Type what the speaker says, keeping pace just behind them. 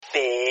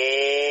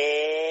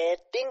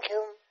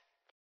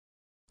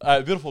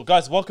Beautiful.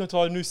 Guys, welcome to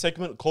our new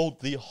segment called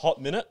The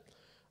Hot Minute,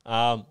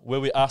 where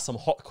we ask some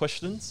hot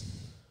questions.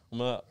 I'm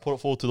going to put it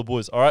forward to the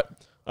boys. All right,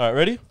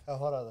 ready? How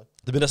hot are they?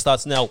 The minute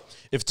starts now.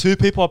 If two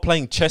people are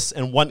playing chess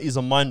and one is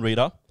a mind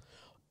reader,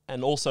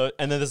 and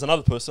then there's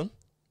another person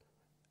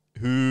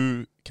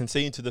who can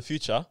see into the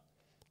future,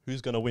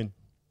 who's going to win?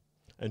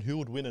 And who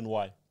would win and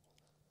why?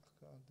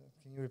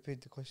 Can you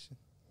repeat the question?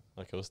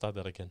 Okay, we'll start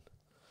that again.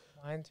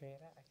 Mind reader.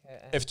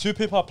 Okay. If two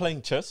people are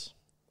playing chess,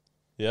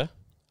 yeah,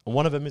 and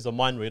one of them is a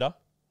mind reader,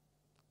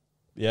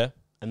 yeah,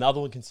 and the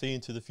other one can see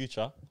into the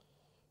future,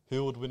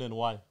 who would win and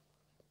why?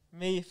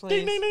 Me, please.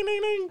 Ding, ding, ding,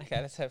 ding, ding.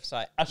 Okay, let's hope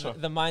so. Ashraf.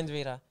 The mind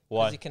reader.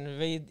 Why? Because you can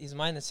read his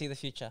mind and see the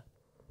future.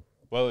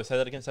 Wait, say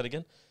that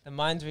again. The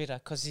mind reader,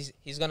 because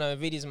he's going to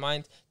read his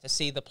mind to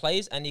see the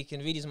plays, and he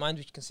can read his mind,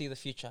 which can see the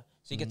future.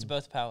 So he gets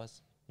both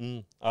powers.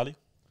 Ali?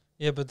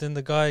 Yeah, but then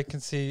the guy can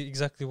see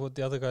exactly what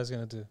the other guy's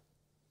going to do.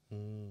 So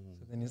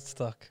then it's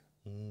stuck.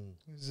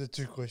 This is a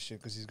trick question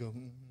because he's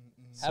going.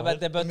 How about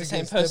they're both the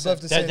same They're person?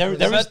 both the same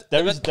person.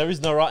 There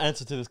is no right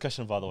answer to this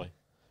question, by the way.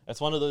 It's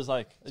one of those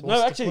like So no,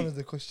 what's the actually, point of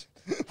the question?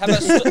 How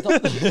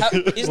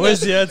about Where's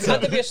the answer?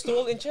 Can't there be a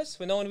stall in chess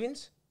where no one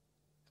wins?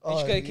 Oh,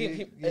 just gotta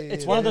keep-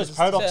 it's one of those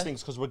paradox Yeah.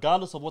 things because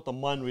regardless of what the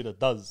mind reader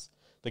does,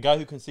 the guy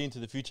who can see into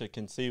the future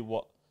can see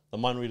what the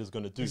mind reader is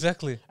going to do,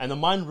 Exactly. and the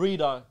mind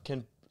reader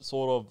can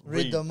sort of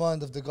Read the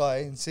mind of the guy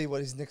and see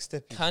what his next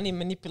step is. Can't he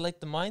manipulate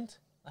the mind?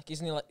 Like,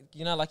 isn't he like,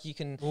 like you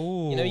can,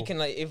 Ooh. you can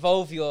like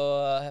evolve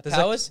your There's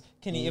powers?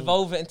 Can he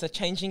evolve it into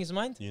changing his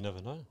mind? You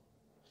never know.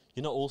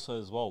 You know, also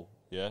as well,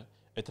 yeah.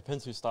 It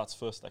depends who starts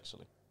first,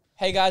 actually.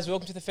 Hey guys,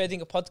 welcome to the Fair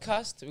Dinkum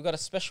podcast. We've got a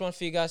special one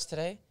for you guys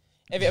today.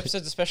 Every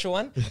episode's a special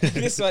one.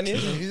 This one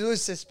is. He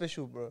always says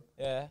special, bro.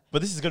 Yeah.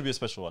 But this is going to be a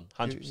special one,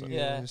 100%. Yeah,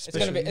 Yeah. It's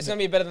special, gonna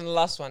be better than the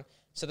last one.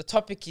 So the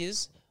topic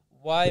is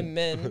why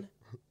men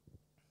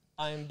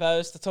are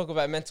embarrassed to talk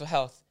about mental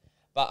health.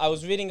 But I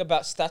was reading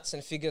about stats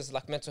and figures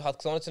like mental health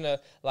because I wanted to know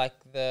like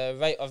the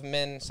rate of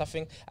men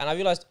suffering, and I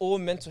realized all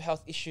mental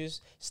health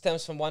issues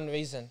stems from one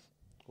reason.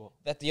 What?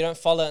 That you don't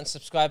follow and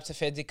subscribe to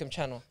Fair Dinkum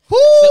channel. Woo!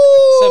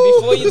 So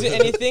before you do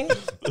anything,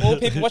 all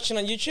people watching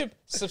on YouTube,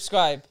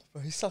 subscribe.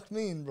 Bro, he sucked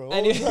me in, bro.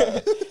 And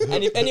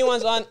if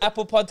anyone's on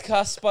Apple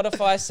Podcasts,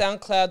 Spotify,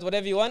 SoundCloud,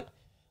 whatever you want,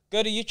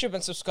 go to YouTube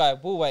and subscribe.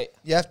 We'll wait.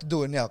 You have to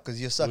do it now because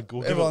you're sucked.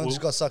 We'll give Everyone it-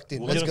 just got sucked in.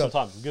 We'll Let's give it go.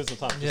 some time. We'll give it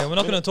some time. Yeah, we're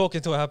not going to talk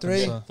until it happens.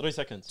 Three. So. 3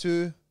 seconds.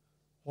 2,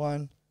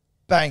 1,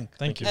 bang.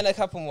 Thank you. And a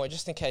couple more,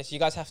 just in case. You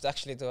guys have to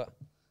actually do it.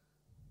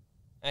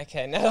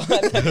 Okay, now onto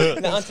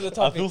the I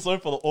topic. feel sorry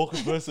for the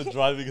awkward person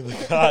driving in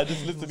the car,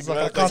 just listening It's to like,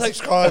 I that. can't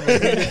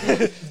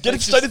subscribe. Getting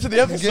straight into the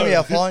episode. Give me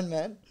a fine,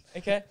 man.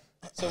 Okay,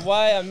 so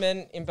why are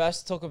men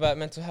embarrassed to talk about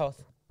mental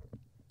health?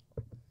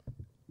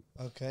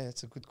 Okay,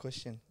 that's a good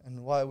question.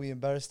 And why are we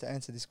embarrassed to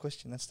answer this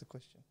question? That's the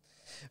question.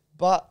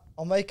 But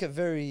I'll make it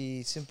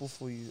very simple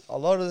for you. A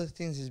lot of the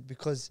things is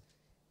because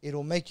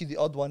it'll make you the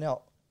odd one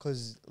out.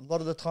 Because a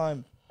lot of the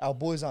time, our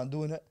boys aren't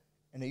doing it.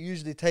 And it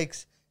usually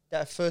takes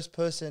that first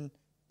person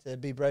to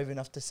be brave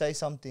enough to say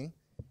something.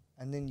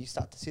 And then you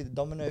start to see the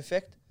domino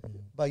effect.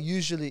 But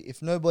usually,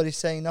 if nobody's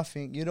saying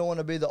nothing, you don't want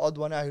to be the odd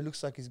one out who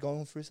looks like he's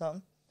going through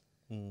something.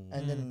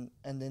 And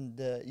then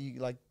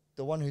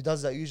the one who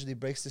does that usually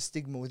breaks the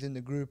stigma within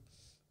the group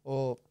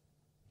or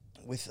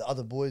with the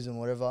other boys and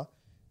whatever.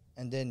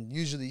 And then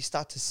usually you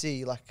start to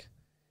see like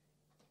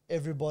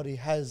everybody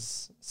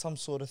has some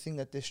sort of thing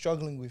that they're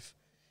struggling with.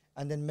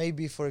 And then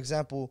maybe, for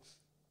example,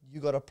 you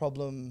got a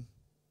problem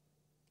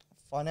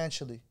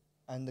financially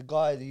and the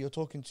guy that you're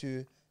talking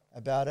to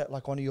about it,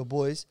 like one of your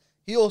boys,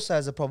 he also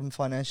has a problem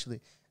financially.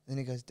 Then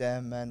he goes,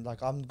 damn, man,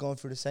 like I'm going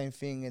through the same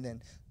thing. And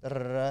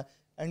then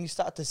and you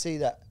start to see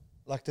that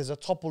like there's a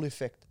topple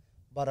effect.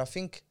 But I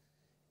think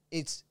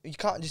you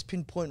can't just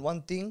pinpoint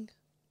one thing.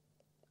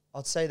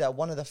 I'd say that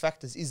one of the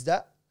factors is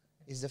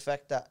the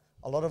fact that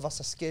a lot of us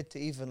are scared to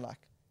even like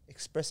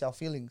express our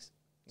feelings.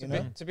 You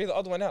know? To be the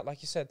odd one out,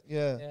 like you said.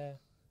 Yeah. Yeah.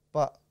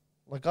 But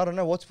like I don't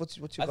know, what's your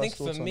I guys' think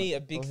thoughts for on me, it?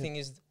 a big Go ahead. thing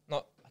is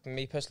not like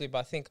me personally, but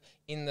I think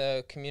in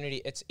the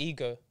community, it's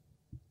ego.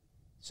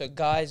 So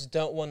guys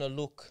don't want to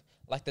look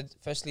like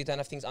firstly, don't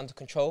have things under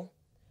control.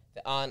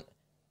 They aren't,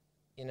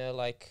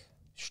 like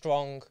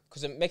strong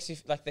because it makes you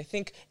like they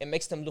think it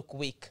makes them look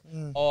weak.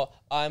 Or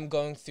I'm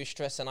going through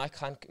stress and I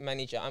can't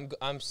manage it.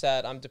 I'm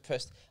sad. I'm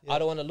depressed. Yeah. I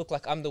don't want to look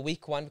like I'm the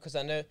weak one because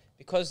I know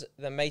because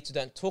the mates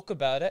don't talk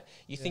about it.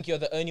 You think you're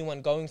the only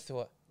one going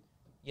through it.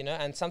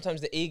 And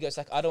sometimes the ego is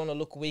like, I don't want to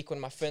look weak when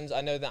my friends,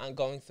 I know that I'm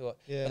going through it.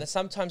 Yeah. But then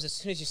sometimes as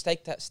soon as you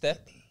take that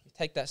step,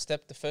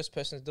 the first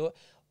person to do it,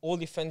 all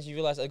your friends you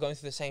realize are going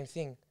through the same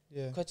thing.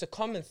 Yeah. Because it's a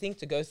common thing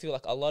to go through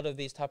like a lot of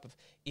these type of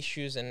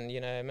issues and,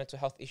 mental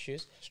health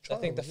issues. So I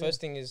think the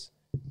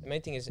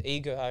main thing is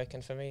ego, I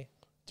reckon, for me.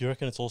 Do you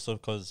reckon it's also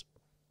because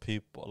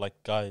people, like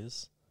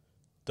guys,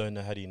 don't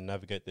know how to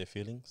navigate their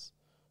feelings?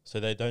 So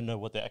they don't know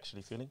what they're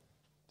actually feeling?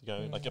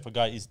 Like if a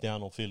guy is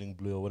down or feeling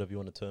blue or whatever you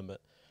want to term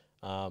it,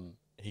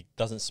 he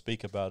doesn't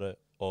speak about it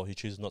or he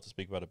chooses not to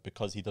speak about it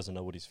because he doesn't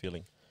know what he's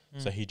feeling.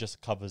 So he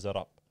just covers that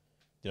up.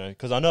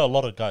 Because I know a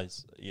lot of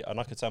guys, and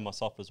I could say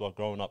myself as well,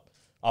 growing up,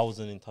 I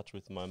wasn't in touch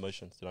with my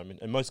emotions. You know what I mean?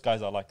 And most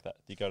guys are like that.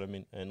 Do you get what I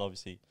mean? And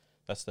obviously,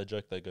 that's the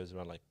joke that goes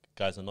around. Like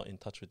guys are not in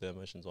touch with their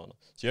emotions or not.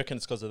 So you reckon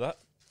it's because of that,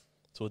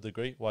 to a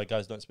degree, why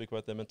guys don't speak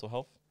about their mental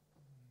health?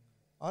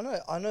 I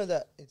know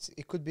that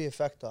it could be a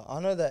factor.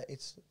 I know that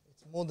it's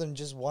more than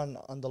just one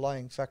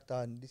underlying factor,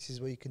 and this is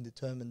where you can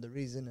determine the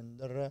reason and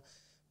da-da-da.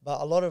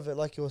 But a lot of it,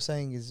 like you were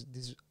saying, is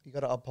this, you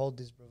got to uphold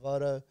this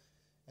bravado.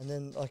 And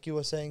then, like you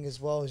were saying as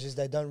well, is just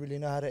they don't really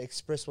know how to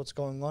express what's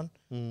going on.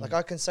 Like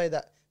I can say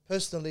that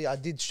personally, I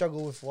did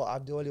struggle with what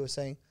Abdul was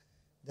saying,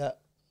 that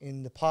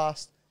in the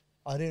past,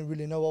 I didn't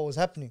really know what was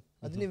happening.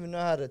 I didn't even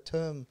know how to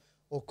term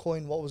or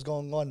coin what was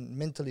going on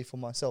mentally for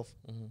myself,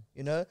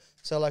 you know?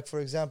 So like,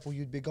 for example,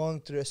 you'd be going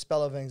through a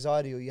spell of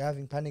anxiety, or you're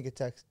having panic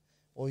attacks,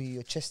 or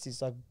your chest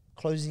is like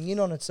closing in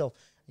on itself.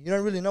 You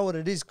don't really know what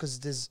it is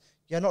because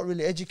you're not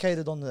really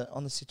educated on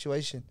the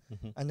situation.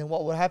 And then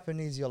what would happen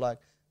is you're like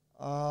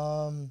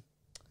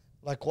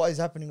what is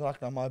happening?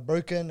 Like, am I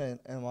broken? And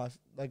am I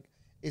like,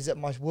 is it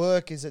my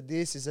work? Is it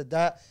this? Is it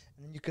that?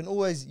 And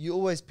you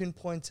always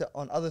pinpoint it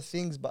on other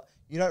things, but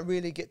you don't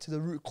really get to the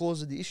root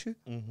cause of the issue.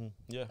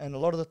 Yeah. And a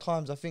lot of the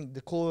times, I think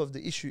the core of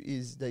the issue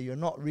is that you're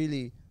not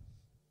really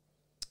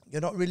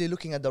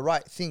looking at the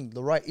right thing,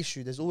 the right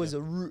issue. There's always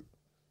a root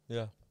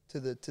to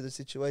the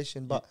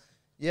situation. But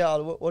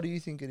what do you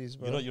think it is,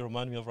 bro? You know what you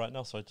remind me of right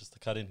now? Sorry, just to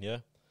cut in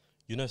here.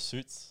 You know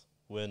Suits,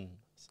 when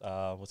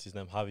what's his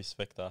name, Harvey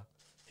Specter,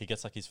 he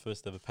gets like his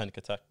first ever panic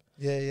attack.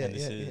 And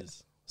this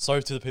is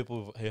sorry to the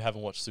people who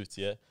haven't watched Suits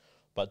yet,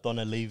 but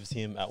Donna leaves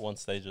him at one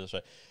stage of the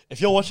show.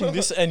 If you're watching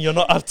this and you're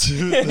not up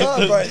to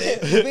no, bro,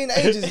 it's been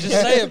ages.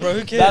 Just say it, bro.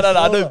 Who cares? No,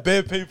 I know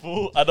bare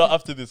people are not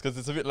up to this because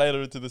it's a bit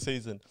later into the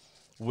season.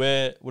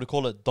 Where, what do you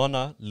call it?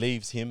 Donna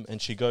leaves him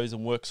and she goes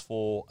and works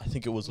for, I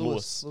think it was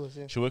Lewis.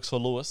 She works for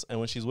Lewis, and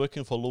when she's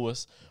working for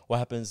Lewis, what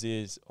happens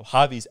is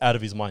Harvey's out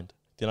of his mind.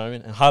 Do you know what I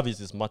mean? And Harvey's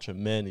this macho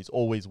man. He's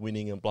always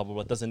winning and blah, blah,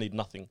 blah. Doesn't need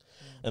nothing.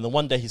 And then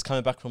one day he's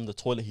coming back from the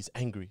toilet. He's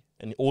angry.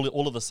 And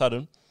all of a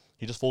sudden,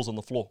 he just falls on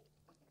the floor.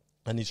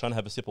 And he's trying to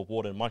have a sip of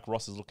water. And Mike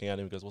Ross is looking at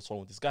him and goes, what's wrong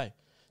with this guy? Do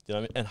you know what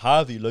I mean? And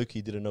Harvey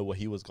Loki didn't know what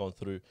he was going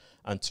through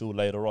until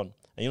later on. And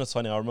you know what's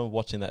funny? I remember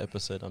watching that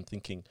episode. I'm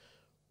thinking,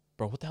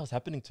 bro, what the hell's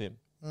happening to him?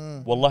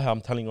 Wallahi, I'm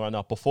telling you right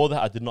now, before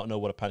that, I did not know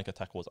what a panic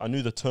attack was. I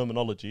knew the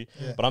terminology,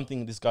 but I'm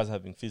thinking this guy's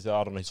having physio.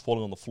 I don't know, he's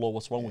falling on the floor.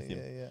 What's wrong with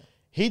him?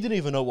 He didn't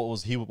even know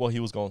what he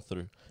was going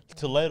through.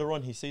 Till later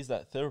on, he sees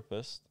that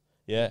therapist,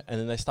 and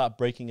then they start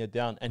breaking it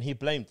down. And he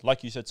blamed,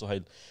 like you said,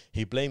 Suhail,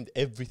 he blamed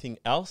everything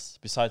else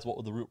besides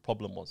what the root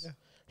problem was.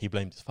 He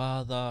blamed his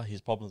father,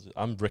 his problems.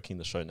 I'm wrecking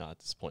the show now at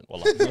this point.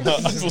 Wallah.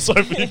 I feel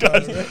sorry for you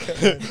guys.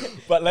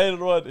 But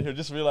later on, he'll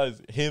just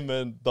realize him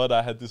and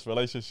Donna had this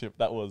relationship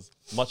that was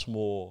much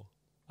more,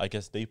 I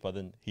guess, deeper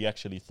than he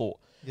actually thought.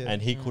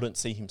 And he couldn't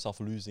see himself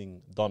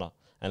losing Donna.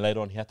 And later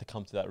on, he had to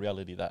come to that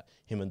reality that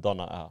him and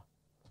Donna are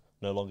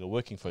no longer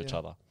working for each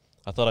other.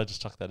 I thought I'd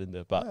just chuck that in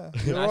there. But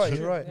you're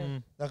right.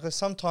 Like, 'cause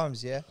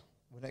sometimes,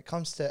 when it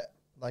comes to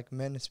like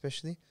men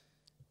especially,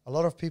 a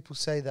lot of people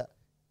say that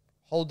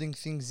holding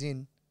things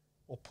in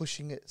or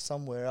pushing it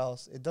somewhere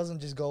else, it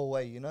doesn't just go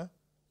away, you know?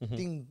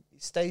 Thing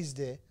stays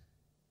there.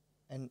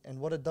 And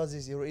what it does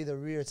is it'll either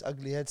rear its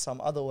ugly head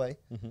some other way,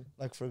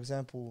 like, for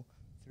example,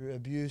 through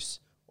abuse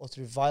or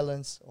through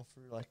violence or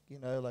through, like, you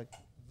know, like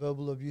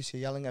verbal abuse,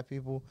 you're yelling at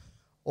people,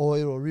 or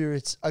it'll rear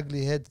its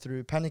ugly head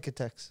through panic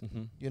attacks,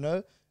 you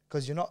know,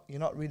 because you're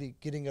not really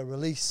getting a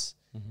release.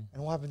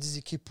 And what happens is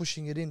you keep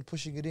pushing it in.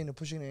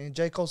 And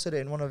J. Cole said it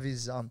in one of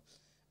his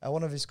at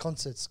one of his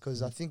concerts,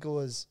 because I think it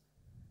was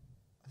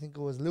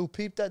Lil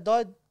Peep that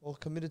died or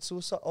committed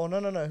suicide. Oh no,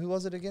 who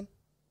was it again?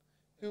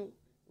 Who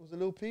was it?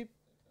 Lil Peep?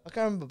 I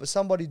can't remember, but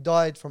somebody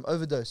died from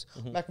overdose.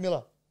 Mac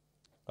Miller.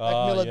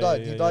 Mac Miller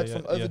died. He died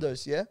from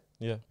overdose. Yeah.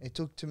 He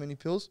took too many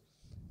pills,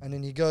 and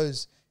then he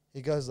goes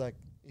like,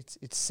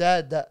 it's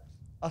sad that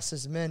us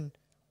as men,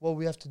 what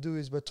we have to do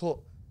is we're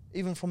taught,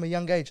 even from a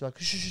young age, like,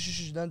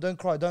 shh, don't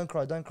cry, don't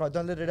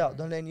let it out,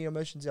 don't let any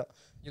emotions out.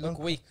 You look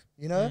weak.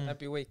 You know? Don't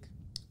be weak.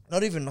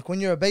 Not even, like, when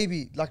you're a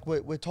baby, like,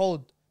 we're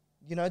told,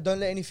 you know, don't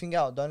let anything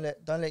out, don't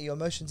let your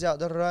emotions out,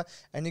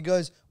 and he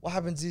goes, what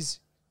happens is,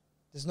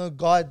 there's no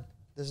guide,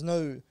 there's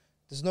no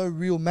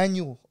real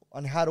manual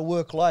on how to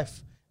work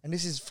life. And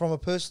this is from a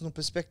personal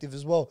perspective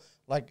as well.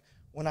 Like,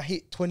 when I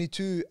hit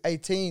 22,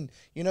 18,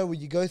 you know, when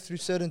you go through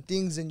certain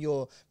things and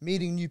you're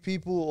meeting new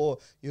people or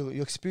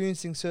you're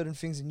experiencing certain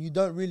things and you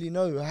don't really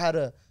know how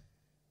to,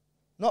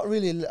 not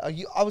really,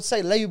 I would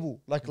say label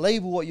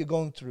what you're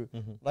going through.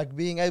 Like,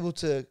 being able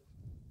to,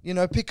 you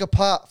know, pick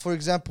apart, for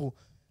example,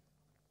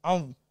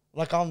 I'm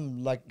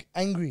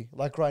angry,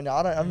 like right now.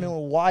 I don't know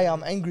why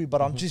I'm angry,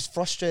 but I'm just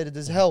frustrated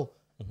as hell.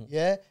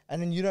 Yeah,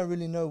 and then you don't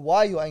really know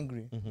why you're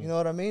angry. You know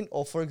what I mean?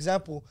 Or, for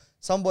example,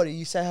 somebody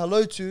you say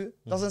hello to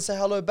doesn't say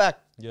hello back.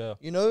 Yeah,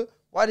 you know,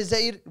 why does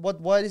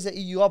that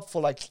eat you up for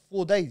like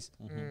 4 days?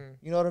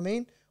 You know what I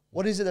mean?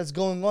 What is it that's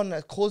going on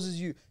that causes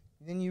you?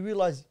 Then you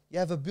realize you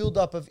have a build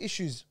up of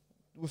issues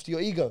with your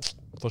ego.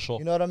 For sure.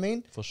 You know what I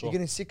mean? For sure. You're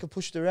getting sick and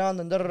pushed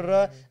around and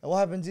and what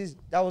happens is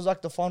that was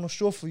like the final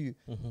straw for you.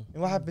 And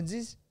what happens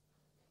is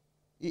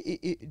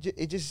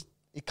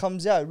it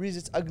comes out, it rears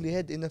its ugly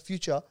head in the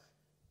future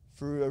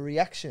through a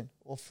reaction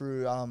or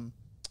through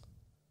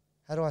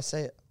how do I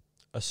say it?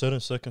 A certain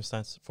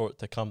circumstance for it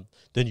to come,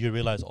 then you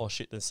realize, oh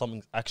shit, there's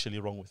something actually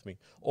wrong with me,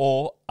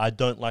 or I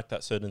don't like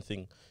that certain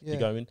thing. Yeah. You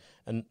go in,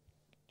 and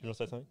you want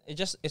to say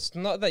something? It's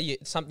not that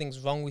something's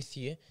wrong with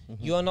you.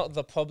 Mm-hmm. You're not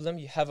the problem.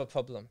 You have a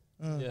problem.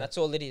 Mm. Yeah. That's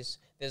all it is.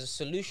 There's a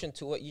solution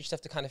to it. You just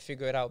have to kind of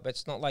figure it out. But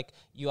it's not like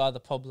you are the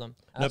problem.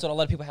 And that's what a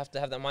lot of people have to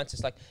have that mindset.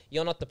 It's like,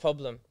 you're not the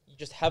problem. You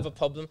just have a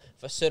problem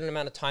for a certain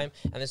amount of time,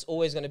 and there's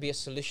always going to be a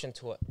solution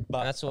to it. But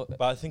And that's what.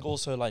 But I think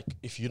also, like,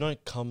 if you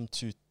don't come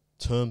to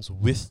terms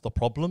with the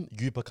problem,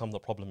 you become the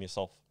problem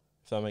yourself.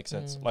 If that makes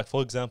sense. Like,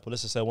 for example,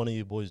 let's just say one of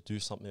you boys do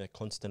something that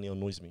constantly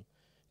annoys me.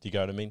 Do you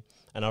get what I mean?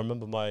 And I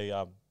remember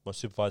my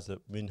supervisor,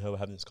 me and her were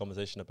having this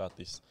conversation about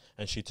this,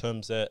 and she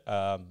terms it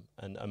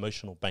an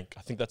emotional bank.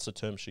 I think that's the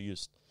term she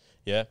used.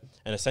 Yeah.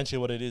 And essentially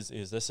what it is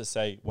let's just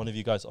say one of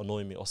you guys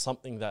annoy me, or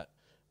something that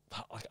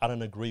like I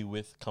don't agree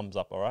with comes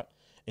up, all right?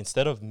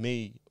 Instead of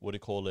me,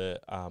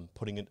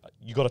 putting in,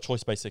 you got a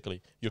choice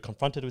basically. You're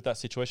confronted with that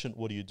situation,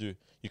 what do?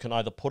 You can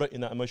either put it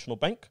in that emotional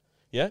bank,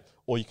 yeah,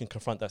 or you can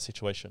confront that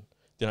situation.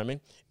 Do you know what I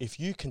mean? If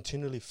you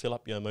continually fill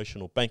up your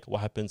emotional bank,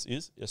 what happens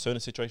is a certain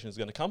situation is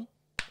going to come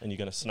and you're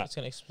going to snap. It's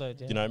going to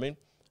explode. Yeah. Do you know what I mean?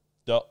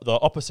 The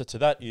opposite to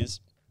that is,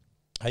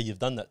 hey, you've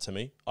done that to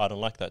me. I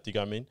don't like that. Do you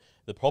know what I mean?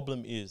 The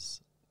problem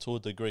is, to a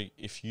degree,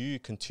 if you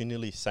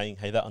continually saying,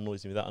 hey, that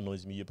annoys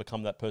me, you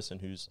become that person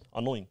who's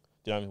annoying.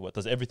 Do you know what I mean? What,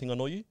 does everything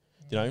annoy you?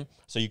 Do you know what I mean?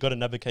 So you got to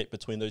navigate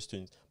between those two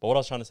things. But what I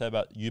was trying to say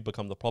about you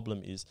become the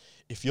problem is,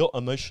 if your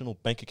emotional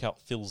bank account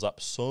fills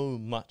up so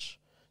much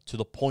to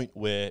the point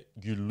where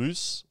you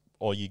lose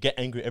or you get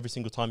angry every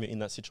single time you're in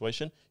that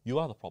situation, you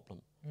are the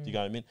problem. Do you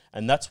know what I mean?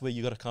 And that's where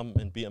you got to come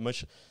and be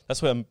emotional.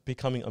 That's where I'm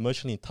becoming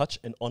emotionally in touch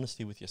and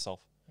honesty with yourself.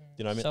 Do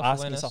you know what I mean?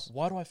 Asking yourself,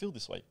 why do I feel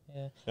this way? Yeah.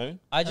 You know what I mean?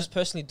 I just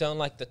personally don't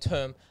like the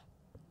term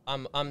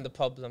I'm the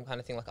problem kind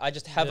of thing. Like, I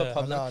just have a Yeah.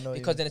 problem I know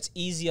because then it's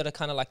easier to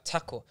kind of like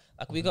tackle.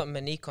 Like, we got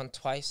Monique on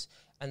twice,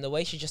 and the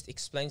way she just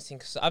explains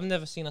things. So I've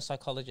never seen a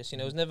psychologist. You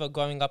know, it was never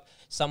growing up.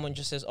 Someone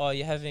just says, "Oh,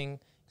 you're having."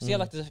 See,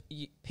 like the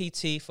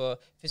PT for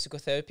physical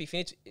therapy.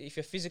 If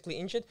you're physically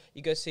injured,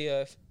 you go see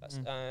a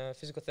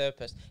physical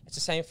therapist. It's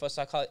the same for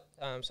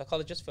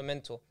psychologist for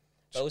mental.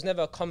 But it was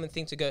never a common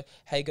thing to go,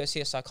 hey, go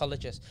see a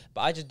psychologist.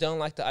 But I just don't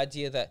like the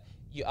idea that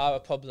you are a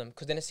problem,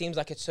 because then it seems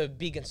like it's so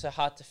big and so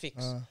hard to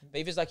fix. But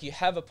if it's like you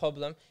have a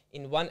problem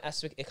in one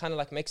aspect, it kind of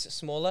like makes it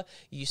smaller.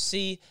 You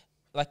see,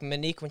 like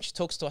Monique, when she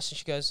talks to us and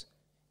she goes,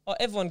 oh,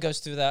 everyone goes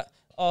through that.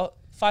 Oh,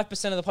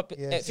 5% of the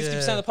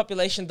 50% of the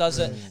population does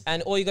it,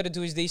 and all you got to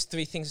do is these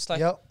three things. It's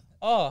like,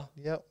 I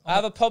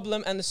have a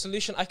problem, and the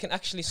solution I can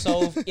actually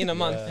solve in a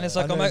month. And it's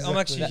like, I'm exactly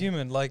actually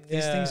human. Like,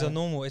 these things Yeah. are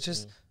normal. It's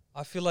just,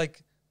 I feel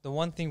like the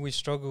one thing we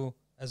struggle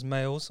as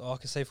males, or I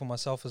can say for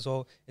myself as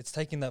well, it's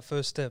taking that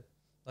first step.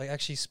 Like,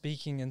 actually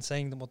speaking and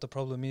saying what the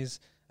problem is,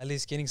 at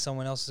least getting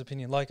someone else's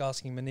opinion, like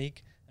asking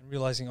Monique and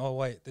realizing, oh,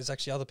 wait, there's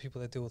actually other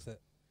people that deal with it.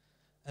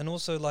 And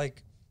also,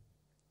 like,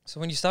 so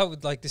when you start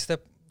with, like, the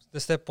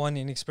step one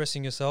in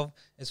expressing yourself,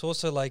 it's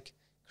also, like,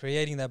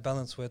 creating that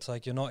balance where it's,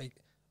 like, you're not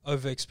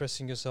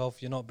over-expressing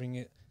yourself, you're not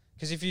bringing it.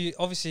 Because if you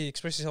obviously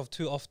express yourself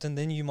too often,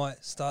 then you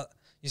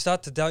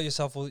start to doubt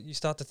yourself, or you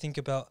start to think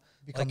about,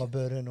 become like, a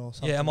burden or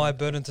something. yeah, am I a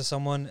burden to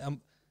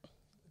someone?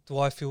 Do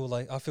I feel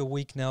like I feel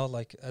weak now,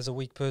 like as a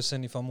weak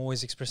person, if I'm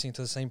always expressing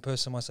to the same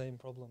person my same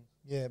problem?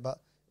 Yeah, but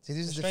see,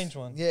 this It's is a strange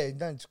one. Yeah,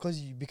 no, it's because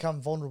you become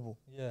vulnerable,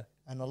 Yeah.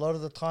 and a lot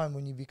of the time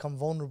when you become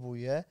vulnerable,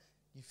 you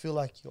feel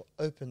like you're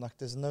open, like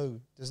there's no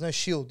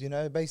shield. You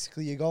know,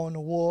 basically you go on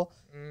a war,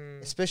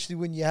 especially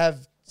when you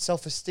have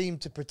self-esteem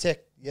to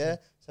protect. Yeah,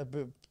 so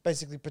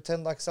basically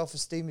pretend like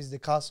self-esteem is the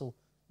castle.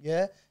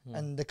 Yeah,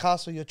 and the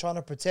castle you're trying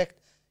to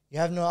protect, you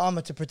have no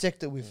armor to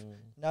protect it with.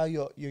 Now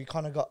you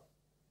kind of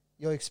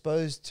you're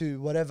exposed to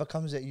whatever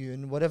comes at you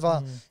and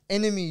whatever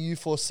enemy you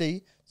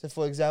foresee. So,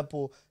 for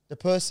example, the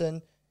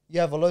person, you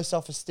have a low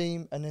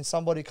self-esteem, and then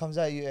somebody comes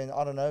at you and,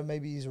 I don't know,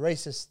 maybe he's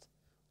racist,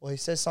 or he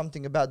says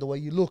something about the way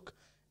you look,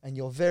 and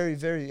you're very,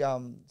 very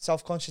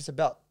self-conscious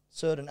about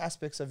certain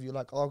aspects of you,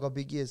 like, oh, I've got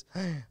big ears.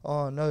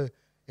 Oh, no,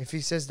 if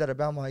he says that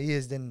about my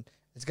ears, then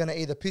it's going to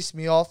either piss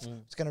me off,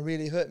 it's going to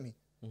really hurt me.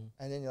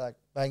 And then you're like,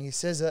 bang, he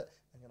says it,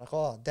 and you're like,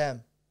 oh,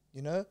 damn,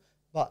 you know?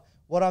 But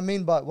what I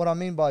mean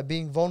by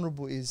being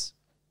vulnerable is,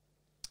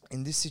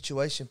 in this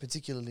situation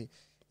particularly,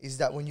 is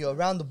that when you're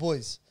around the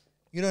boys,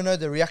 you don't know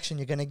the reaction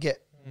you're going to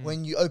get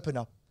when you open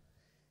up.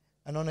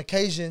 And on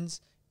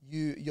occasions,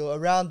 you're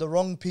around the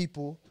wrong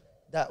people,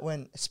 that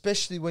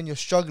especially when you're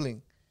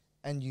struggling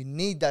and you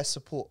need that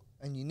support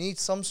and you need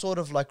some sort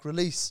of like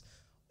release,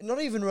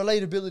 not even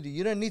relatability.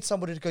 You don't need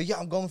somebody to go, yeah,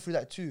 I'm going through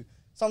that too.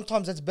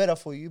 Sometimes that's better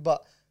for you,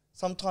 but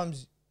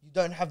sometimes you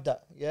don't have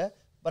that, yeah?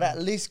 But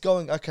at least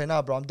going, okay,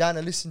 nah, bro, I'm down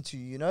to listen to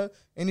you, you know?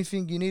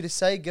 Anything you need to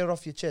say, get it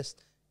off your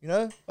chest, you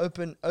know?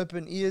 Open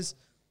ears.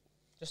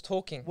 Just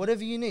talking.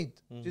 Whatever you need.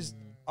 Just,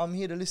 I'm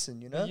here to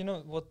listen, you know? But you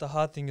know what the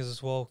hard thing is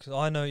as well? Because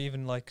I know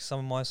even like some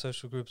of my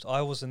social groups,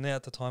 I wasn't there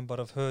at the time, but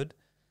I've heard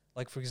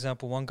like for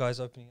example, one guy's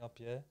opening up,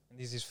 yeah, and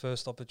this is his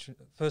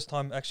first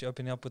time actually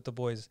opening up with the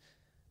boys,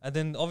 and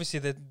then obviously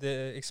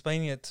they're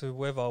explaining it to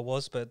whoever I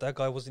was, but that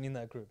guy wasn't in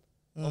that group.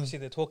 Obviously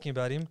they're talking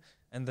about him,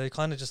 and they're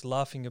kind of just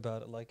laughing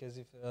about it, like as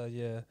if,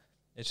 yeah,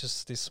 it's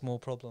just this small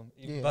problem.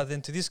 Yeah. But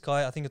then to this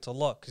guy, I think it's a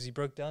lot because he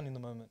broke down in the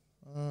moment,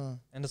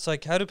 and it's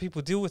like, how do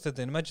people deal with it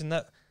then? Imagine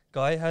that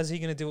guy, how's he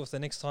going to deal with the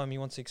next time he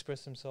wants to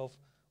express himself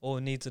or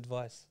needs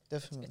advice?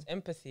 Definitely. It's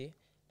empathy,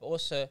 but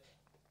also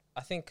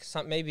I think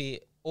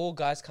maybe all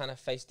guys kind of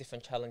face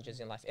different challenges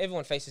in life.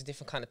 Everyone faces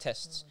different kind of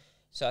tests.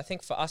 So I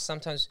think for us,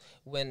 sometimes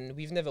when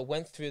we've never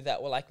went through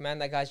that, we're like, man,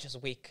 that guy's just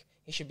weak.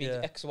 He should be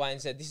X, Y, and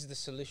Z. This is the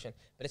solution.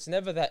 But it's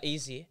never that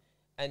easy.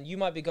 And you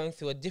might be going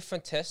through a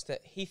different test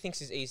that he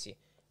thinks is easy.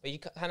 But you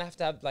kind of have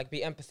to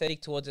be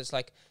empathetic towards it. It's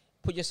like,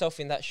 put yourself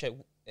in that shoe.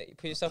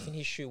 Put yourself in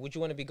his shoe. Would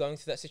you want to be going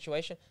through that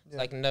situation? It's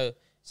like, no.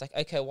 It's like,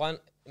 okay,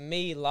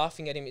 me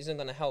laughing at him isn't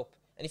going to help.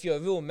 And if you're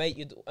a real mate,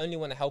 you'd only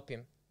want to help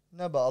him.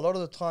 No, but a lot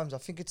of the times, I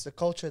think it's the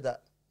culture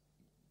that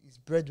is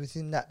bred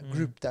within that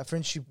group, that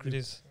friendship group. It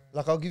is.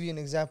 Like, I'll give you an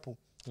example.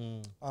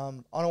 I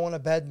don't want to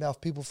badmouth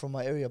people from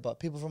my area, but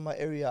people from my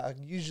area are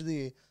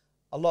usually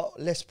a lot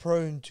less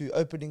prone to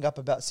opening up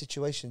about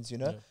situations, you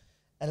know?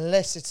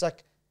 Unless it's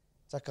like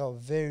a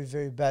very,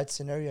 very bad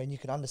scenario and you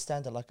can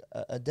understand it, like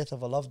a death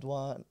of a loved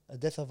one,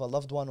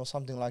 or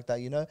something like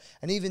that, you know?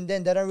 And even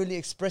then, they don't really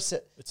express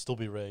it. It'd still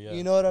be rare, yeah.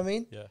 You know what I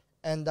mean? Yeah.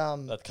 And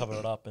that cover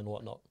it up and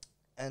whatnot.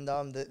 And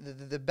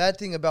the bad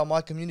thing about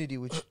my community,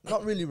 which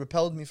not really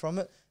repelled me from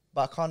it,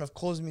 but kind of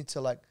caused me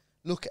to like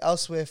look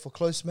elsewhere for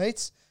close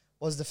mates,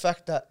 was the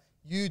fact that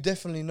you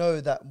definitely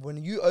know that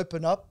when you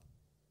open up,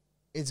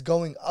 it's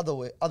going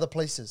other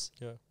places.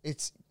 Yeah.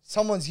 It's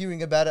someone's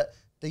hearing about it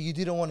that you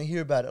didn't want to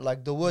hear about it.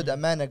 Like the word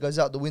amana goes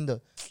out the window.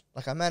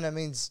 Like amana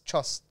means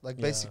trust. Like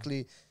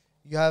basically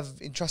you have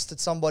entrusted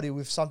somebody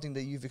with something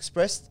that you've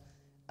expressed,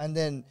 and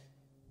then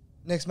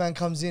next man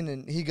comes in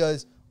and he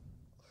goes,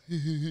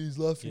 he's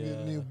laughing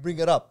and you bring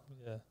it up.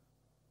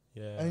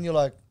 Yeah. And then you're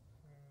like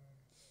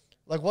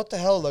what the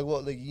hell? Like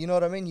what? Like, you know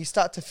what I mean? You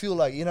start to feel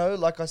like, you know,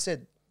 like I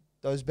said,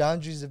 those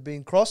boundaries have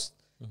been crossed,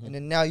 and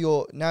then now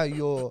you're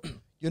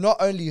not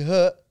only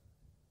hurt,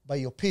 but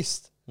you're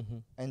pissed.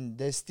 And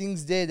there's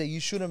things there that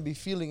you shouldn't be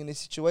feeling in this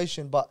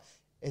situation, but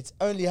it's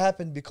only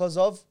happened because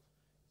of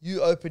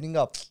you opening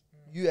up,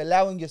 you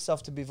allowing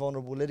yourself to be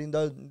vulnerable, letting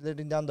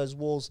down those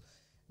walls,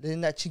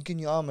 letting that chink in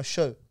your armor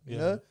show. You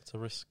know, it's a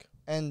risk.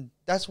 And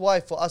that's why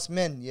for us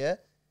men,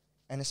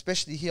 and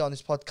especially here on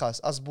this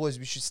podcast, us boys,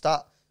 we should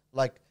start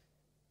like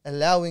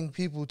allowing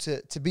people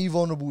to be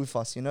vulnerable with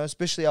us, you know,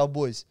 especially our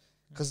boys.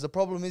 Because the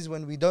problem is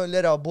when we don't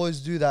let our boys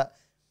do that,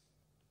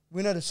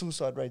 we know the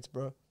suicide rates,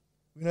 bro.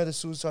 We know the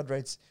suicide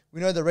rates.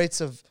 We know the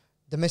rates of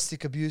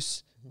domestic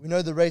abuse. We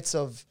know the rates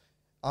of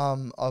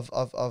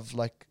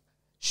like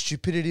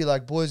stupidity,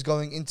 like boys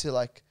going into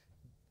like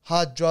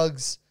hard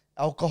drugs,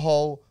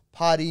 alcohol,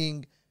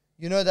 partying.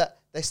 You know that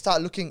they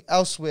start looking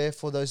elsewhere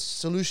for those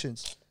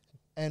solutions.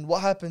 And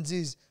what happens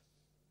is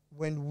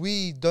when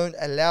we don't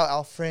allow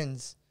our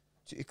friends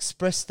to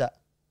express that,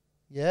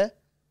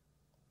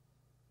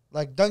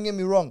 like, don't get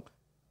me wrong,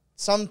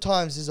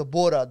 sometimes there's a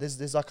border,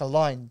 there's like a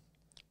line,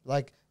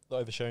 like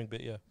the oversharing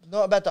bit,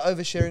 not about the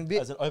oversharing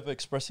bit, as in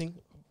overexpressing.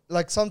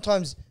 like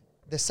sometimes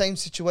the same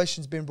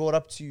situation's been brought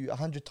up to you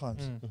 100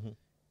 times,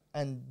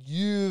 and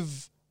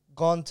you've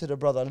gone to the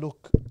brother,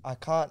 look, I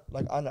can't,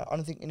 like, I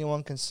don't think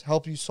anyone can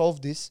help you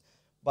solve this,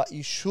 but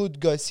you should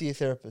go see a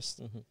therapist.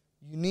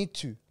 You need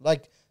to,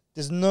 like,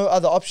 there's no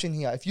other option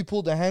here. If you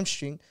pull the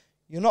hamstring,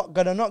 you're not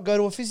gonna not go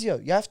to a physio.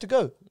 You have to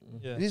go.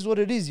 It is what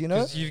it is, you know?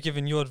 Because you've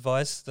given your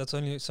advice. That's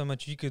only so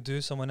much you could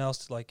do. Someone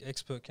else, like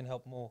expert, can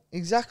help more.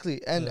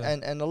 Exactly. And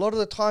a lot of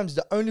the times,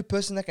 the only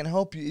person that can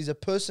help you is a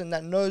person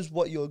that knows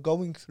what you're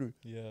going through.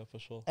 Yeah, for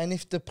sure. And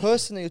if the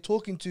person that you're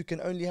talking to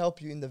can only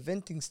help you in the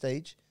venting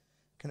stage,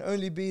 can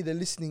only be the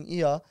listening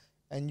ear,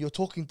 and you're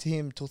talking to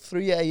him till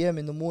 3 a.m.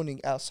 in the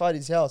morning outside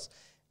his house,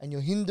 and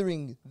you're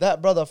hindering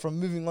that brother from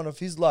moving on of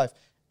his life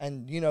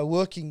and, you know,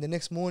 working the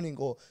next morning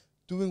or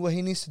doing what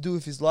he needs to do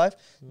with his life,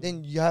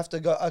 then you have to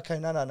go, okay,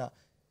 no.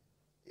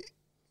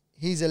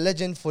 He's a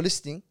legend for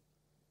listening,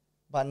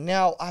 but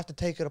now I have to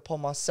take it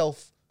upon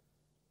myself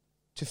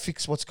to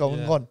fix what's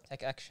going on.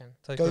 Take action.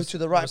 Go to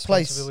the right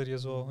place. Responsibility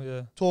as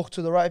well, Talk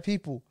to the right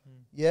people,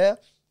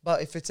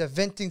 But if it's a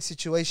venting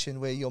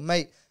situation where your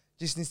mate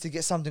just needs to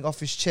get something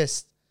off his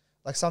chest,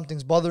 like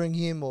something's bothering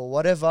him or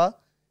whatever,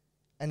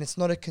 and it's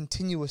not a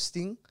continuous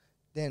thing,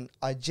 then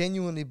I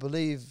genuinely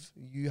believe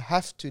you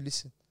have to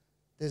listen.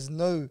 There's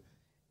not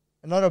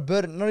a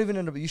burden, not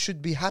even you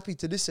should be happy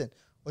to listen,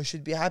 or you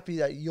should be happy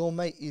that your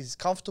mate is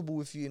comfortable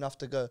with you enough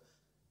to go,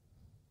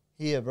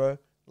 here, bro,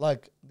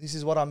 like, this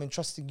is what I'm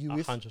entrusting you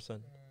with. 100%.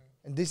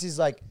 And this is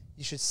like,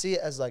 you should see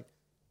it as like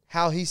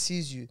how he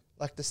sees you,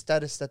 like the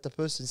status that the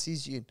person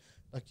sees you in,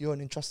 like you're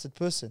an entrusted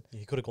person.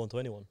 He could have gone to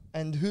anyone.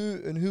 And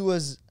who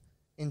was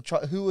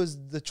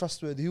the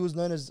trustworthy, who was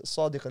known as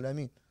Sadiq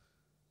al-Amin?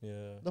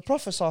 Yeah. The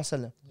Prophet sallallahu alaihi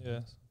wasallam. Yeah.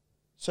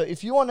 So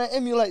if you want to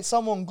emulate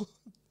someone good,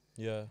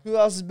 Yeah. Who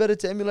else is better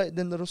to emulate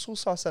than the Rasul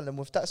Sallallahu Alaihi Wasallam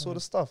with that sort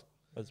of stuff?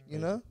 That's You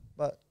know?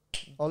 But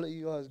I'll let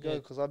you guys go Yeah.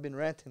 because I've been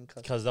ranting.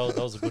 Because that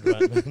was a good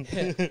rant, man.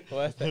 Yeah,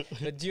 worth it.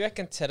 But do you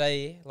reckon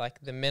today,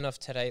 like the men of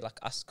today, like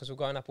us, because we're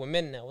growing up, we're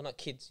men now, we're not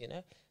kids, you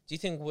know? Do you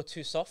think we're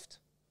too soft?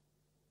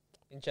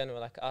 In general,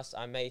 like us,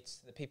 our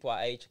mates, the people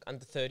our age, like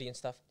under 30 and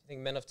stuff. Do you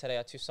think men of today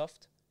are too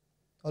soft?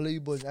 I'll let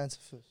you boys answer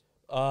first.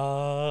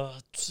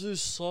 Too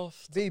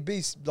soft. Be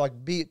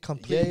Yeah,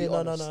 completely no,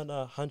 honest.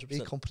 no, 100%. Be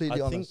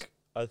completely honest.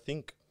 I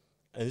think,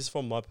 and this is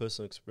from my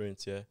personal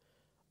experience, yeah.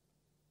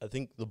 I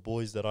think the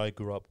boys that I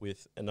grew up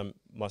with, and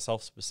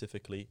myself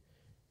specifically,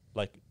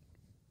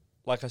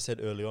 like I said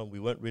earlier on, we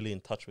weren't really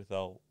in touch with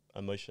our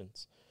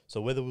emotions.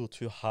 So whether we were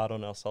too hard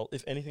on ourselves,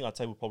 if anything, I'd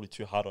say we're probably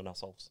too hard on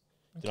ourselves.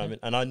 Do you know what I mean?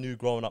 And I knew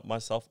growing up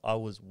myself, I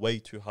was way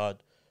too hard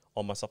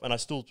on myself. And I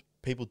still,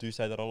 people do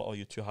say that, oh,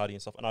 you're too hard on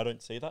yourself. And I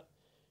don't see that.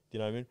 Do you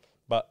know what I mean?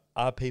 But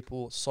are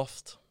people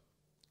soft?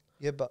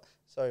 Yeah, but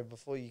sorry,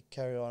 before you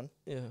carry on,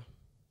 Yeah.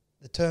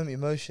 the term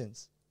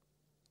emotions,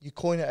 you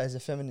coin it as a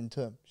feminine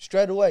term.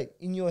 Straight away,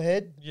 in your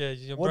head, Yeah,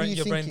 your What are brain, you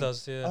your brain thinking?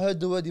 does. Yeah, I heard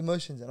the word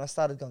emotions and I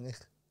started going, "Ugh."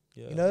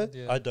 Yeah. You know?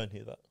 Yeah. I don't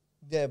hear that.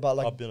 Yeah, but I'll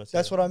like, be honest.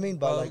 that's yeah. what I mean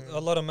by Well, like, a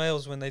lot of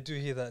males when they do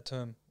hear that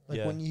term.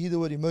 Yeah. when you hear the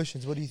word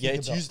emotions, what do you Yeah, think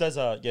it's about? used as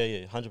a 100%.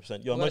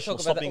 You're We're gonna emotional.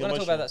 talk Stop about that. being We're gonna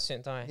talk about emotional. that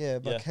soon, don't we? Yeah,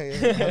 but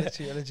Yeah.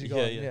 okay, I'll let you go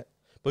Yeah, on. yeah. Yeah.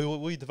 But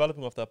we're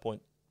developing off that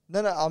point.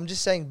 No, I'm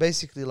just saying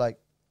basically like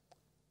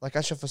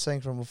Ashraf was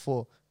saying from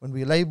before, when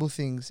we label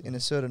things in a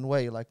certain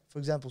way, like for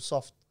example,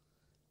 soft,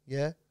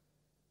 yeah.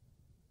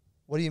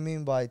 What do you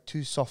mean by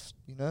too soft?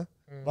 You know,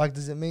 Mm. like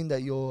does it mean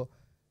that you're?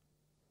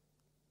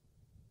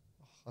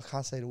 I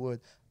can't say the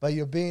word, but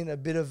you're being a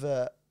bit of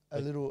a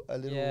little,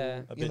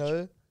 Yeah. A you bitch.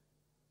 know.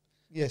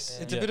 Yes,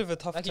 Yeah. It's a bit of a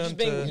tough Like you're term just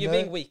being, to. You you're know?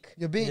 being weak.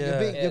 you're being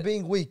Yeah. you're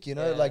being weak. You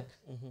know, Yeah. like,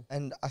 Mm-hmm.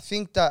 and I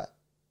think that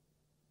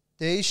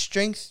there is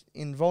strength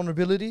in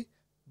vulnerability,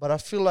 but I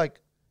feel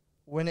like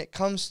when it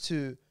comes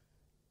to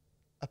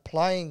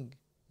applying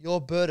your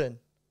burden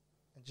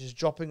and just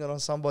dropping it on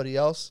somebody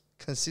else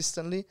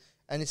consistently,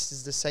 and it's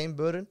just the same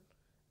burden,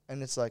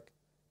 and it's like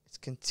it's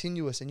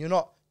continuous, and you're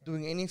not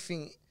doing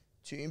anything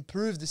to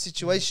improve the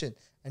situation,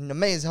 and the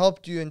mate has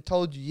helped you and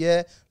told you,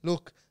 yeah,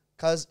 look,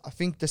 cuz I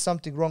think there's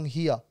something wrong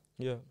here,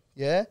 Yeah.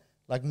 yeah,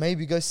 like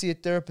maybe go see a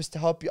therapist to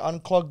help you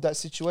unclog that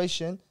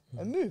situation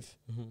and move.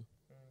 Mm-hmm.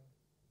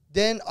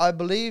 Then I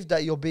believe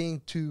that you're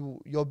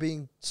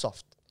being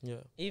soft.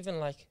 Yeah. Even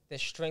like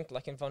there's strength,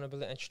 like in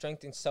vulnerability, and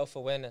strength in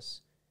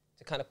self-awareness,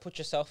 to kind of put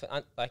yourself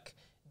and like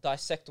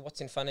dissect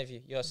what's in front of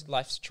you, your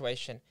life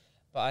situation.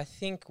 But I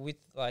think with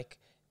like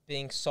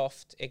being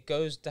soft, it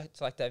goes to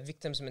like that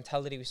victim's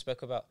mentality we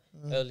spoke about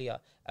earlier,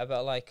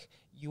 about like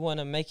you want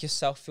to make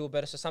yourself feel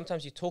better. So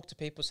sometimes you talk to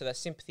people, so that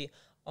sympathy.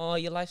 Oh,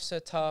 your life's so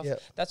tough.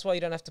 Yep. That's why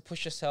you don't have to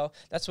push yourself.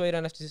 That's why you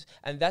don't have to.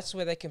 And that's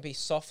where they can be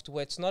soft,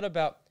 where it's not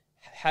about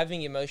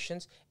having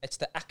emotions, it's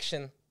the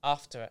action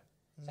after it.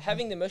 So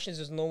having the emotions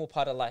is a normal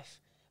part of life.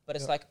 But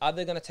it's Yep. like, are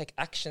they going to take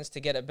actions to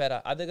get it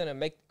better? Are they going to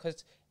make,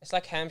 because it's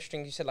like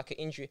hamstring, you said, like an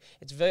injury.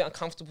 It's very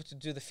uncomfortable to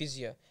do the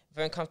physio.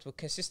 Very uncomfortable.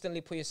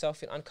 Consistently put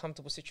yourself in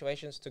uncomfortable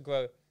situations to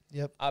grow.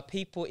 Yep. Are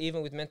people,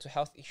 even with mental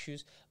health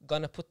issues,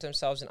 going to put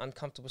themselves in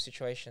uncomfortable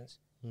situations?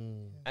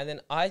 Mm. And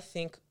then I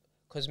think,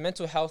 because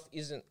mental health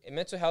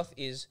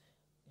is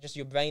just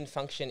your brain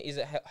function. Is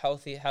it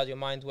healthy? How your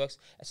mind works?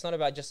 It's not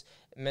about just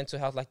mental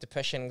health like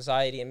depression,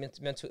 anxiety, and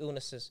mental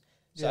illnesses.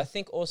 So Yeah. I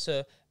think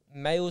also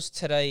males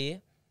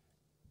today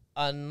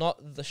are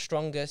not the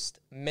strongest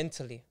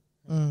mentally.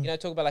 Mm. You know,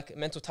 talk about like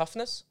mental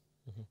toughness.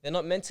 Mhm. They're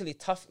not mentally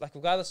tough, like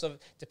regardless of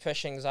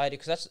depression, anxiety,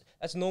 because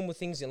that's normal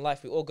things in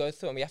life. We all go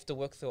through and we have to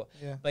work through it.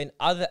 Yeah. But in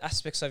other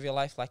aspects of your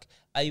life, like,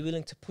 are you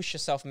willing to push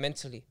yourself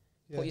mentally?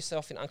 Yeah. Put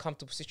yourself in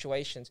uncomfortable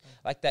situations,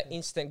 like that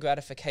instant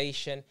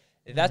gratification.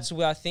 That's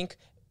where I think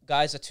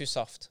guys are too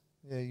soft.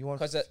 Yeah, you want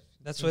Because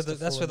That's where Things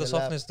the to fall in the your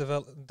lap.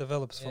 softness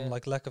develops Yeah. from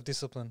like lack of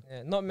discipline.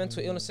 not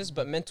mental illnesses,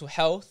 but mental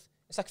health.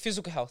 It's like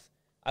physical health.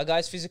 Are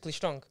guys physically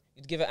strong?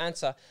 You'd give an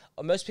answer.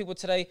 Most people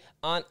today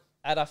aren't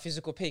at our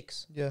physical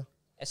peaks. yeah.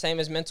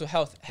 Same as mental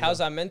health. How's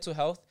our mental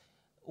health?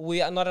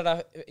 We are not at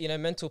our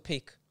mental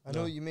peak. I know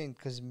No. what you mean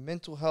because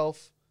mental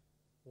health,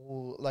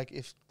 will, like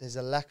if there's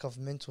a lack of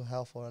mental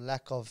health or a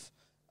lack of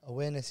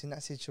awareness in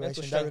that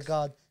situation, that strength.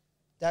 regard,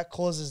 that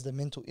causes the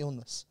mental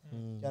illness.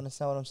 Mm. Do you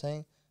understand what I'm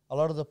saying? A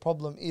lot of the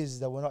problem is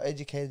that we're not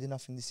educated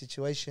enough in this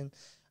situation,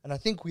 and I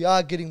think we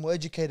are getting more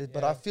educated.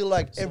 But I Yeah. feel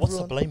like So everyone.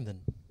 what's the blame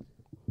then?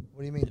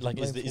 What do you mean? Like,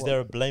 is Blame for there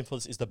what? a blame for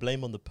this? Is the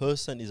blame on the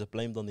person? Is it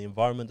blamed on the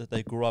environment that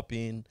they grew up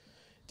in?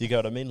 Do you get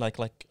what I mean? Like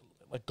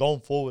going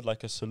forward,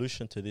 like a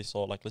solution to this,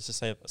 or like let's just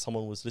say if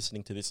someone was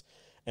listening to this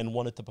and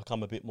wanted to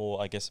become a bit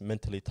more, I guess,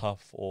 mentally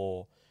tough,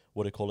 or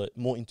what do you call it,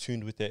 more in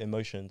tune with their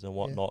emotions and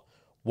whatnot.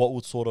 What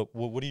would sort of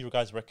what do you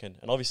guys reckon?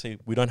 And obviously,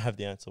 we don't have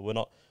the answer. We're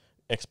not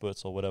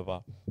experts or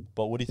whatever.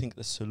 But what do you think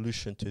the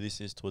solution to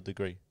this is to a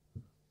degree?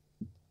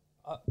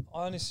 I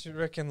honestly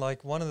reckon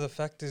like one of the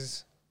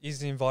factors is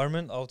the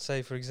environment. I would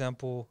say, for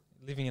example,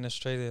 living in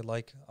Australia,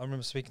 like I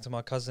remember speaking to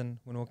my cousin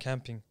when we were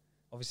camping.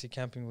 Obviously,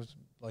 camping was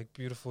like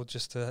beautiful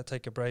just to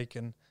take a break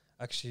and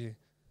actually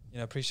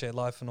appreciate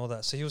life and all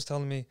that. So he was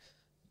telling me,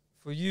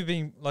 for you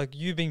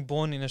being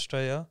born in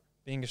Australia,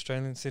 being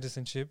Australian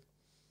citizenship,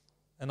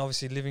 and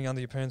obviously living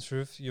under your parents'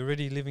 roof, you're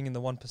already living in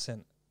the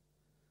 1%.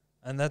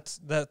 And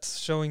that's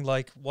showing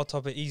like what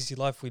type of easy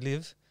life we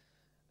live.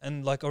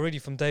 And like already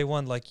from day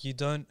one, like you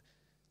don't,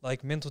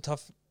 like mental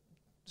tough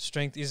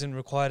strength isn't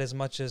required as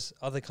much as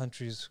other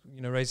countries,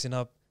 raising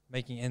up,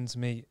 making ends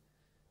meet,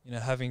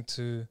 having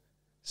to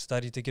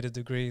study to get a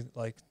degree,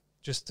 like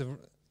just the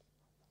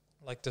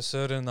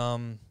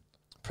certain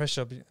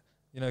pressure,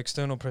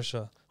 external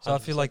pressure. So I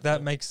feel like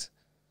that's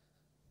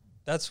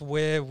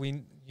where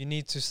you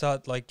need to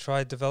start like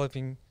try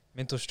developing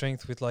mental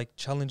strength with like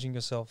challenging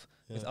yourself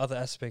with other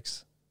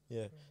aspects.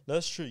 Yeah, no,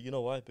 that's true. You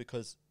know why?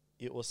 Because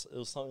it was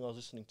something I was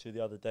listening to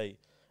the other day.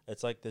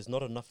 It's like there's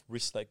not enough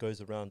risk that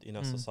goes around in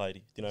our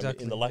society. You know,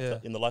 Exactly, in the life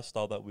in the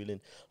lifestyle that we live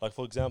in. Like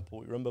for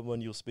example, remember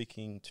when you were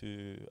speaking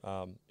to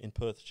in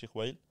Perth, Sheikh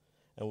Wael,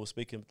 and we were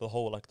speaking the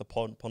whole like the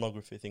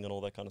pornography thing and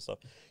all that kind of stuff.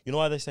 You know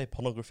why they say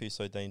pornography is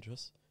so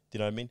dangerous? Do you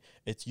know what I mean?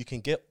 It's you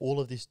can get all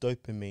of this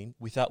dopamine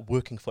without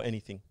working for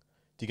anything.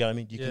 Do you get what I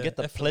mean? You can get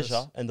the effortless.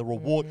 pleasure and the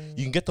reward.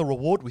 You can get the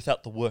reward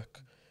without the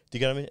work. Do you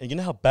get what I mean? And you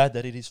know how bad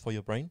that it is for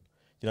your brain?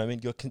 You know what I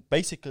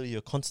mean?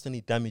 You're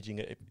constantly damaging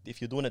it.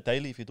 If you're doing it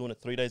daily, if you're doing it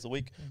 3 days a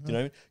week, do you know what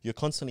I mean? You're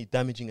constantly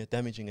damaging it,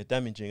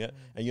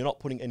 and you're not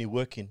putting any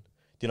work in. Do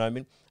you know what I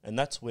mean? And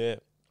that's where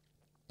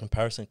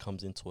comparison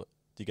comes into it.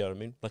 Do you get what I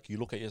mean? Like you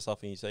look at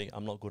yourself and you say,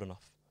 I'm not good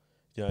enough.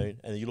 You know what I mean?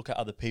 And you look at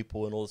other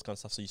people and all this kind of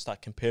stuff, so you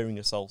start comparing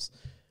yourselves.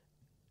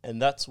 And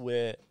that's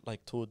where,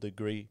 like, to a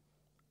degree,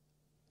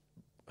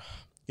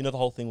 the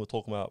whole thing we're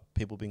talking about,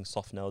 people being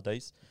soft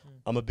nowadays.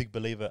 I'm a big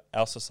believer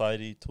our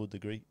society, to a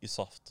degree, is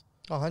soft.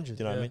 100.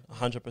 Do you know what I mean?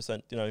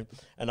 100%. You know,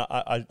 and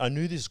I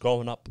knew this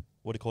growing up.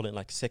 What do you call it?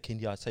 Like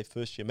second year, I'd say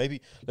first year,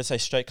 maybe let's say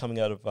straight coming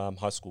out of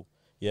high school.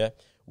 Yeah,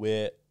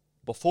 where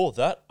before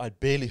that I'd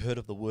barely heard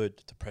of the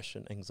word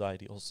depression,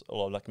 anxiety,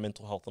 or like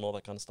mental health and all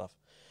that kind of stuff.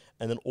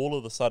 And then all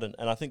of a sudden,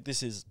 and I think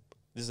this is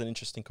an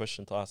interesting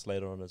question to ask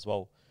later on as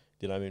well.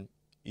 Do you know what I mean?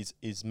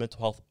 Is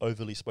mental health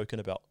overly spoken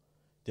about?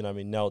 Do you know what I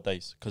mean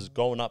nowadays? Because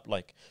growing up,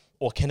 like,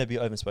 or can it be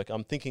overly spoken?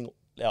 I'm thinking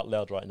out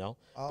loud right now.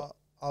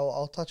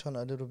 I'll touch on it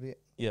a little bit.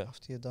 Yeah.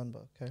 After you're done,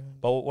 but okay.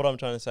 But what I'm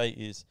trying to say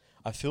is,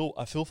 I feel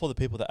for the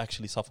people that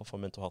actually suffer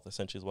from mental health.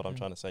 Essentially, is what I'm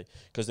trying to say.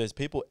 Because there's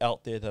people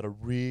out there that are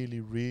really,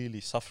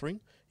 really suffering.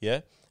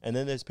 Yeah. And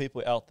then there's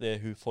people out there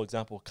who, for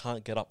example,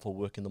 can't get up for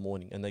work in the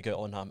morning, and they go,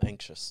 "Oh no, I'm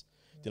anxious."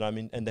 Do you know what I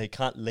mean? And they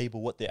can't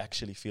label what they're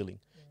actually feeling.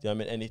 Do you know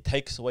what I mean? And it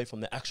takes away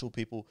from the actual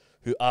people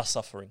who are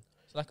suffering.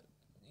 It's like,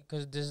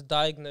 because there's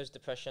diagnosed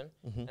depression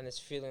and it's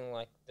feeling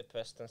like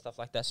depressed and stuff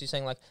like that. So you're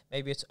saying like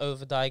maybe it's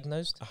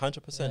overdiagnosed?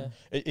 100%.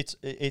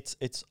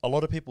 It's a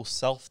lot of people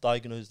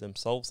self-diagnose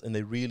themselves, and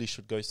they really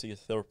should go see a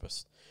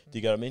therapist. Do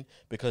you get what I mean?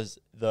 Because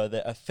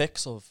the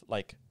effects of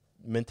like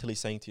mentally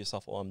saying to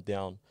yourself, "Oh, I'm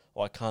down,"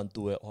 or "I can't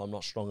do it," or "I'm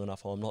not strong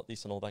enough," or "I'm not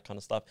this," and all that kind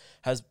of stuff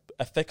has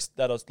effects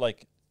that are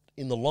like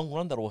in the long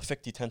run that will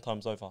affect you 10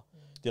 times over.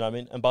 Do you know what I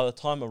mean? And by the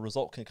time a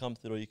result can come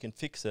through or you can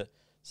fix it,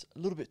 it's a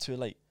little bit too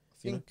late.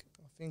 I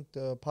think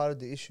the part of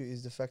the issue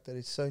is the fact that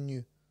it's so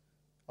new.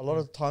 A lot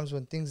of times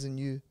when things are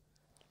new,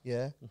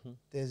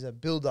 there's a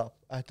build up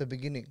at the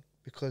beginning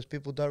because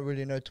people don't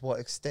really know to what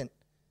extent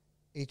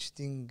each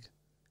thing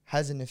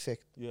has an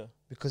effect. Yeah.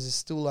 Because it's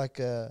still like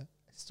a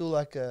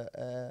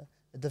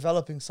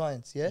developing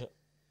science. Yeah.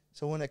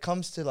 So when it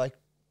comes to like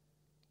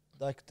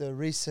the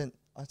recent,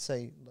 I'd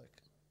say like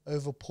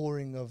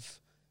overpouring of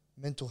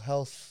mental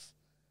health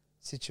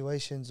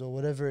situations or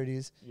whatever it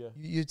is,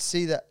 you'd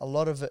see that a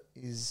lot of it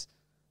is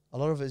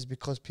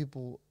because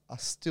people are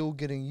still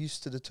getting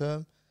used to the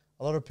term.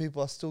 A lot of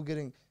people are still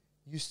getting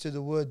used to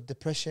the word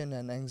depression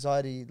and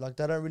anxiety. Like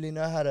they don't really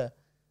know how to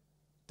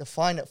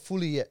define it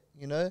fully yet,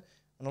 And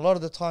a lot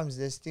of the times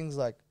there's things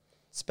like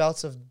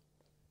spouts of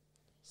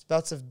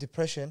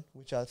depression,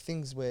 which are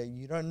things where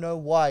you don't know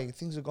why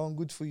things are going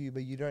good for you,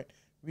 but you don't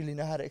really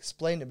know how to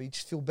explain it, but you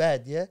just feel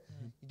bad, You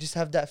just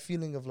have that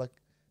feeling of like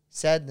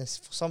sadness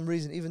for some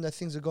reason, even though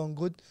things are going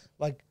good.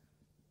 Like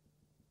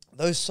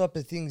those type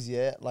of things,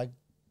 like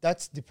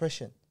that's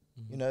depression.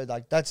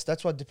 Like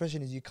that's what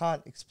depression is. You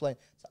can't explain.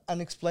 It's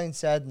unexplained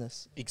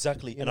sadness.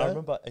 Exactly. And I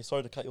remember,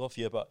 sorry to cut you off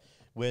here, but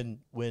when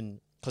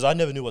because I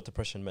never knew what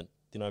depression meant.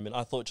 You know what I mean?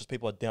 I thought just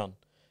people are down.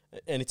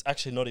 And it's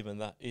actually not even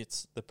that.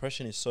 It's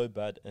depression is so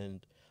bad,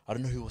 and I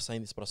don't know who was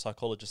saying this, but a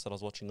psychologist that I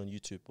was watching on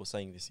YouTube was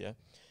saying this,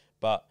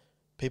 But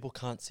people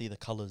can't see the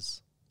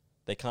colors.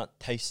 They can't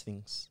taste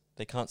things.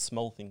 They can't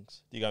smell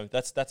things.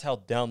 That's how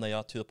down they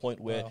are, to the point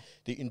where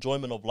the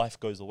enjoyment of life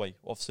goes away,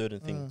 of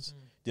certain things. Do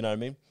you know what I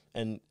mean?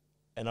 And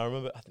I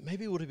remember,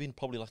 maybe it would have been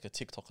probably like a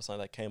TikTok or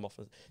something that came off.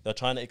 They're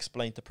trying to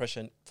explain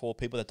depression for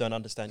people that don't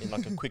understand in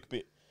like a quick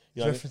bit.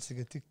 You know referencing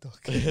a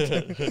TikTok.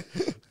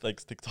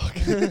 Thanks, TikTok.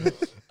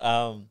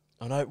 And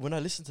when I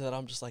listen to that,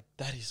 I'm just like,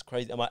 that is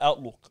crazy. And my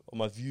outlook or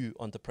my view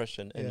on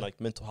depression and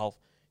like mental health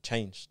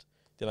changed.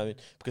 Do you know what I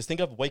mean? Because think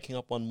of waking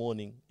up one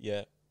morning,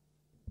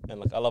 and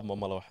like I love my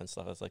malawah and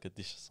stuff. It's like a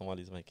dish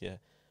Somalis make,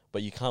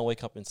 but you can't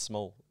wake up and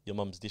smell your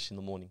mum's dish in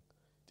the morning.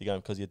 you know,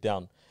 because you're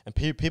down. And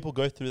people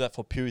go through that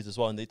for periods as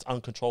well, and it's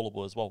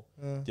uncontrollable as well.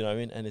 Yeah. Do you know what I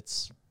mean? And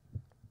it's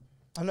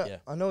I know. Yeah.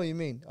 I know what you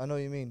mean. I know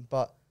what you mean.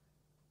 But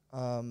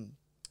I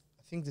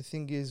think the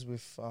thing is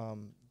with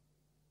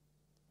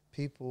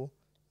people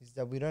is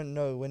that we don't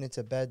know when it's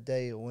a bad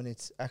day or when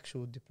it's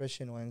actual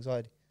depression or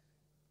anxiety,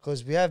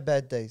 because we have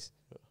bad days.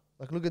 Yeah.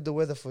 Like look at the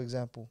weather, for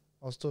example.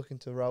 I was talking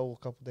to Raul a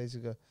couple of days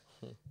ago,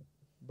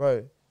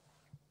 bro.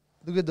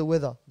 Look at the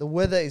weather. The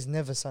weather is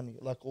never sunny,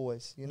 like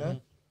always. You know,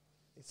 Mhm.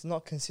 it's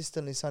not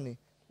consistently sunny.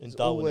 In It's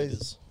Darwin it always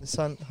is. the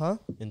sun, huh?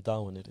 In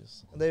Darwin it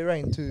is. They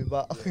rain too,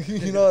 but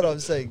you know what I'm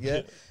saying,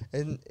 yeah?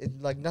 And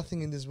like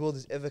nothing in this world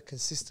is ever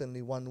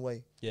consistently one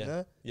way, Yeah. you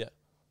know? Yeah.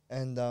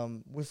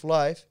 And with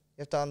life,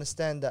 you have to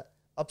understand that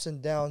ups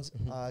and downs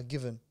Mhm. are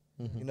given,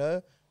 Mhm. you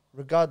know,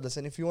 regardless.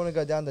 And if you want to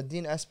go down the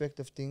deen aspect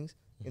of things,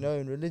 you know,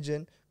 in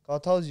religion,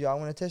 God tells you, I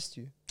want to test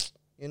you.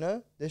 You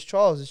know, there's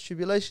trials, there's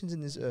tribulations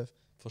in this earth,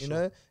 For you sure.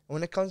 know? And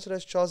when it comes to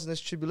those trials and those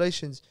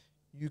tribulations,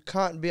 you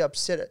can't be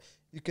upset.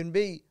 You can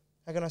be,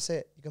 how can I say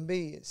it? You can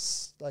be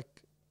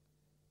like,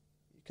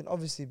 you can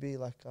obviously be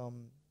like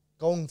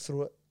going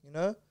through it, you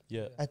know,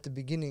 Yeah. at the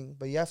beginning,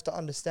 but you have to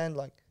understand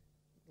like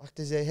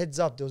there's a heads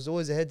up. There was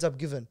always a heads up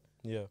given.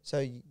 Yeah. So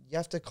you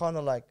have to kind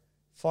of like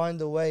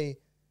find a way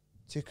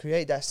to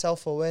create that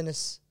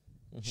self-awareness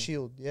Mhm.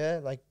 shield, yeah,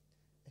 like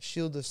a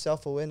shield of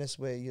self-awareness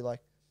where you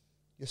like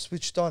you're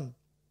switched on.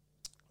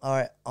 All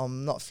right,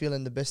 I'm not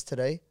feeling the best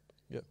today.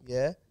 Yep.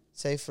 Yeah.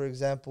 Say for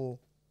example,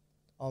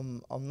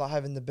 I'm not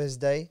having the best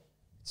day.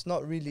 It's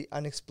not really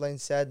unexplained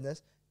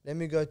sadness. Let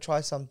me go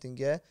try something.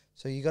 Yeah.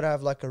 So you gotta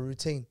have like a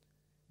routine.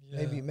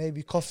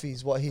 Maybe coffee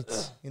is what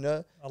hits. You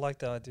know. I like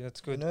that idea.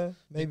 It's good. You know.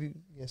 Maybe.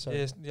 Yeah. Sorry.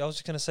 Yes, I was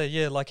just gonna say,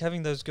 yeah, like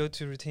having those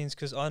go-to routines,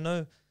 because I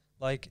know,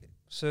 like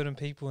certain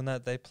people in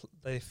that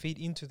they feed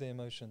into their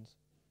emotions.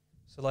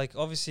 So like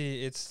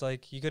obviously it's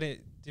like you gotta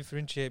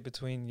differentiate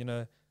between, you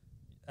know,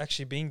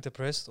 actually being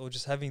depressed or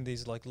just having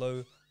these like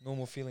low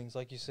normal feelings.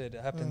 Like you said,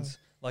 it happens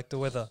like the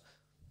weather.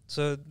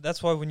 So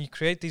that's why when you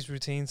create these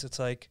routines, it's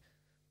like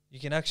you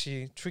can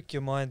actually trick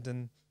your mind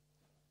and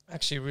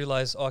actually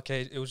realize,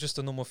 okay, it was just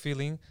a normal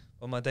feeling,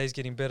 but my day's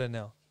getting better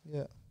now.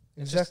 Yeah.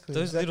 It's just Exactly.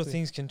 those little exactly.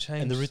 things can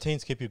change. And the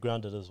routines keep you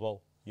grounded as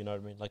well. You know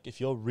what I mean? Like if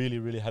you're really,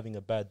 really having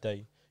a bad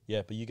day,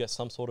 yeah, but you get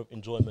some sort of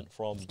enjoyment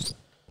from,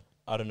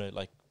 I don't know,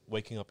 like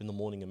waking up in the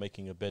morning and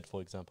making a bed,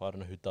 for example. I don't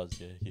know who does.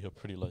 Yeah, you're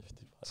pretty low.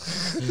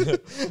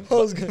 I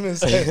was gonna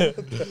say.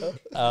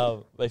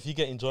 But if you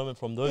get enjoyment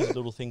from those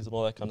little things and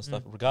all that kind of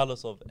stuff,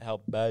 regardless of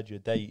how bad your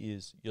day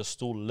is, you're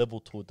still level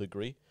to a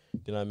degree.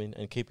 You know what I mean?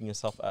 And keeping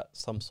yourself at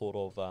some sort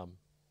of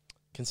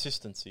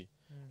consistency,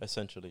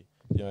 essentially.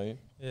 You know?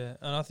 Yeah,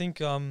 and I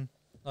think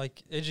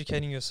like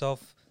educating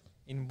yourself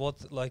in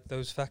what like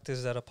those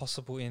factors that are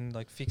possible in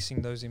like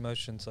fixing those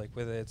emotions, like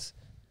whether it's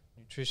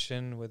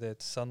nutrition, whether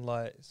it's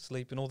sunlight,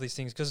 sleep, and all these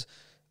things. Because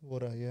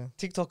Water. Yeah.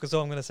 TikTok as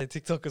well, I'm gonna say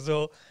TikTok as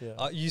well.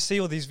 Yeah. You see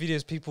all these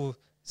videos, people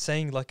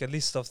saying like a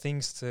list of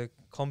things to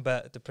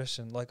combat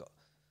depression. Like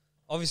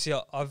obviously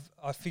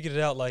I figured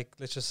it out like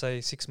let's just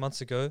say 6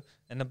 months ago,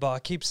 but I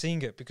keep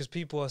seeing it because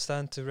people are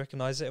starting to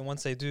recognize it, and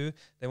once they do,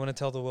 they want to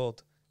tell the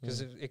world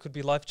because it could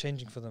be life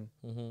changing for them.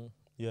 Mm-hmm.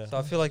 Yeah. So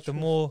I feel like the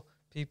more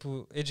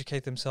people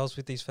educate themselves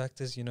with these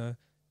factors, you know,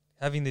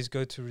 having these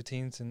go-to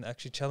routines and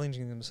actually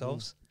challenging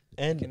themselves.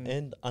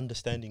 And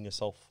understanding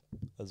yourself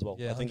as well.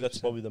 Yeah, I think that's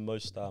 100%. probably the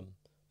most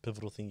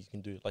pivotal thing you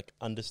can do. Like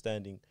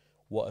understanding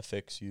what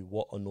affects you,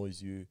 what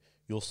annoys you,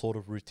 your sort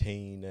of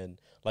routine, and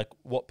like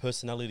what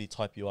personality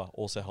type you are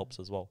also helps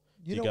as well.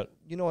 You You know. got-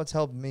 You know what's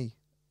helped me.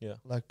 Yeah.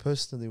 Like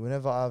personally,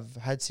 whenever I've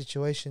had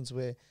situations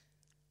where,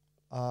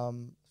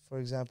 for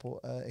example,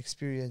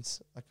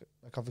 experience like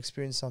I've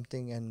experienced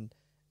something and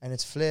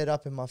it's flared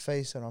up in my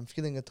face and I'm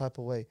feeling a type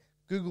of way.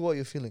 Google what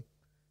you're feeling.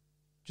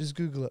 Just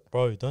Google it.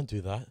 Bro, don't do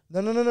that.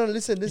 No.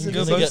 Listen. go Listen.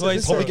 both Probably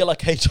ways, probably bro. get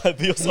like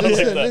HIV or something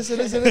like that. Listen.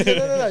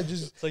 No.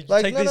 Just It's like,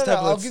 like take no. these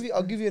tablets.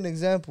 I'll give you an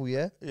example.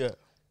 Yeah. Yeah.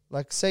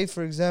 Like say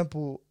for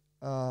example,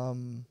 I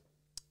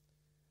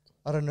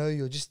don't know.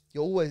 You're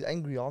always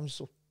angry.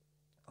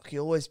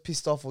 You're always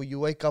pissed off, or you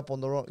wake up on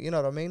the wrong. You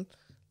know what I mean?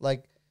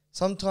 Like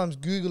sometimes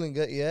Googling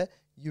it. Yeah.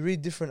 You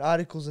read different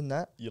articles and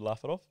that. You laugh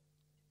it off?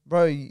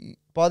 Bro,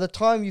 by the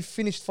time you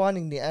finished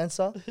finding the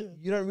answer,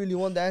 you don't really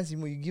want the answer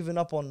anymore. You're giving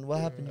up on what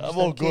happened. You I'm just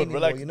all don't care good. anymore,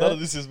 Relax. you None know? of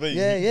this is me.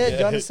 Yeah. Do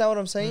you understand what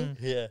I'm saying?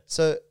 Yeah.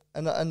 So,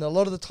 and a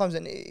lot of the times,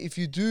 and if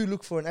you do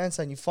look for an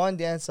answer and you find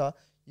the answer,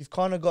 you've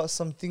kind of got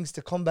some things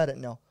to combat it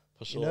now.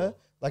 For sure. You know,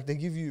 like they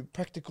give you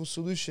practical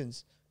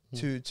solutions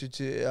to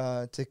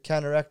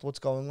counteract what's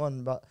going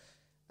on. But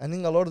I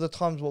think a lot of the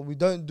times, what we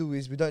don't do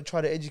is we don't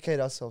try to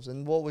educate ourselves,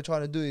 and what we're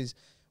trying to do is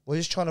we're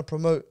just trying to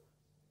promote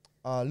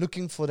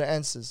looking for the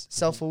answers,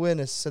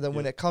 self-awareness, so that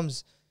when it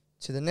comes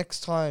to the next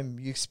time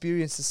you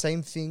experience the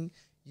same thing,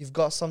 you've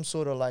got some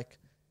sort of like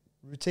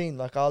routine,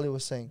 like Ali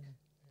was saying,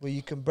 where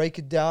you can break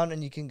it down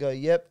and you can go,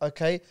 yep,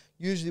 okay.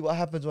 Usually what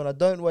happens when I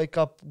don't wake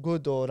up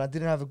good or I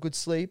didn't have a good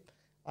sleep,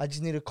 I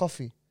just need a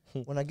coffee.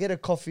 When I get a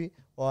coffee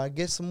or I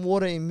get some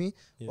water in me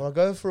or I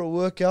go for a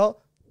workout,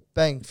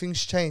 bang,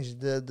 things change.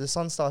 The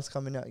sun starts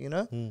coming out, you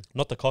know?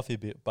 Not the coffee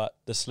bit, but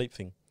the sleep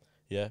thing.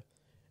 Yeah.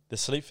 The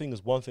sleep thing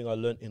is one thing I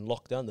learned in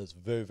lockdown that's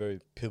very, very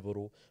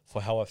pivotal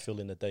for how I feel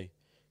in the day.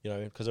 You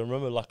know, because I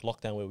remember like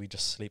lockdown where we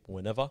just sleep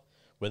whenever,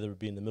 whether it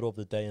be in the middle of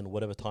the day and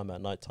whatever time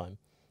at night time.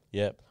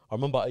 Yeah. I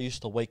remember I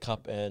used to wake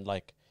up and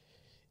like,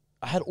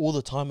 I had all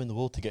the time in the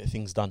world to get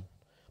things done,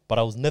 but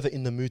I was never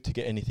in the mood to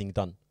get anything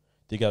done.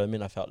 Do you get what I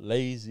mean? I felt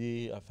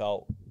lazy. I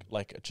felt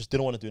like I just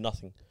didn't want to do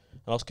nothing.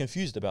 And I was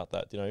confused about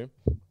that, you know.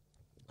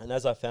 And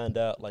as I found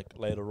out like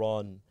later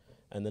on,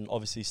 and then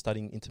obviously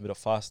studying intermittent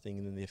fasting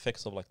and then the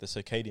effects of like the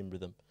circadian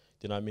rhythm,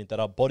 do you know what I mean? That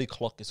our body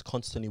clock is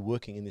constantly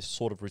working in this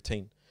sort of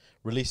routine,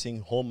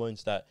 releasing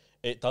hormones that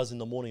it does in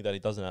the morning that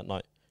it doesn't at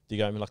night. Do you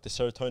get what I mean? Like the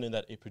serotonin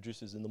that it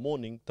produces in the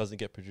morning doesn't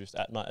get produced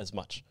at night as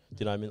much. Do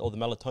you know what I mean? Or the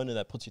melatonin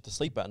that puts you to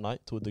sleep at night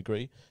to a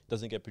degree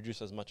doesn't get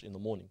produced as much in the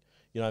morning.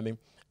 You know what I mean?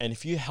 And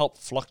if you help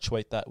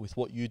fluctuate that with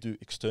what you do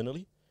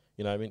externally,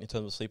 you know what I mean? In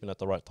terms of sleeping at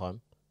the right time,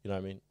 you know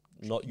what I mean?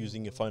 Not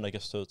using your phone, I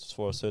guess,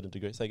 for a certain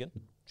degree. Say again?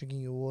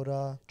 Drinking your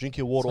water. Drink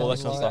your water, all that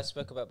kind of I stuff.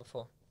 spoke about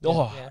before.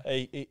 Oh, Yeah.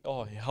 it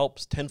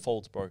helps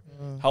tenfolds, bro.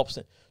 Helps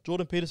it.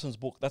 Jordan Peterson's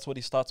book, that's what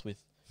he starts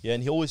with. Yeah,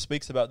 and he always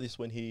speaks about this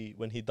when he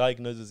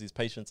diagnoses his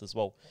patients as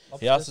well.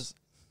 He asks us,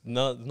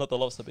 no, not the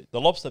lobster bit. The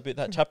lobster bit,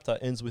 that chapter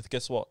ends with,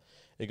 guess what?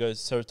 It goes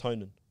serotonin.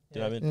 Do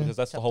you know what I mean? Yeah. Because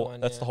that's the whole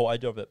Chapter one, the whole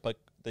idea of it. But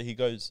he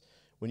goes,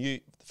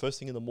 first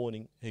thing in the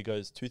morning, he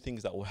goes, 2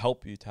 things that will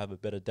help you to have a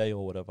better day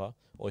or whatever,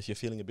 or if you're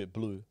feeling a bit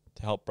blue,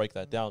 to help break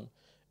that down,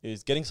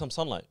 is getting some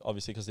sunlight,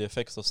 obviously, because the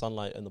effects of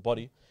sunlight in the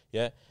body,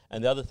 yeah.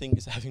 And the other thing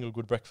is having a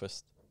good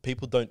breakfast.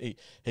 People don't eat.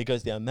 He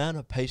goes, the amount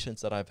of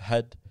patients that I've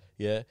had,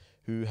 yeah,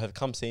 who have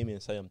come see me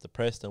and say I'm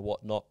depressed and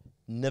whatnot,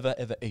 never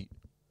ever eat.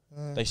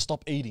 They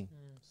stop eating.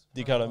 Do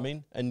you get what I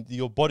mean? And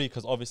your body,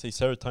 because obviously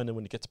serotonin,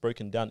 when it gets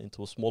broken down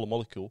into a smaller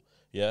molecule,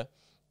 yeah,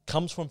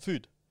 comes from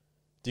food.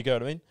 Do you get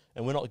what I mean?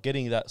 And we're not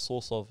getting that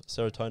source of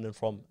serotonin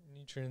from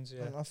nutrients.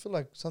 Yeah. And I feel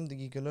like something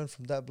you can learn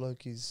from that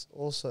bloke is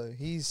also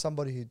he's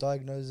somebody who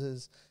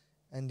diagnoses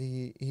and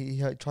he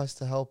tries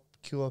to help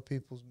cure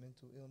people's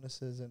mental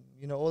illnesses and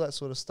you know all that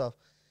sort of stuff.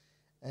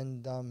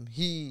 And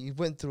he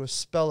went through a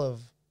spell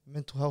of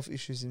mental health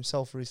issues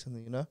himself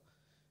recently, you know.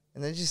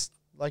 And they just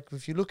like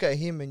if you look at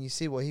him and you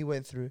see what he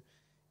went through,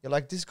 you're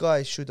like this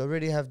guy should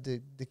already have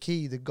the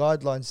key, the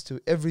guidelines to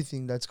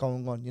everything that's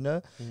going on, you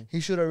know. He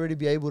should already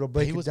be able to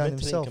break he it was down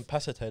mentally himself.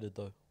 incapacitated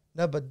though.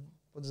 No, but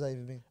what does that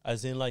even mean?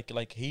 As in like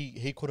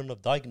he couldn't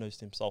have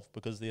diagnosed himself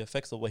because the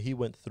effects of what he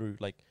went through,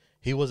 like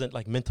he wasn't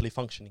like mentally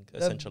functioning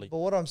essentially. But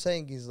what I'm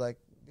saying is like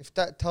if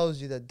that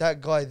tells you that that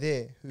guy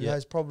there who Yeah.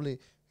 has probably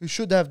who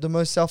should have the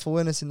most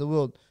self-awareness in the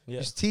world Yeah.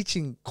 is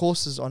teaching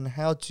courses on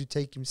how to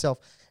take himself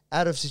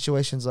out of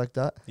situations like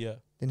that, Yeah.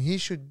 then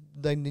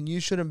then you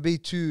shouldn't be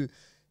too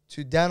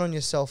down on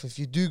yourself if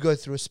you do go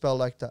through a spell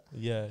like that.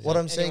 Yeah. What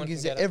I'm Anyone saying can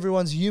is get that it.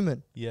 everyone's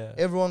human. yeah.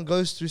 Everyone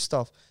goes through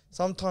stuff.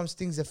 Sometimes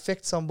things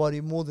affect somebody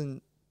more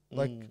than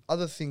like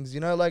other things, you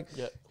know, like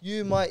Yeah.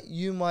 you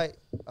might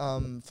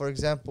for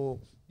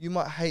example, you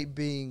might hate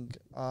being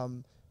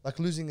like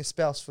losing a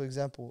spouse, for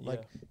example.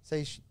 Like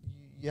say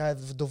you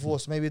have a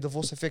divorce, maybe a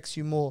divorce affects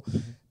you more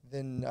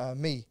than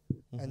me.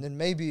 And then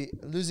maybe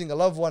losing a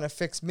loved one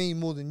affects me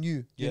more than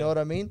you. You know Yeah. what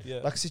I mean?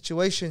 Yeah. Like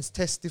situations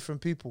test different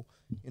people,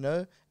 you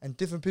know, and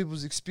different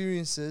people's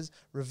experiences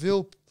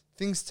reveal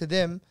things to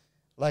them,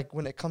 like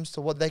when it comes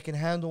to what they can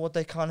handle, what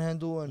they can't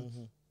handle,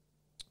 and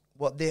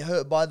what they're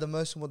hurt by the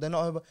most and what they're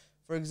not hurt by.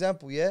 For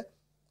example, yeah,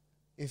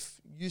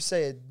 if you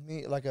say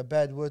like a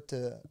bad word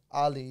to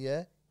Ali,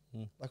 yeah,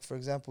 like for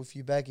example, if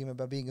you bag him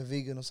about being a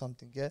vegan or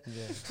something, yeah,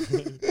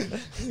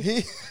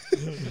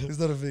 he's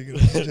not a vegan.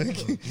 I'm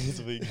joking. He's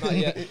a vegan. Not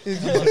yet.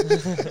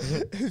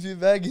 If you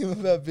bag him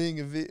about being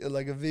a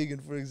vegan,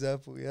 for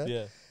example, yeah,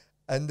 Yeah.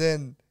 and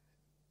then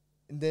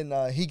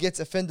he gets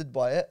offended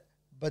by it,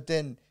 but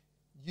then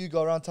you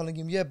go around telling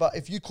him, yeah, but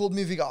if you called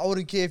me vegan, I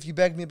wouldn't care if you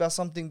bagged me about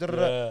something.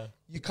 Yeah.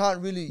 You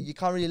can't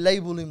really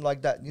label him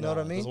like that. You know what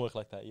I It mean? doesn't work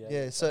like that. Yeah.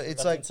 Yeah, so it's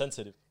That's like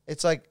insensitive.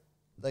 it's like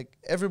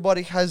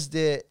everybody has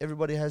their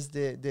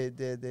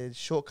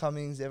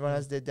shortcomings. Everyone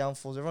has their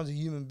downfalls. Everyone's a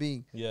human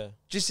being. Yeah.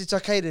 Just it's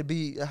okay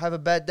to have a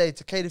bad day.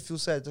 It's okay to feel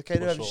sad. It's okay to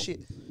For have sure.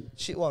 a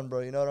shit one, bro.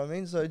 You know what I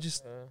mean? So it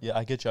just Yeah,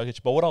 I get you.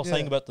 But what I was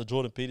saying Yeah. about the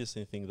Jordan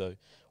Peterson thing though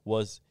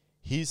was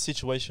his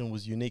situation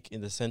was unique in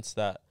the sense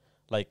that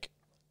like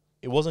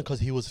it wasn't because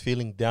he was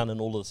feeling down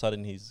and all of a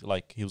sudden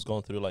he was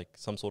going through like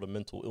some sort of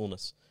mental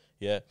illness.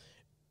 Yeah.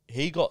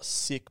 He got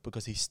sick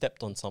because he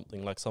stepped on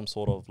something like some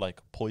sort of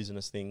like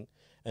poisonous thing,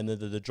 and then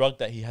the drug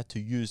that he had to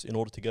use in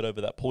order to get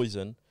over that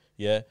poison,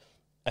 yeah,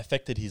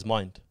 affected his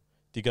mind.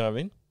 Do you get what I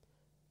mean?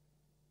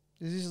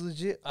 is this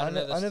legit? I don't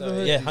know the I never story.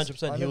 heard. Yeah, this.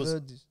 100%. I He never was-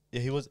 heard this.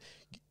 Yeah, he was.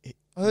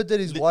 I heard that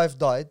his Li- wife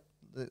died,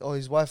 or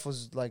his wife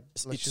was like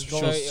She she's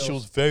very was, ill.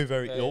 very,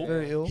 very Very ill.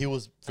 very ill. He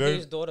was I think very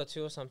his daughter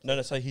too or something.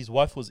 No, so his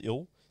wife was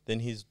ill, then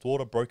his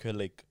daughter broke her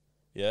leg,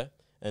 yeah?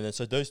 And then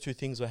so those two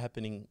things were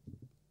happening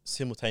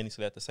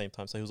simultaneously at the same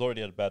time. So he was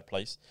already at a bad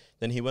place.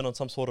 Then he went on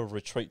some sort of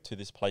retreat to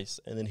this place,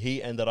 and then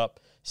he ended up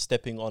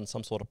stepping on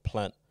some sort of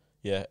plant,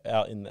 yeah,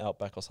 out in the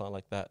outback or something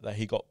like that, that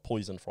he got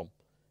poisoned from.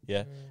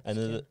 Yeah. Mm, And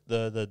skin.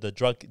 then the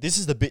drug, this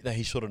is the bit that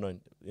he should have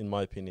known, in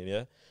my opinion,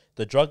 yeah?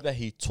 The drug that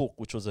he took,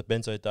 which was a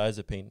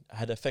benzodiazepine,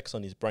 had effects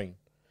on his brain.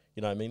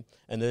 You know what I mean?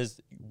 And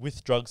there's,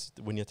 with drugs,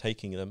 when you're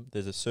taking them,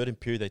 there's a certain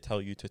period they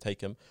tell you to take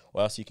them,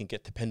 or else you can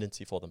get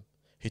dependency for them.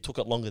 He took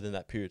it longer than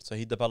that period. So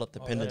he developed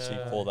dependency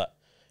yeah. for that.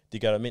 Do you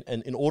get what I mean?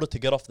 And in order to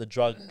get off the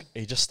drug,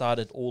 he just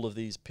started all of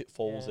these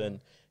pitfalls, Yeah. and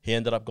he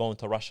ended up going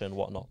to Russia and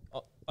whatnot.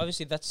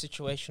 Obviously that's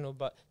situational,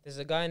 but there's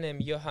a guy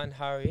named Johan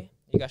Hari.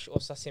 You guys should all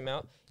suss him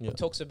out. Yeah. He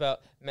talks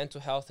about mental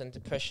health and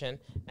depression,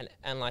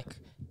 and like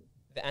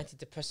the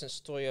antidepressant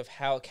story of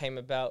how it came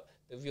about,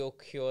 the real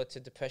cure to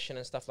depression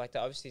and stuff like that.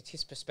 Obviously it's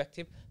his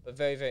perspective, but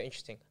very, very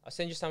interesting. I'll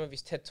send you some of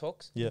his TED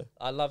Talks. Yeah.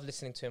 I love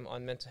listening to him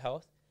on mental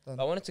health. Done.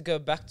 But I wanted to go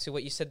back to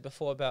what you said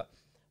before about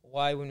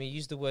why when we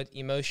use the word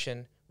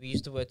emotion, we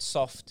use the word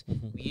soft,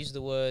 Mhm. we use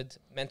the word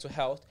mental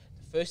health,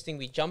 the first thing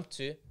we jump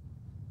to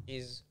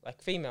is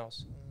like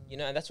females, you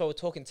know, and that's why we're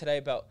talking today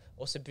about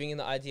also bringing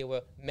the idea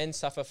where men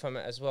suffer from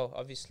it as well.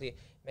 Obviously,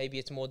 maybe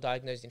it's more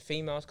diagnosed in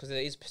females because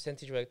there is a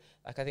percentage where,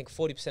 like, I think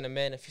 40% of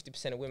men and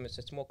 50% of women, so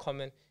it's more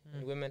common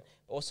in women,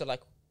 but also,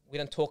 like, we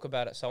don't talk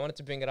about it. So I wanted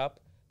to bring it up.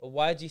 But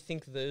why do you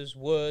think those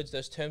words,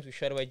 those terms, we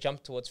straight away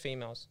jump towards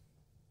females?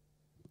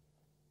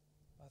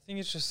 I think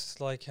it's just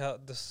like how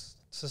this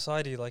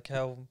society, like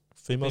how,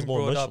 Females being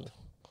more brought up. emotional.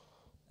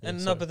 Yeah, and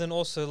no, sorry. but then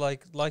also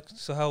like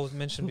so how was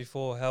mentioned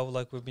before, how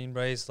like we've been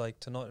raised like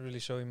to not really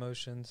show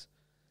emotions,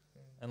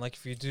 and like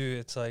if you do,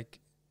 it's like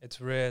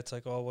it's rare. It's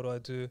like, oh, what do I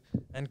do?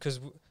 And because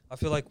I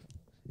feel like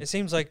it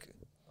seems like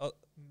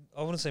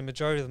I wouldn't say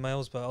majority of the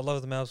males, but a lot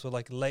of the males were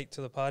like late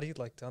to the party,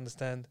 like to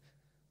understand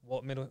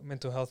what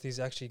mental health is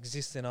actually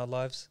exists in our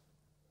lives.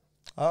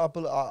 I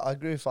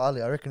agree with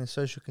Ali. I reckon it's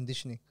social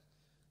conditioning.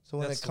 So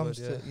when That's it the comes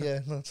word,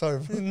 to no, sorry,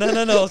 bro. no,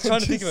 I was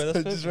trying to think of it.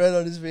 I That's just read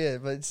on his video,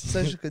 but it's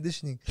social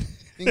conditioning. I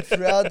think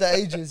throughout the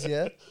ages,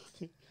 yeah.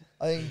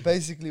 I think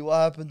basically what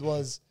happened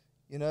was,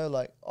 you know,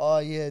 like, oh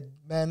yeah,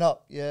 man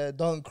up, yeah,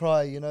 don't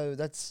cry, you know,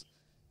 that's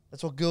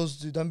what girls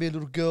do. Don't be a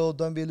little girl,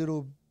 don't be a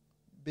little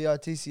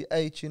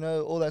bitch, you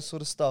know, all that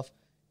sort of stuff,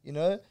 you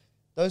know,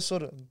 those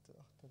sort of.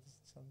 That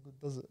doesn't sound good,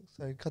 does it?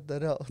 Sorry, cut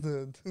that out.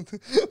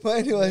 But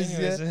anyways,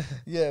 yeah.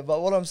 Yeah, but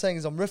what I'm saying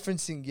is I'm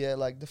referencing, yeah,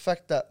 like the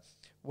fact that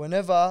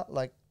whenever,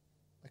 like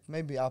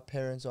maybe our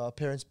parents or our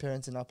parents'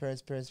 parents and our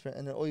parents' parents,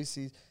 and then all you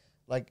see,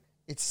 like,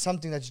 it's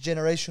something that's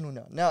generational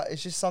now. Now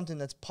it's just something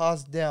that's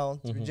passed down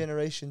through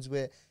generations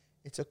where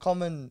it's a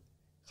common,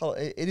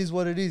 it is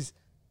what it is.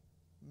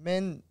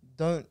 Men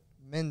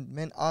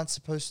aren't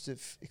supposed to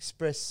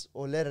express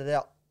or let it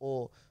out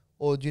or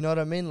do you know what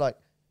I mean? Like,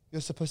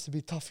 you're supposed to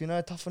be tough, you know,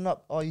 toughen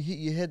up. Oh, you hit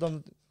your head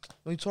on,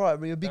 no, it's alright,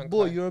 you're a big Don't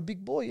boy, cry. you're a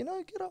big boy, you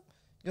know, get up,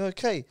 you're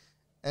okay.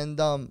 And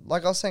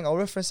like I was saying, I'll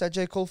reference that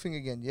J. Cole thing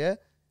again, yeah?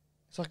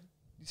 It's like,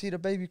 you see the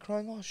baby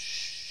crying, oh,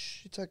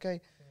 shh, it's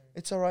okay.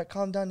 It's all right,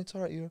 calm down, it's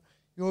all right.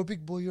 You're a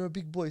big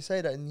boy.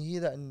 Say that and you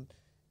hear that and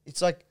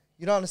it's like,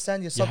 you don't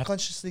understand, you're You have-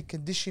 subconsciously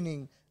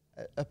conditioning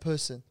a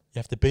person. You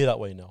have to be that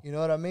way now. You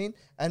know what I mean?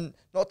 And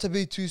not to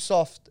be too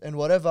soft and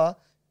whatever,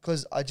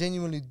 because I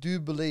genuinely do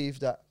believe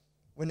that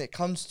when it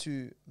comes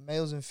to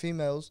males and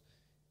females,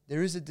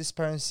 there is a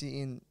disparity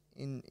in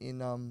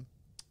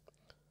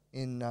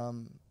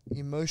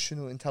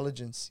emotional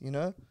intelligence, you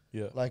know?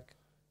 Yeah. Like,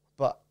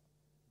 but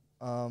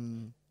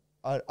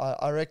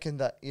I reckon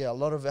that, yeah, a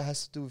lot of it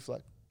has to do with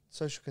like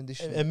social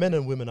conditioning. And men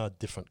and women are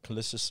different.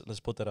 Let's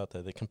put that out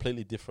there. They're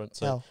completely different.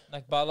 So, How?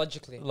 Like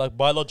biologically. like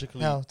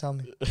biologically, How? Tell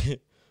me.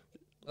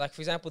 Like,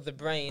 for example, the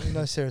brain.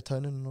 No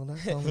serotonin and all that.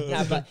 Tell me.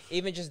 Nah, but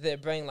even just their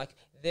brain, like,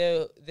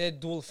 they're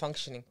dual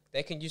functioning.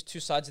 They can use two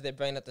sides of their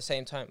brain at the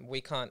same time.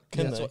 We can't.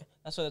 Can that's they?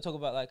 That's what they talk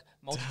about, like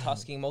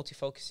multitasking,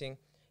 multifocusing.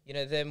 You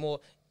know, they're more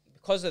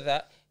because of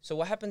that. So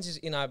what happens is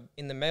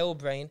in the male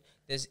brain,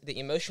 there's the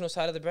emotional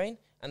side of the brain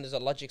and there's a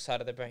logic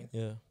side of the brain.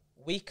 yeah.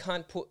 We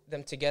can't put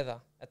them together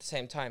at the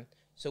same time.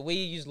 So we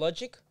use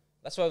logic.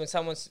 That's why when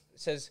someone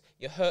says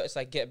you're hurt, it's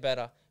like get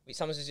better. When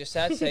someone says you're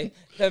sad, say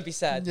don't be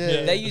sad.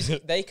 Yeah.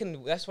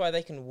 That's why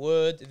they can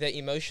word their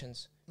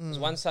emotions. Because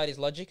one side is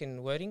logic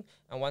and wording,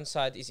 and one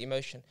side is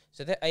emotion.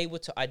 So they're able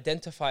to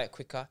identify it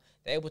quicker.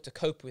 They're able to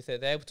cope with it.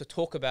 They're able to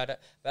talk about it.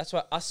 That's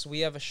why we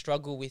have a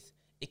struggle with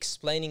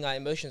explaining our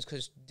emotions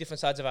because different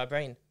sides of our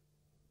brain.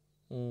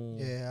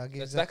 Yeah, I So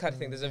get it's that kind of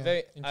thing. There's I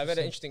read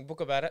an interesting book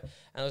about it,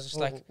 and I was just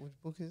like, which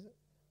book is it?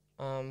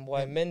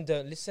 why men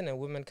don't listen and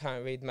women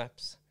can't read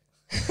maps.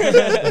 So,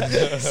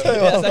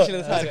 That's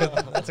actually the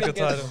title. That's a good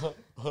title.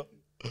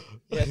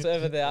 Yeah, it's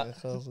over there. Yeah,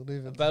 I'll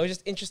leave it. But it was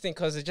just interesting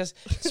because it just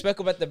spoke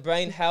about the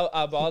brain, how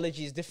our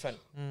biology is different,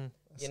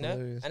 That's you know?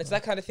 hilarious, And it's man.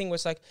 that kind of thing where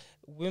it's like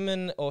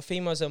women or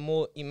females are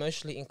more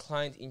emotionally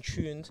inclined, in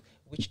tuned,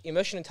 which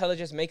emotional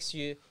intelligence makes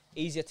you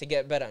easier to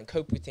get better and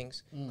cope with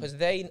things. Because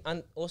they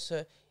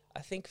also, I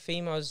think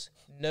females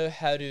know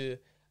how to,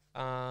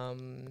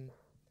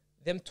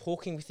 them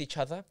talking with each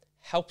other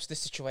helps the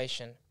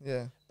situation.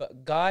 Yeah.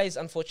 But guys,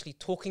 unfortunately,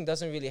 talking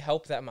doesn't really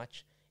help that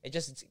much. It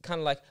just kind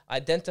of like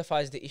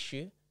identifies the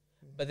issue,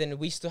 but then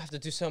we still have to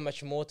do so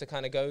much more to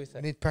kind of go with We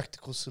it. need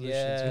practical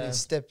solutions. We Yeah. need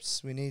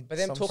steps. We need. But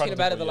them some talking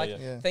about it, they're practical, like,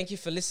 yeah. yeah. thank you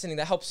for listening.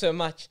 That helps so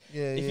much.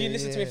 Yeah, If yeah, you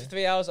listen to me for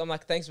 3 hours, I'm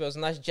like, thanks, bro. It was a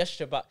nice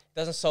gesture, but it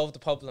doesn't solve the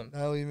problem. I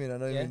know what you mean. I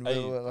know what Yeah. you mean.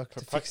 Hey, We're like to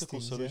fix practical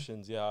things, yeah.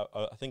 solutions, yeah.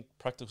 I think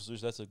practical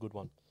solutions, that's a good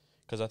one.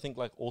 Because I think,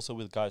 like, also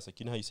with guys, like,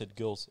 you know how you said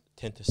girls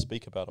tend to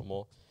speak about it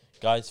more?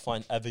 Guys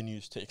find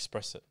avenues to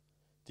express it.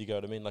 Do you get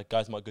what I mean? Like,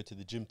 guys might go to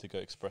the gym to go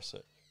express it.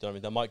 Do you know what I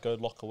mean? They might go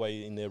lock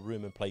away in their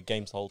room and play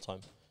games the whole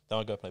time. They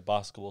might go play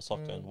basketball,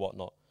 soccer, and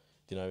whatnot.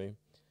 Do you know what I mean?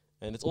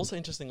 And it's also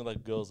interesting with,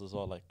 like, girls as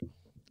well. Like,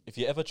 if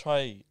you ever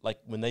try, like,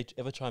 when they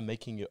ever try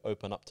making you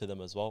open up to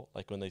them as well,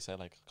 like, when they say,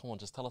 like, come on,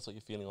 just tell us what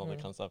you're feeling, all that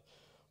kind of stuff.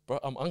 Bro,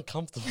 I'm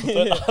uncomfortable.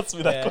 Don't ask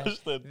me that Yeah.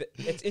 question.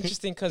 It's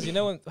interesting because you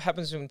know what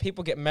happens when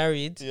people get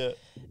married, Yeah.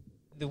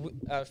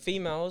 the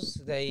females,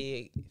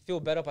 they feel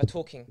better by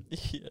talking.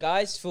 Yeah.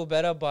 Guys feel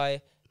better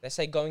by, they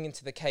say, going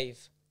into the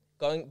cave,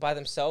 going by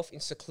themselves in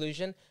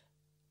seclusion,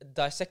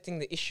 dissecting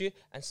the issue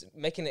and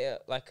making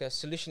it like a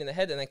solution in the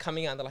head, and then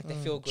coming out and they're like, they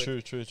feel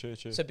good. True.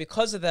 So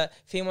because of that,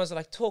 females are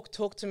like, talk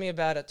to me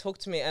about it, talk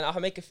to me, and I'll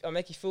make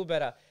you feel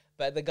better.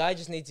 But the guy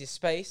just needs his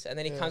space, and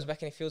then he Yeah. comes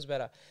back and he feels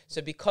better.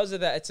 So because of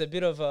that, it's a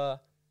bit of a,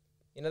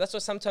 you know, that's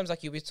what sometimes like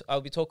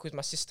I'll be talking with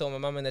my sister or my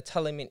mum, and they're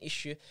telling me an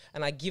issue,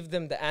 and I give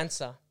them the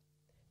answer.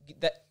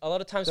 That a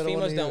lot of times They don't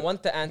wanna females hear don't it.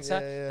 want the answer; Yeah,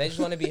 yeah. they just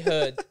want to be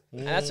heard,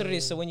 and that's what it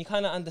is. So when you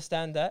kind of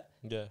understand that,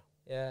 Yeah.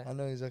 yeah, I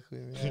know exactly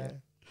what you mean. Yeah. Yeah.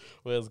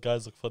 Whereas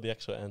guys look for the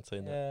actual answer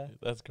in Yeah. that.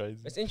 That's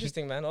crazy. it's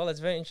interesting, man. Oh, that's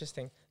very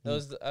interesting. There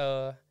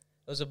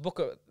was a book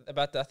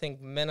about I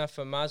think men are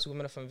from Mars,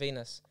 women are from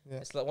Venus. Yeah.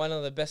 It's like one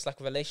of the best like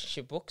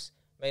relationship books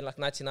made in like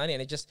 1990,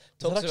 and it just Is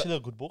that talks about actually a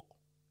good book?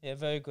 yeah,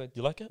 very good.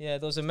 You like it? Yeah,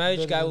 there was a marriage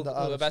Better guy than who The who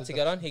Art was of about to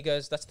get on. Seduction. He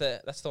goes, that's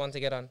the one to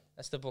get on.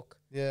 That's the book.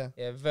 Yeah.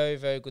 Yeah, very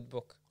very good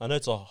book. I know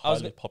it's a was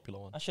highly go- popular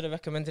one. I should have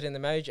recommended it in the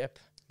marriage app.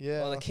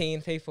 Yeah. All the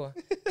keen people.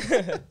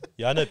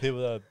 Yeah, I know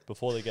people that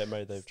before they get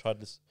married, they've tried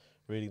this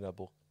reading that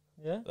book.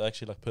 Yeah. They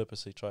actually like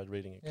purposely tried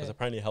reading it because Yeah.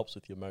 apparently it helps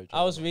with your marriage.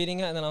 I was reading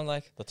it and then I'm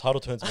like, the title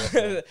turns me off.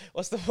 man.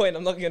 what's the point?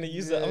 I'm not gonna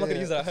use it. I'm not gonna Yeah.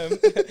 use it at home.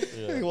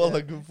 Yeah. Well,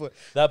 a good point.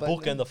 That But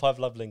book then- and the 5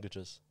 love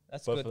languages,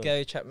 That's Both good. of them.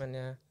 Gary Chapman.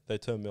 Yeah. they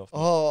turn me off.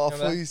 Oh, I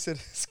Remember thought that? you said.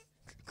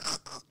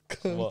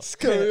 What? Just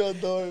carry on,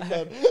 don't worry,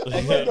 man.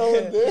 I'm not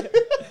going there.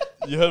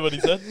 You heard what he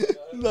said?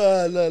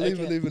 Nah, leave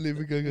Okay.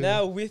 it, go.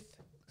 Now with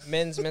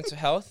men's mental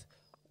health,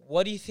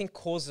 what do you think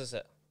causes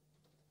it?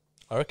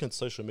 I reckon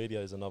social media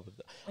is another.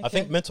 I Okay.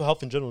 think mental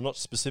health in general, not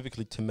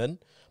specifically to men,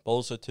 but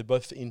also to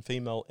both in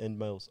female and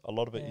males. A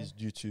lot of it Yeah. is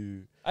due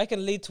to I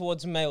can lead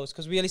towards males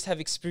because we at least have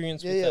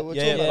experience with Yeah, it. we're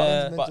Yeah, talking but- about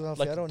yeah, men's but mental health.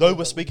 like I don't though know we're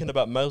about speaking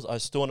about males, I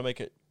still want to make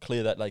it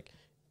clear that like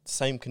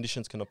same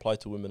conditions can apply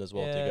to women as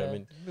well. Do you get what I Yeah.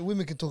 mean?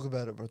 women can talk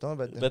about it, bro. Don't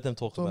about them. Let them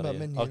talk Talking about about it.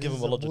 men Yeah. I'll here, give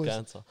this them a is a logical boys-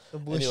 answer. The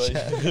boys Anyway.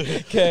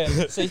 chat.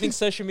 Okay, so you think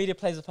social media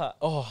plays a part?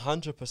 Oh,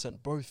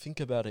 100%. Bro,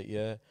 think about it,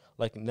 yeah.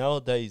 Like,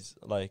 nowadays,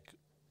 like,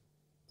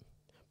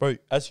 bro,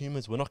 as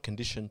humans, we're not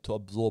conditioned to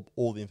absorb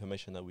all the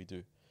information that we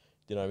do.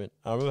 You know what I mean?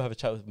 I remember having a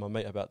chat with my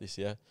mate about this,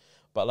 yeah.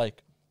 But,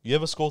 like, you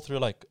ever scroll through,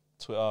 like,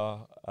 Twitter,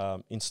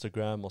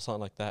 Instagram, or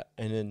something like that,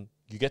 and then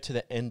you get to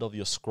the end of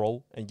your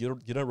scroll, and you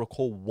don't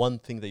recall one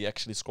thing that you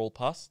actually scrolled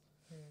past?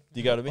 Do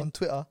you get what I mean? On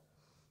Twitter.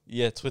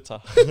 Yeah, Twitter.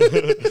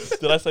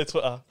 Did I say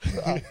Twitter?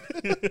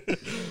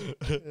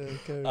 Yeah,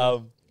 carry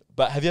on.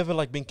 But have you ever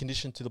like been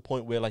conditioned to the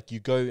point where like you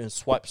go and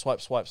swipe,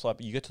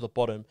 and you get to the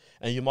bottom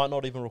and you might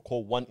not even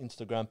recall one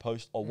Instagram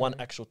post or one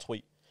actual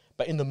tweet.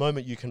 But in the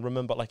moment you can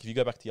remember, like if you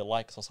go back to your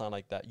likes or something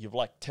like that, you've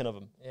liked 10 of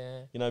them. Yeah.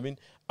 You know what I mean?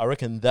 I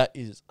reckon that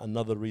is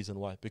another reason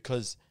why.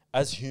 Because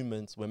as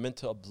humans, we're meant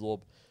to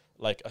absorb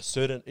like a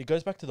certain, it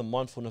goes back to the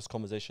mindfulness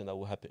conversation that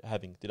we're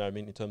having, you know what I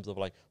mean? In terms of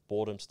like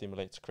boredom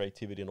stimulates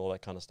creativity and all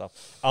that kind of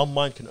stuff. Our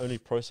mind can only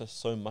process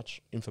so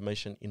much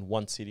information in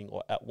one sitting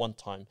or at one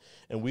time.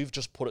 And we've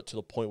just put it to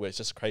the point where it's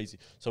just crazy.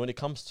 So when it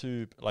comes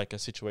to like a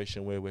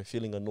situation where we're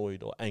feeling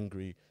annoyed or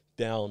angry,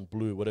 down,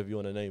 blue, whatever you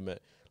want to name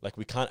it, like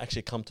we can't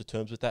actually come to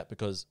terms with that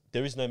because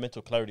there is no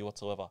mental clarity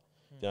whatsoever.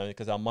 You know,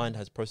 because our mind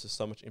has processed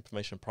so much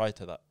information prior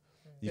to that.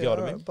 You get what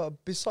I alright, mean?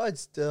 But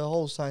besides the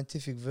whole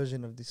scientific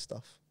version of this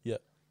stuff, Yeah.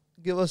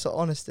 give us an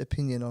honest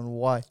opinion on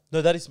why.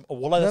 No, that is,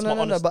 well, that's my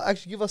No, honest. but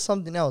actually give us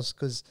something else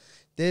because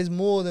there's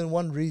more than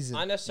one reason.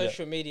 I know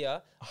social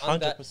media.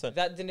 and 100%.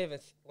 That didn't even.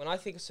 When I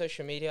think of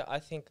social media, I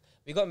think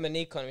we got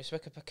Monique on. We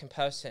spoke about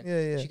comparison.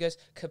 Yeah. She goes,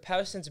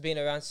 comparison's been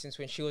around since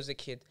when she was a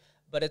kid.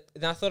 But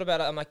then I thought about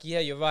it. I'm like, yeah,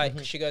 you're right.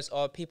 'Cause she goes,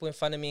 oh, people in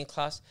front of me in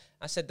class.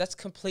 I said, that's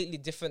completely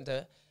different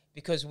though,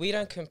 because we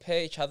don't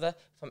compare each other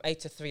from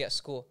 8 to 3 at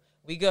school.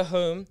 We go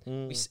home,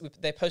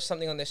 they post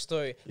something on their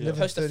story, Yeah. they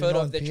post a photo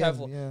of their 11:39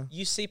 travel. PM, yeah.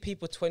 You see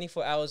people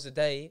 24 hours a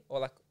day, or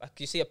like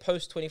you see a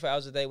post 24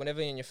 hours a day whenever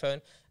you're on your phone,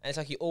 and it's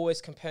like you're always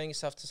comparing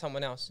yourself to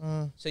someone else.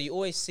 So you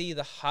always see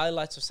the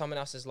highlights of someone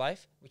else's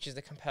life, which is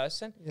the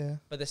comparison. Yeah.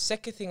 But the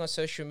second thing on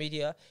social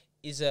media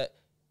is it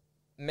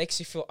makes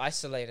you feel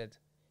isolated.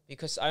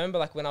 Because I remember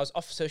like when I was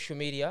off social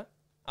media,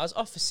 I was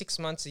off for 6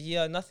 months, a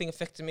year, nothing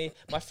affected me.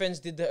 My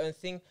friends did their own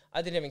thing.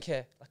 I didn't even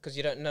care because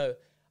you don't know.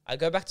 I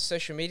go back to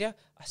social media,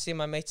 I see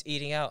my mates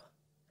eating out.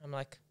 I'm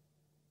like,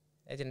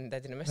 They didn't They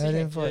message me.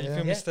 didn't Yeah, fight, you yeah.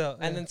 feel missed out.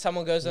 And then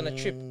someone goes on a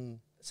trip. Mm.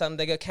 Some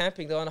they go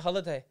camping. They're on a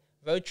holiday,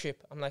 road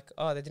trip. I'm like,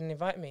 oh, they didn't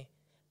invite me.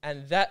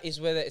 And that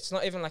is where it's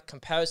not even like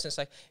comparison. It's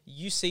like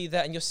you see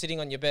that and you're sitting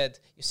on your bed,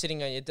 you're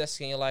sitting on your desk,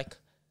 and you're like,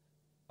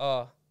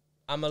 oh,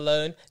 I'm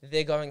alone.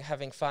 They're going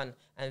having fun,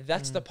 and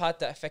that's the part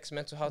that affects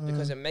mental health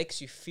because it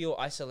makes you feel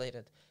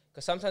isolated.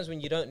 Because sometimes when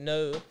you don't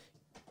know,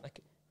 like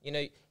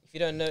if you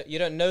don't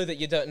know that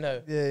you don't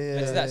know. Yeah, yeah.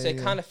 It's that, so it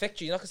yeah. can't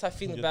affect you. You're not gonna start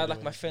feeling get bad the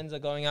like my friends are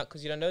going out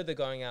because you don't know they're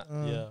going out.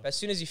 Yeah. But as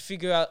soon as you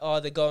figure out, oh,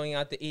 they're going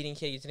out, they're eating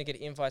here, you didn't get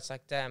invites,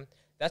 like, damn.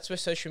 That's where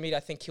social media, I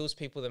think, kills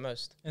people the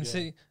most. And Yeah.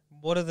 see,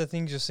 what are the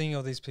things you're seeing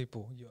of these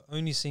people? You're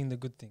only seeing the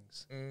good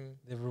things. Mm.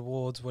 Their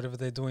rewards, whatever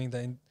they're doing,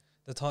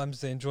 the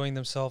times they're enjoying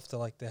themselves,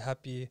 they're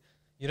happy.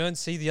 You don't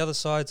see the other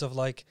sides of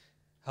like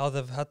how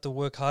they've had to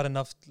work hard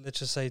enough, let's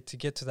just say, to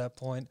get to that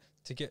point,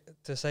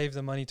 to save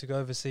the money to go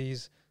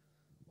overseas,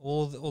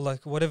 or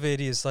like whatever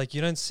it is. Like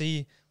you don't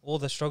see all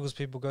the struggles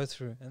people go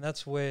through, and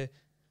that's where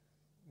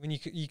when you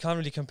can't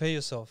really compare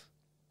yourself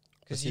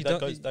Because you that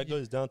don't.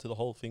 goes down to the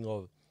whole thing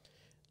of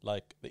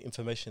like the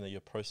information that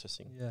you're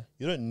processing. Yeah.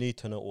 You don't need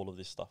to know all of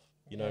this stuff.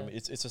 You know, what I Yeah.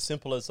 mean? It's as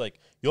simple as like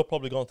you're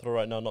probably going through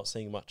right now, not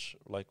seeing much,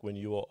 like when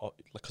you are,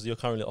 because you're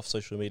currently off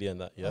social media and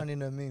that. I Yeah. only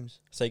know memes.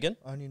 Say again.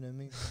 I only know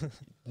memes.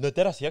 No,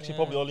 Deadass. He actually Yeah.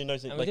 probably only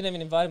knows it. And we Like, didn't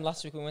even invite him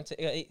last week when we went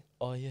to eat.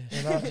 oh yeah,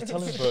 You know?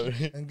 tell him,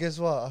 bro. And guess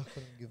what? I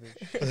couldn't give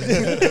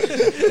a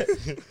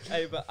shit.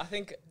 Hey, but I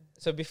think,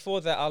 so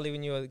before that, Ali,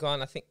 when you were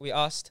gone, I think we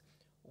asked,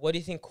 what do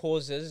you think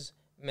causes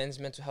men's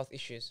mental health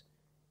issues?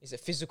 Is it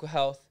physical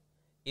health?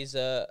 Is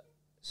it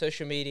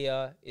social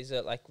media? Is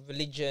it like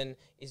religion?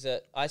 Is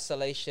it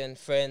isolation,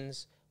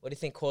 friends? What do you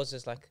think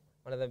causes like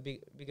one of the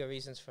bigger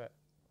reasons for it?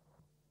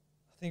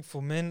 I think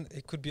for men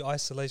it could be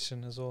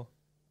isolation as well,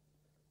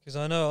 because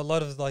I know a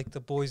lot of like the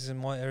boys in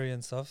my area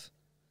and stuff.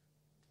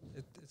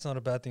 It's not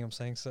a bad thing I'm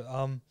saying.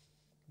 So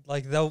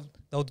like they'll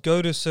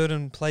go to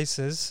certain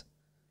places,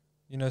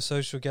 you know,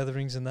 social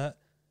gatherings and that,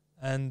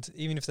 and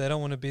even if they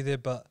don't want to be there,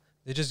 but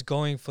they're just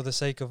going for the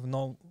sake of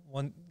not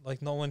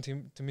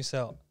wanting to miss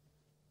out.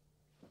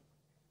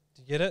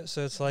 Do you get it?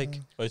 So it's like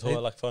Are you talking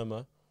about like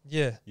FOMO?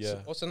 yeah. Yeah.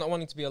 Also not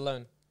wanting to be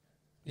alone.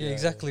 Yeah, Yeah,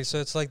 exactly. So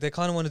it's like they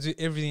kind of want to do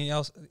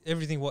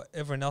everything what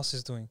everyone else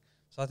is doing.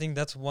 So I think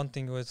that's one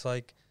thing where it's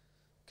like,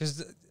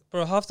 because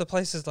bro, half the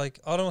places, like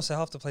I don't want to say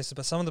half the places,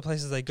 but some of the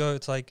places they go,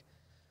 it's like,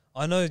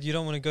 I know you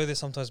don't want to go there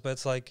sometimes, but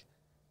it's like,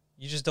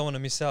 you just don't want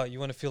to miss out. You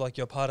want to feel like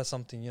you're part of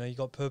something. You know, you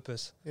got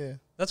purpose. Yeah.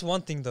 That's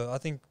one thing though. I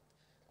think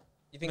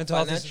You think Mental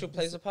health is- financial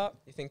plays a part?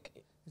 You think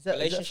Is that from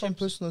Relationships?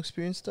 personal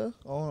experience though?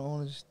 I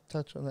want to just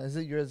touch on that. Is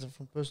it yours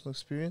from personal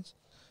experience?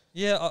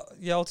 yeah,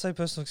 I would say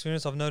personal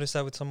experience. I've noticed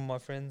that with some of my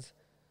friends,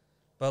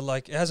 but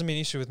like it hasn't been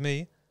an issue with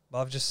me. But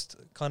I've just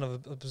kind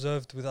of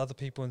observed with other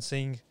people and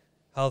seeing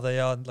how they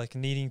are like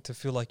needing to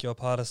feel like you're a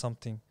part of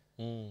something.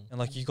 Mm. And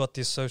like you got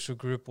this social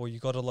group or you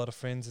got a lot of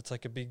friends, it's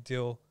like a big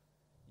deal.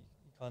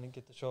 You kind of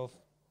get to show off.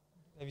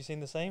 Have you seen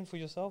the same for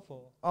yourself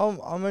or?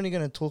 I'm only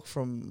gonna talk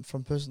from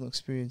personal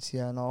experience,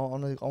 yeah, and I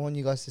want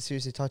you guys to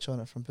seriously touch on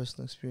it from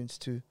personal experience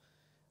too.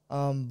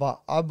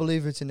 But I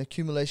believe it's an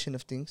accumulation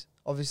of things.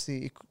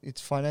 Obviously, it's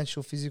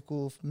financial,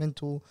 physical,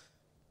 mental,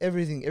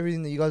 everything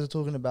that you guys are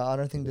talking about. I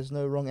don't think there's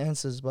no wrong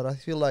answers, but I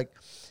feel like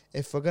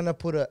if we're gonna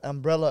put an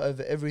umbrella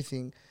over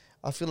everything,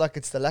 I feel like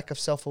it's the lack of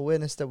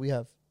self-awareness that we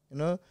have. You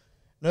know,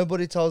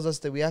 nobody tells us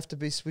that we have to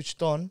be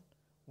switched on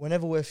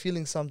whenever we're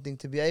feeling something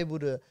to be able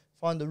to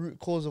find the root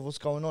cause of what's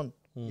going on.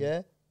 Mm.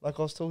 Yeah, like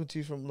I was talking to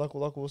you from like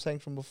we were saying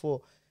from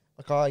before.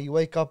 Like you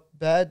wake up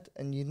bad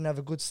and you didn't have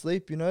a good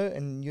sleep, you know,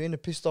 and you're in a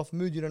pissed off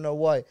mood. You don't know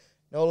why.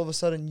 Now all of a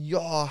sudden,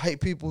 I hate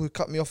people who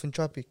cut me off in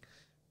traffic,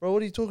 bro.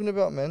 What are you talking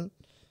about, man?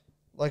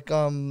 Like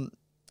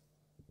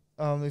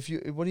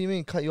what do you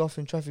mean cut you off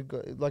in traffic?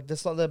 Like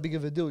that's not that big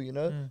of a deal, you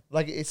know.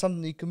 Like it's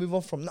something you can move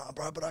on from. Nah,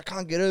 bro, but I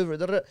can't get over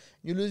it.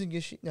 You're losing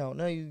your shit now.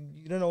 No,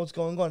 you don't know what's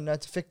going on. Now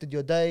it's affected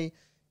your day,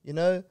 you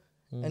know.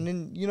 Mm. And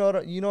then you know what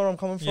I'm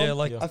coming from. Yeah,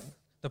 like Yeah.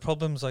 the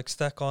problems like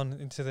stack on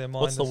into their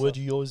mind. What's the and word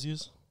stuff. you always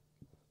use?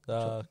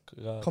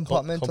 Compartmentalization.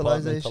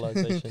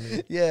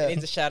 Compartmentalization, Yeah, it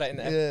needs a shout out in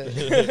there?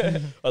 yeah.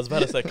 I was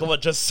about to say, come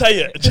on, just say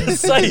it.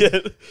 Just say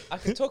it. I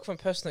can talk from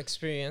personal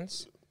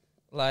experience.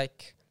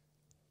 Like,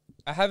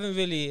 I've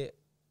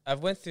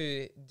went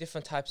through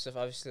different types of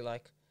obviously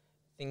like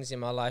things in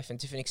my life and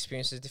different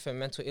experiences, different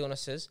mental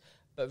illnesses.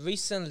 But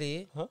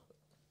recently, Huh?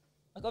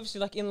 like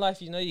obviously like in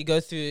life, you know, you go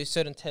through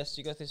certain tests,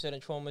 you go through certain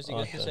traumas, you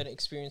go through Okay. certain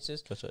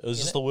experiences. Gotcha. It was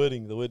You just know- the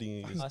wording. The wording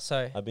you used.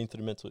 Sorry. I've been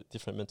through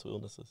different mental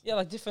illnesses. Yeah,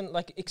 like different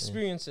like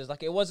experiences.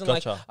 Like it wasn't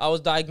Gotcha. like I was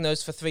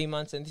diagnosed for 3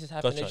 months and this has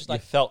happened. Gotcha. It's just You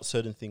like felt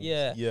certain things.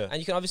 yeah. Yeah. And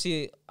you can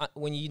obviously,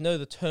 when you know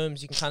the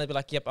terms, you can kind of be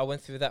like, yep, I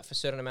went through that for a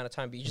certain amount of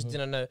time, but you just Mhm.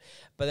 didn't know.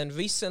 But then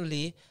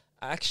recently,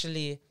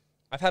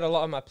 I've had a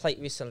lot on my plate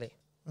recently.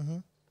 Mm-hmm.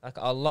 Like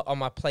a lot on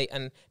my plate.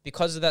 And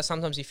because of that,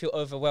 sometimes you feel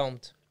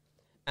overwhelmed.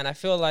 And I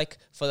feel like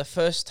for the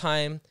first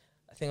time,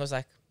 I think it was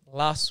like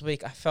last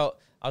week, I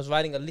was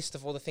writing a list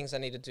of all the things I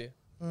need to do.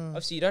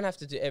 Obviously, you don't have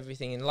to do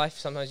everything in life.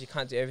 Sometimes you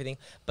can't do everything,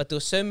 but there were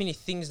so many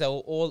things that were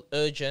all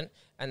urgent,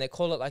 and they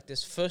call it like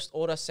this: first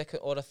order, second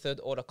order, third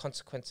order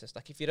consequences.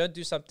 Like if you don't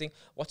do something,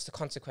 what's the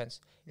consequence?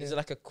 Is it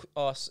like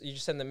you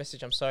just send the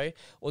message, I'm sorry,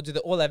 or do they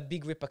all have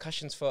big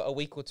repercussions for a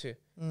week or two?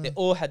 They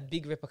all had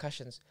big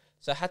repercussions.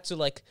 So I had to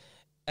like,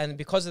 and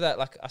because of that,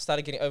 like I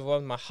started getting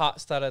overwhelmed. My heart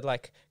started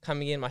like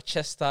coming in, my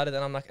chest started,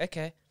 and I'm like,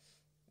 okay,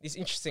 this is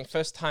interesting,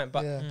 first time.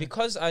 But Yeah.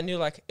 because I knew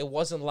like it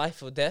wasn't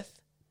life or death,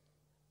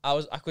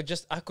 I could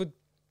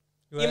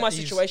You were in my at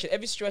ease. situation,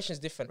 every situation is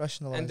different.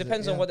 Rationalize And it,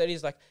 depends on what it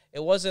is. Like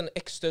it wasn't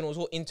external, it was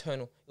all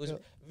internal. It was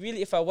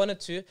really, if I wanted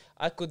to,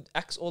 I could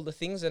axe all the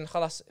things and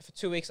khalas, for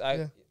 2 weeks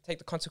I take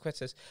the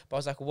consequences. But I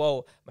was like,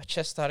 whoa, my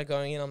chest started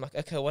going in. I'm like,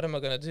 okay, what am I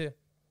gonna do?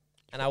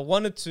 And I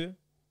wanted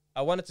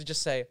to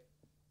just say,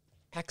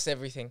 axe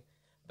everything.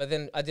 But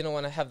then I didn't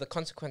want to have the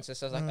consequences.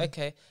 So I was like,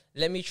 okay,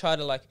 let me try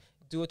to like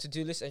do a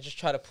to-do list and just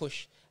try to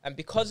push. And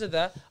because of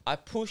that, I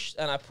pushed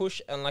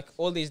and like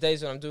all these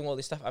days when I'm doing all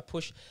this stuff, I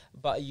push.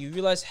 But you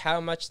realize how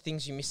much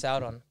things you miss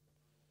out on.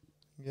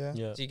 Yeah.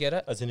 Yeah. Do you get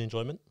it? As in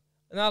enjoyment.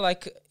 Now,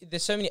 like,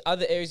 there's so many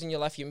other areas in your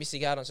life you're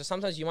missing out on. So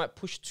sometimes you might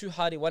push too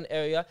hard in one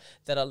area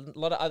that a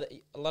lot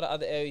of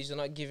other areas you're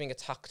not giving a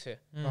tuck to.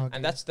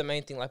 And that's the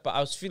main thing. Like, but I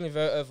was feeling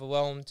very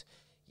overwhelmed.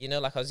 You know,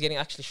 like I was getting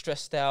actually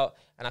stressed out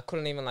and I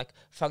couldn't even like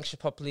function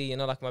properly. You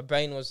know, like my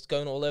brain was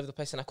going all over the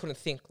place and I couldn't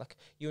think. Like,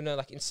 you know,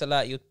 like in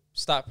Salat, you'd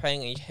start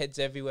praying and your head's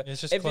everywhere. Yeah,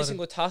 it's just every cluttered.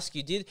 single task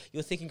you did,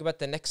 you're thinking about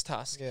the next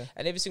task. Yeah.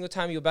 And every single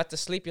time you're about to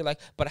sleep, you're like,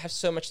 but I have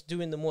so much to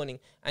do in the morning.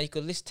 And you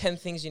could list 10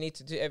 things you need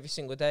to do every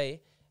single day.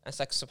 And it's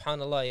like,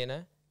 subhanAllah, you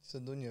know? It's a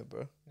dunya,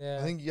 bro. Yeah.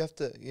 I think you have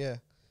to,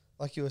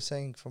 like you were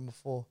saying from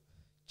before,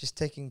 just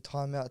taking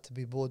time out to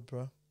be bored,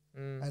 bro.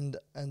 And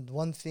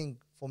one thing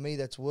for me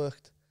that's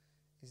worked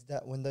is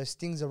that when those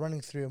things are running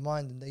through your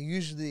mind, and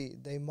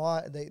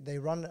they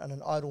run on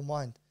an idle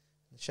mind.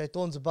 The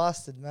shaitan's a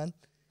bastard, man.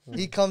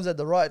 He comes at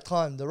the right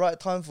time. The right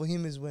time for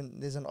him is when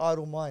there's an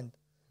idle mind.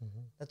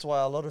 That's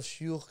why a lot of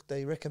shuyukh,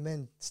 they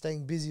recommend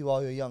staying busy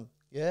while you're young.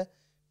 Yeah?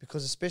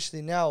 Because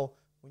especially now,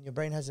 when your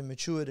brain hasn't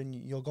matured and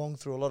you're going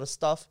through a lot of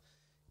stuff,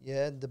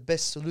 the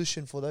best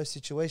solution for those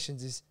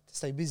situations is to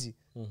stay busy,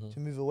 to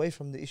move away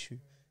from the issue.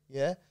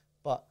 Yeah?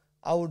 But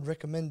I would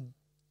recommend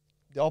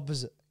the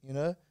opposite, you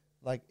know?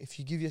 Like, if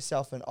you give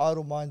yourself an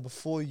idle mind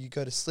before you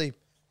go to sleep,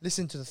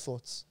 listen to the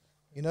thoughts,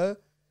 you know?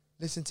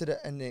 Listen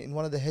to and in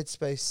one of the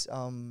Headspace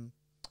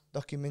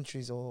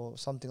documentaries or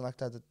something like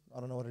that, I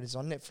don't know what it is,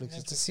 on Netflix,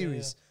 it's a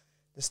series.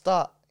 The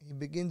start, he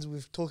begins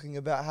with talking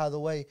about how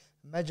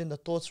imagine the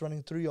thoughts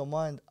running through your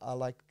mind are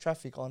like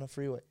traffic on a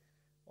freeway,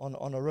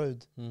 on a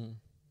road.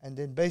 And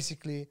then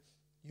basically,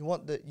 you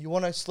want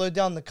to slow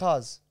down the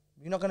cars.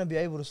 You're not going to be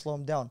able to slow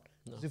them down.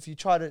 No. 'Cause if you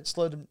try to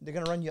slow them, they're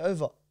going to run you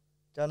over.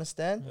 Do you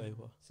understand?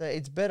 So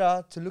it's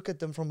better to look at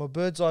them from a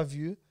bird's eye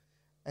view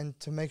and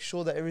to make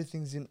sure that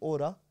everything's in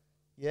order.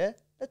 Yeah?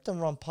 Let them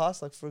run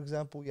past. Like, for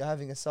example, you're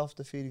having a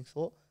self-defeating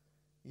thought.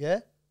 Yeah?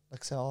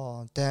 Like, say,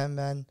 oh, damn,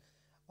 man,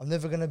 I'm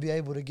never going to be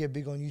able to get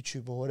big on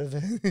YouTube or whatever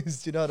it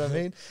is. Do you know what I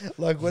mean?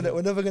 Like,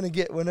 we're never going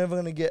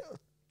to get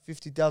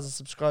 50,000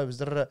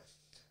 subscribers.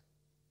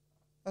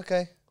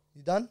 Okay,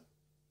 you done?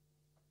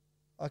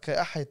 Okay,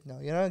 ahit now.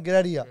 You know, get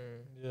out of here.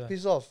 Yeah.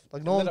 Piss off.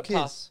 Like, no Let one it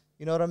cares. pass.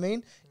 You know what I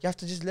mean? You have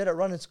to just let it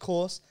run its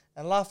course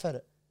and laugh at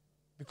it.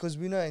 Because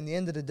we know in the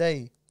end of the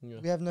day,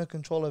 we have no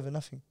control over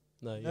nothing.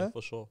 No, No?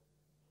 for sure.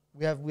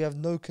 We have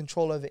no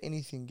control over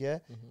anything, yeah?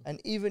 And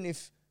even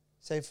if,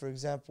 say for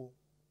example,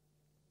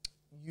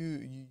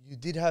 you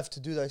did have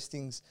to do those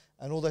things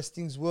and all those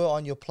things were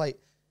on your plate,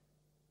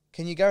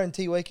 can you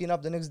guarantee waking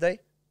up the next day?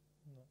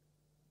 No.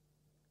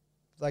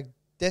 Like,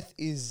 death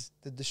is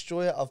the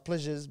destroyer of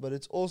pleasures, but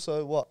it's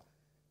also what?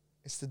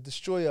 It's the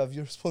destroyer of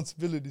your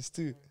responsibilities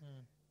too.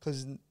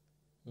 Because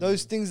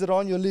those things that are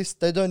on your list,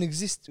 they don't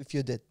exist if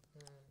you're dead.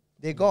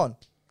 They're gone.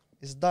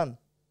 It's done.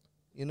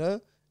 You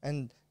know?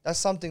 And that's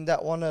something that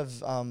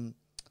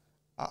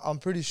I'm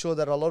pretty sure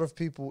that a lot of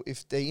people,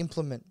 if they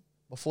implement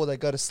before they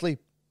go to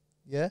sleep,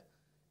 they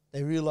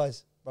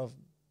realize, bruv,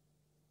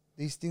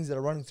 these things that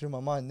are running through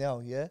my mind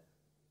now, if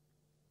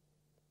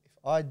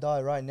I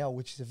die right now,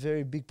 which is a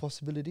very big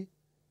possibility,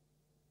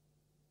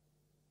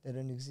 they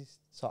don't exist.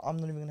 So I'm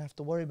not even going to have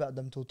to worry about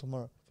them till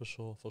tomorrow. For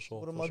sure.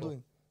 What am I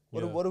doing?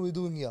 Yeah. What are we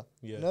doing here?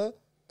 Yeah. You know?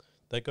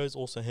 That goes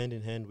also hand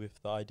in hand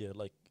with the idea,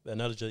 like the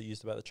analogy that you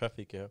used about the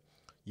traffic.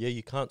 Yeah,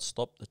 you can't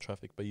stop the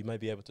traffic, but you may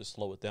be able to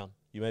slow it down.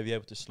 You may be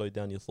able to slow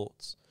down your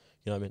thoughts.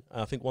 You know what I mean?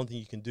 And I think one thing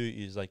you can do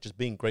is like just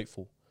being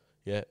grateful.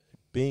 Yeah,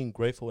 being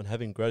grateful and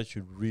having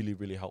gratitude really,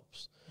 really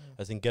helps.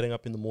 As in getting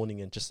up in the morning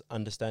and just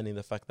understanding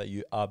the fact that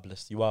you are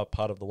blessed. You are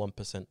part of the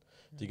 1%.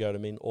 Do you get what I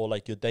mean? Or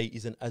like your day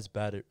isn't as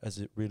bad as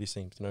it really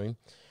seems. You know what I mean?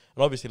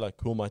 And obviously, like,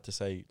 who am I to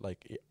say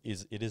like it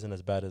isn't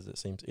as bad as it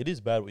seems? It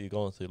is bad what you're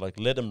going through. Like,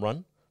 let them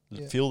run,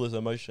 feel those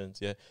emotions,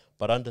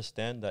 but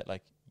understand that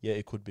like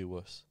it could be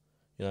worse.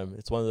 You know,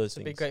 it's one of those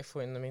So things. be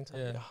grateful in the meantime.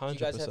 Yeah. Do you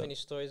guys have 100%. any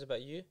stories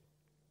about you?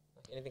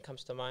 Like anything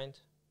comes to mind?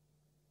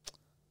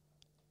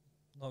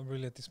 Not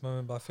really at this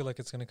moment, but I feel like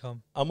it's gonna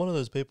come. I'm one of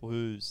those people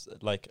who's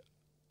like,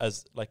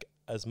 as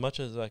as much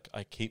as like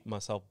I keep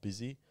myself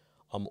busy,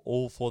 I'm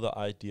all for the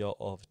idea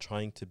of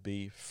trying to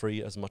be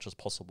free as much as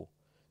possible.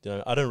 You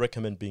know, I don't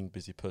recommend being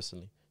busy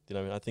personally. You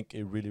know what I mean? I think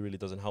it really, really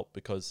doesn't help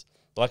because,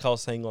 like I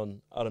was saying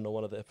on, I don't know,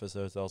 one of the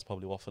episodes I was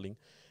probably waffling,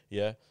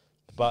 yeah.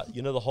 But,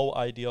 you know, the whole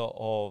idea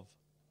of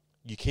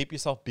you keep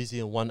yourself busy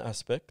in one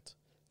aspect,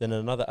 then in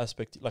another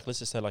aspect, like let's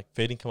just say like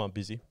feeding income I'm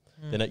busy,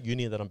 then at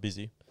uni that I'm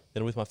busy,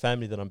 then with my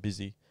family that I'm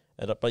busy.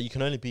 But you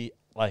can only be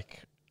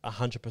like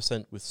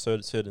 100% with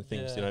certain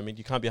things, you know what I mean?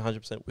 You can't be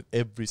 100% with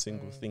every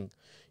single thing,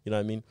 you know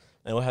what I mean?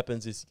 And what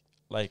happens is,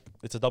 like,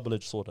 it's a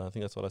double-edged sword, and I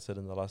think that's what I said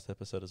in the last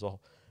episode as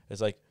well. It's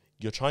like,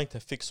 you're trying to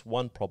fix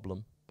one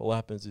problem, but what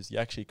happens is you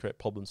actually create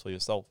problems for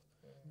yourself.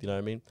 Do you know what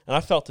I mean? And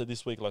I felt it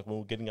this week, like, when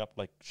we were getting up,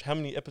 like, how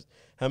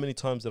many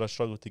times did I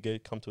struggle to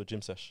come to a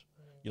gym sesh?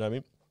 You know what I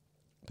mean?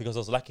 Because I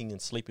was lacking in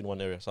sleep in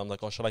one area. So I'm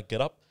like, oh, should I get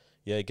up?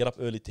 Yeah, get up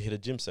early to hit a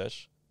gym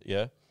sesh,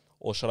 yeah?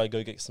 Or should I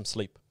go get some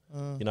sleep?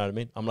 You know what I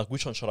mean? I'm like,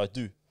 which one should I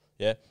do?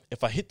 Yeah?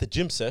 If I hit the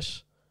gym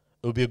sesh,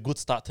 it will be a good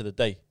start to the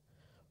day.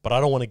 But I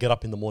don't want to get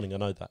up in the morning. I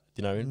know that.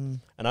 You know what I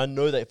mean? And I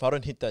know that if I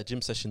don't hit that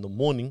gym session in the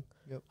morning,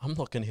 I'm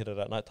not going to hit it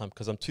at nighttime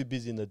because I'm too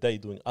busy in the day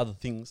doing other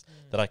things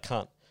that I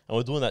can't. And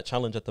we're doing that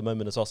challenge at the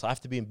moment as well. So I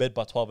have to be in bed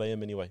by 12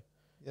 a.m. anyway.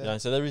 You know,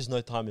 so there is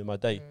no time in my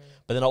day.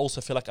 But then I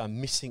also feel like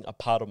I'm missing a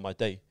part of my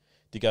day.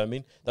 Do you get what I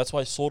mean? That's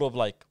why sort of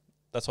like,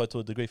 that's why to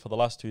a degree for the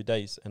last 2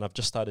 days, and I've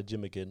just started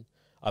gym again,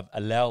 I've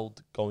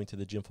allowed going to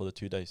the gym for the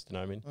 2 days. Do you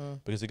know what I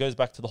mean? Because it goes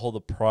back to the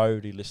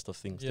priority list of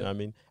things. Do you know what I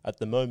mean? At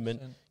the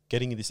moment,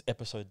 getting this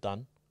episode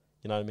done,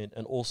 you know what I mean?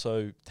 And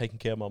also taking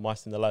care of my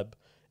mice in the lab,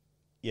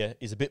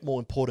 is a bit more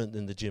important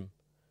than the gym.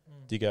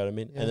 Do you get what I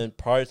mean? And then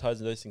prioritizing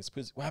those things.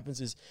 Because what happens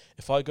is,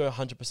 if I go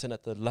 100%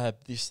 at the lab,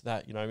 this,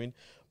 that, you know what I mean?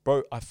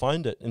 Bro, I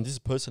find it, and this is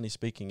personally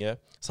speaking,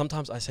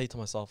 sometimes I say to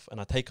myself, and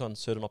I take on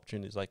certain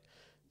opportunities. Like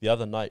the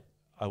other night,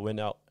 I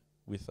went out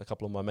with a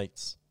couple of my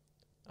mates.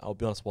 I'll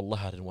be honest, wallah,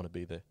 I didn't want to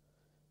be there.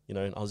 You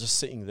know, and I was just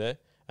sitting there,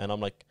 and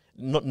I'm like,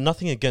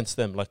 nothing against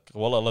them. Like,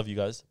 well, I love you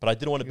guys, but I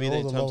didn't want to be there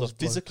in terms of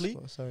physically.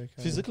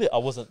 Physically, I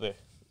wasn't there.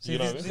 See, you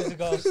know this is the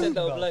guy I was talking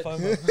about.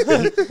 This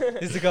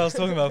is the guy I was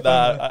talking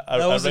about.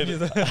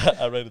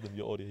 I rated them,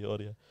 your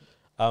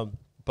audio.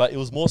 But it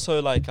was more so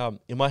like,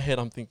 in my head,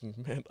 I'm thinking,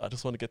 man, I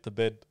just want to get to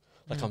bed.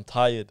 Like, I'm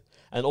tired.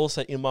 And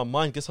also in my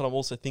mind, guess what I'm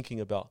also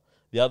thinking about?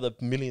 The other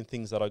million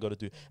things that I got to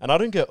do. And I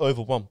don't get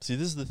overwhelmed. See,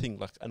 this is the thing.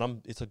 Like,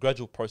 and it's a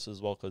gradual process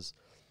as well, because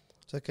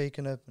it's okay, you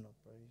can open up,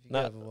 bro. If you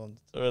get overwhelmed.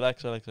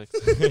 Relax.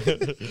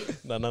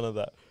 No, none of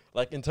that.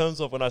 Like, in terms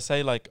of when I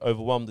say, like,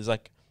 overwhelmed, is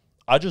like,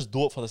 I just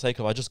do it for the sake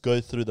of, I just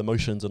go through the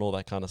motions and all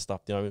that kind of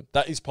stuff. You know what I mean?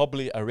 That is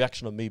probably a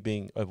reaction of me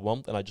being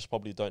overwhelmed, and I just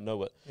probably don't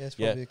know it. Yeah, it's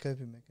probably a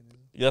coping mechanism.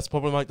 Yeah, that's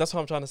probably that's what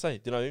I'm trying to say.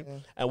 Do you know what I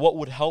mean? And what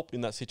would help in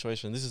that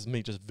situation? This is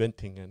me just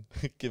venting and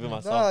giving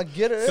myself.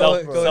 Get it.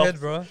 Go ahead,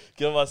 bro.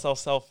 Giving myself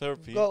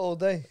self-therapy. Got all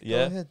day. Yeah.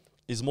 Go ahead.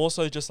 Is more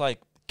so just like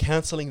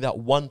canceling that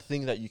one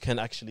thing that you can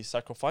actually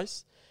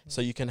sacrifice,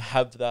 so you can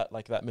have that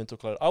that mental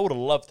clarity. I would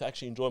have loved to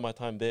actually enjoy my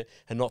time there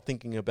and not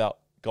thinking about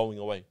going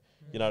away.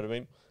 You know what I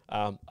mean?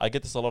 I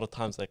get this a lot of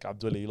times, like,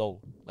 Abdullah, lol,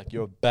 like,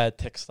 you're a bad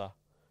texter.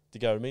 Do you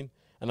get what I mean?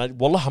 And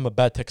wallah, I'm a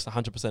bad texter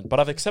 100%. But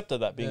I've accepted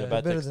that being a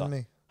bad better texter. than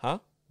me. Huh?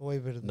 Way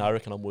better than No, me. I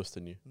reckon I'm worse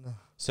than you. No.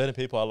 Certain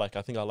people are like,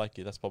 I think I like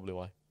you. That's probably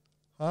why.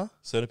 Huh?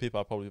 Certain people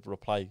I probably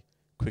reply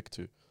quick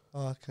to.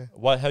 Oh, okay.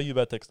 Why? How you a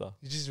bad texter?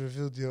 You just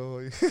revealed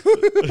your...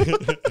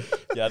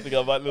 Yeah, I think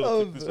I might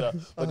check this out.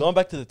 But going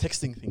back to the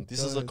texting thing,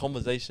 this is a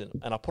conversation.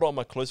 And I put it on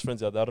my close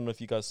friends out there. I don't know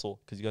if you guys saw,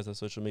 because you guys have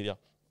social media.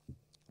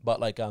 But,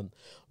 like,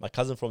 my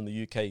cousin from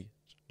the UK,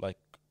 like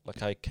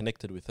I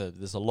connected with her.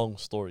 There's a long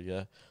story,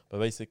 yeah. But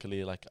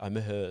basically, like, I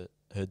met her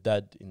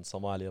dad in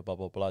Somalia, blah,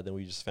 blah, blah. Then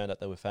we just found out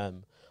they were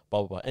fam,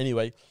 blah, blah, blah.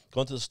 Anyway,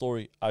 going to the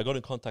story, I got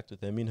in contact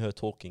with her, me and her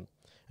talking.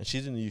 And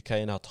she's in the UK,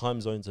 and our time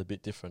zone's a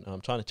bit different. And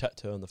I'm trying to chat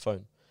to her on the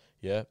phone,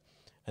 yeah.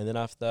 And then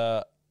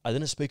after, I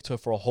didn't speak to her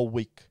for a whole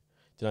week,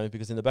 you know,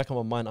 because in the back of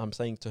my mind, I'm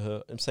saying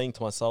to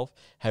myself,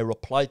 hey,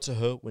 reply to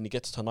her when it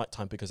gets to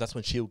nighttime, because that's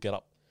when she'll get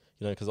up.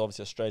 You know, because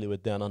obviously Australia, we're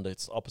down under,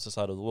 it's the opposite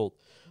side of the world.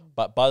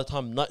 But by the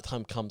time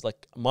nighttime comes,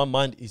 like, my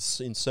mind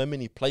is in so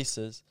many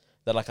places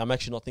that, like, I'm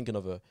actually not thinking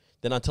of her.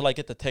 Then until I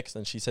get the text,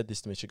 and she said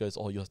this to me, she goes,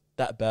 oh, you're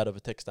that bad of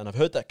a text. And I've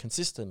heard that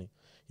consistently.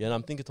 Yeah, and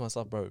I'm thinking to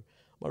myself, bro, am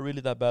I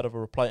really that bad of a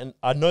reply? And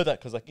I know that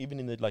because, like, even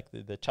in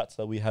the chats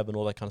that we have and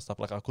all that kind of stuff,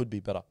 like, I could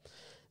be better.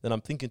 Then I'm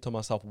thinking to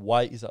myself,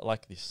 why is it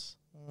like this?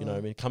 You know what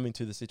I mean? Coming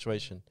to the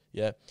situation,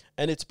 yeah.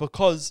 And it's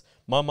because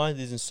my mind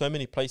is in so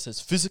many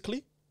places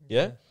physically,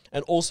 yeah.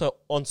 And also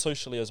on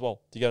socially as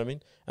well. Do you get what I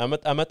mean?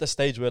 I'm at the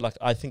stage where, like,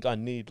 I think I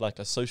need, like,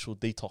 a social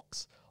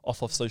detox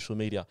off of social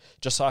media,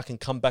 just so I can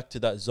come back to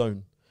that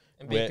zone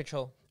And be in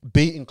control.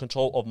 Be in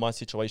control of my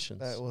situations.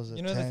 That was a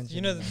You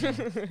tangent. know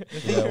the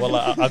Yeah, well,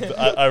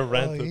 I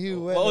ranted.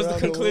 What was the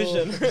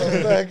conclusion?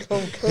 Come back,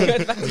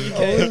 Go back to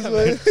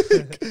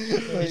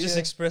UK. he just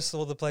expressed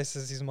all the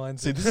places his mind.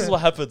 See, this is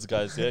what happens,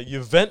 guys. Yeah,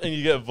 you vent and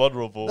you get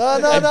vulnerable. No,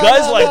 And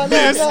guys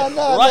this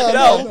right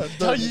now no, tell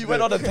don't you do you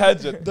went that. on a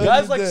tangent. Don't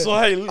Guys do like that.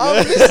 Sohail. I'm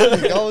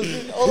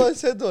listening. All I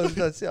said was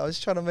that's it. I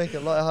was trying to make it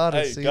lighthearted.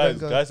 Hey, So you guys, don't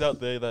go. guys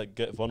out there that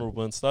get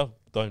vulnerable and stuff,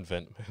 Don't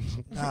vent,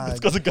 man. Nah, It's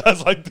because of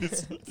guys like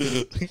this.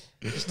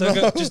 Just don't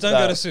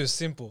go to Sue.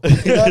 Simple. no,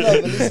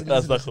 but listen,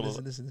 That's not listen,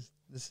 cool.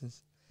 listen.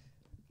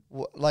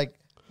 Like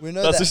we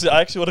know That's that. just,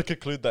 I actually want to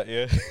conclude that,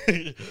 yeah.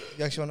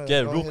 You actually wanna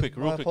Yeah, go real ahead. quick,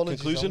 My real quick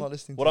apologies, conclusion. not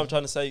listening What to I'm you.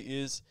 trying to say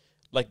is,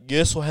 like,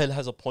 yes, Sohail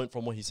has a point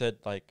from what he said,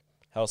 like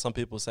how some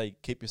people say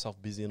keep yourself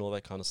busy and all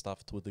that kind of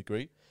stuff to a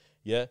degree.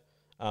 Yeah.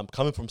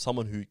 Coming from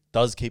someone who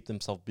does keep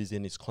themselves busy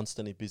and is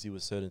constantly busy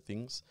with certain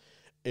things,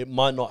 it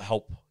might not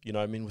help. You know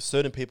what I mean? With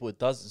certain people it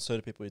does, and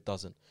certain people it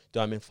doesn't. Do you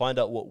know what I mean? Find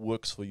out what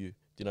works for you. Do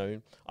you know what I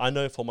mean? I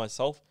know for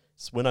myself,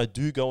 when I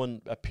do go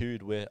on a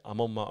period where I'm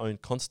on my own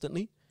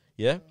constantly,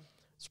 yeah,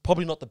 it's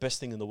probably not the best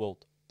thing in the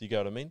world. Do you get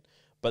what I mean?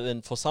 But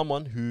then for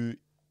someone who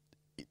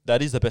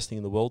that is the best thing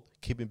in the world,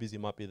 keeping busy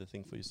might be the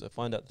thing for you. So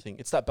find out the thing.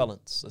 It's that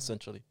balance,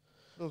 essentially.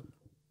 Look,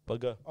 but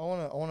go. I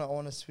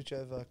wanna switch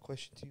over a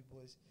question to you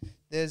boys.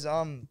 There's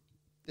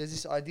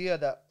this idea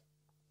that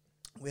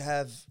we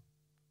have,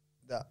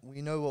 that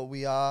we know what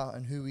we are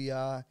and who we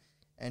are,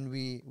 and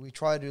we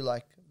try to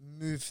like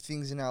move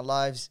things in our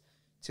lives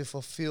to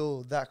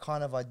fulfill that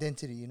kind of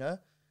identity, you know?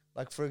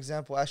 Like for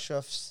example,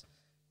 Ashraf's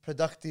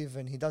productive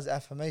and he does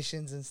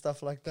affirmations and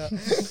stuff like that.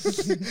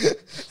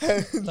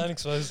 Don't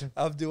expose him.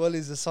 Abdul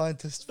is a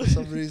scientist for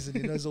some reason.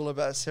 He knows all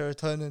about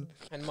serotonin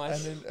And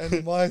mice.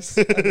 and mice.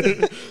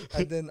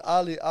 and then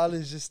Ali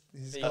is just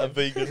he's Vegan.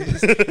 Vegan.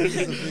 he's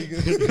a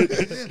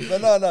vegan.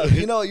 But no,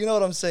 you know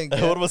what I'm saying. What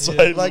Yeah? about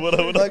Sohail? Like- What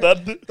like-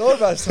 about that? Don't worry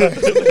about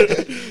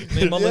it.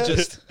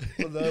 Memeologist.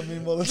 Well, no, I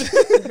mean, well, Did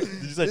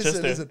you say chest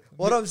hair? listen.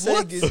 What I'm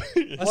saying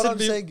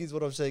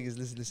is,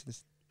 listen.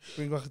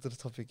 Bring back to the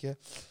topic, yeah.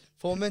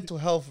 For mental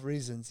health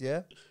reasons,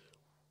 yeah.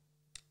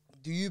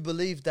 Do you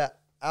believe that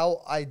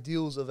our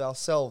ideals of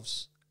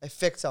ourselves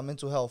affects our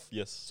mental health?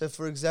 Yes. So,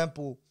 for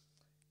example,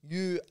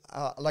 you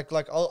I'll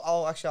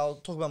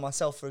talk about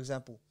myself. For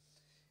example,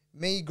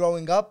 me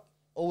growing up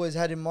always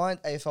had in mind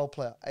AFL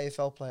player.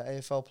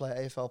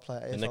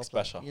 The next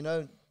Basher. You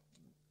know,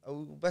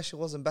 Basher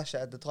wasn't Basher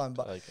at the time,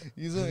 but Okay.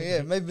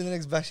 yeah, maybe the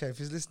next Basher if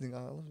he's listening. I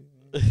love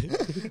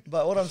you.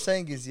 But what I'm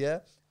saying is, yeah,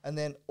 and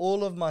then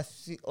all of my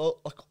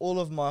all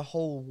of my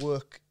whole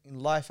work in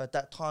life at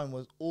that time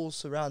was all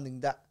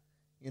surrounding that,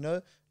 you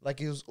know,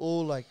 like it was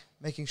all like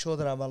making sure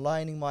that I'm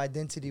aligning my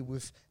identity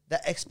with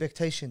that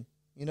expectation,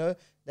 you know,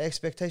 the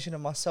expectation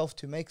of myself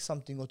to make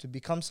something or to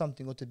become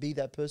something or to be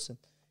that person,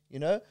 you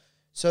know.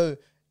 So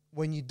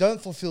when you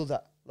don't fulfill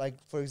that, like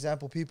for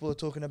example, people are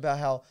talking about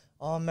how,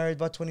 oh, I'm married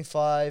by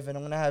 25 and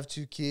I'm gonna have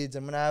 2 kids,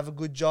 I'm gonna have a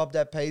good job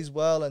that pays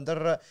well, and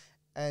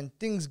and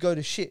things go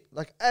to shit,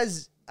 like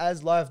as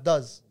life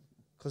does,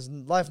 because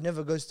life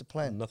never goes to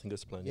plan. Nothing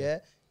goes to plan. Yeah.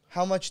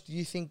 How much do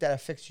you think that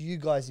affects you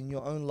guys in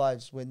your own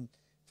lives when,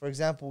 for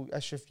example,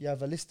 Ashraf, you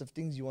have a list of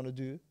things you want to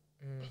do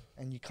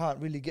and you can't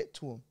really get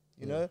to them,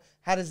 you know?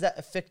 How does that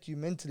affect you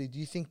mentally? Do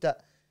you think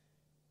that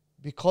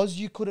because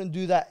you couldn't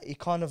do that, it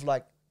kind of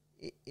like,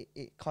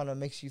 it kind of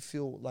makes you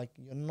feel like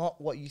you're not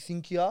what you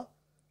think you are?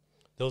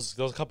 There was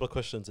a couple of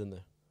questions in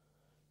there.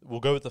 We'll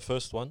go with the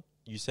first one.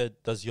 You said,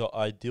 does your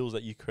ideals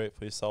that you create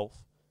for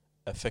yourself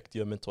affect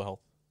your mental health?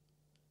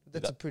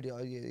 That's a pretty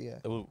idea, yeah.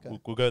 We'll Okay.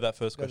 go with that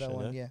first Go that question.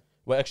 one, Yeah? yeah.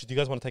 Well, actually, do you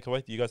guys want to take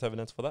away? Do you guys have an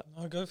answer for that?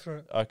 I'll go for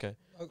it. Okay.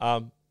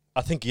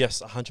 I think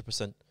yes,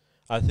 100%.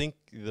 I think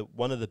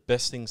one of the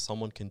best things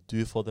someone can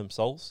do for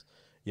themselves,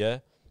 yeah,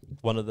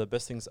 one of the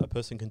best things a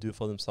person can do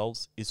for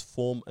themselves is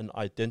form an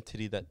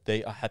identity that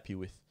they are happy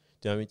with.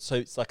 Do you know what I mean? So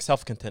it's like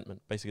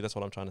self-contentment, basically. That's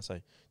what I'm trying to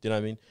say. Do you know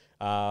what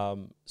I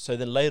mean? So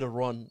then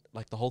later on,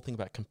 like the whole thing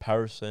about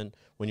comparison,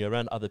 when you're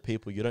around other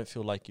people, you don't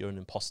feel like you're an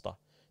imposter.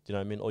 Do you know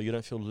what I mean? Or you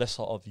don't feel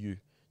lesser of you.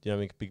 Do you know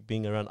what I mean?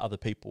 Being around other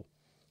people.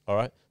 All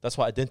right? That's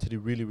why identity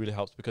really, really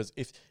helps, because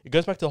if it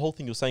goes back to the whole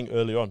thing you were saying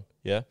earlier on,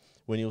 yeah?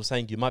 When you were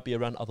saying you might be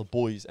around other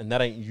boys and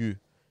that ain't you. Do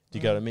you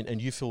get what I mean? And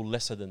you feel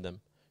lesser than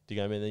them. Do you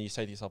get what I mean? Then you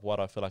say to yourself, why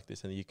do I feel like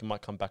this? And you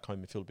might come back home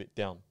and feel a bit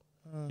down.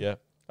 Yeah?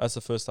 That's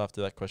the first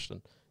after that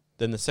question.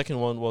 Then the second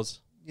one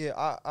was...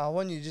 Yeah, I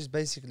want you to just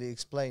basically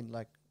explain,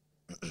 like,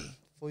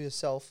 for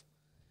yourself,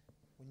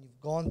 when you've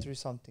gone through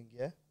something,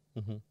 yeah?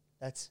 Mm-hmm.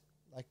 That's,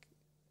 like,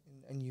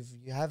 and you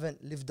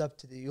haven't lived up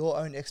to your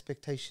own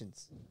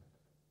expectations.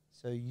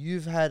 So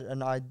you've had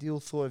an ideal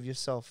thought of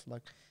yourself.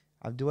 Like,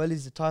 Abdul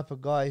is the type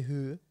of guy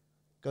who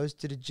goes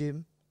to the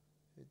gym,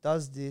 who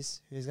does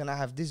this, who's going to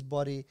have this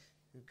body,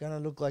 who's going to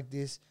look like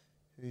this,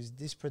 who's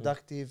this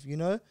productive, you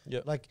know?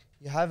 Yep. Like,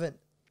 you haven't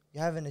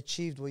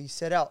achieved what you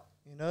set out,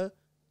 you know?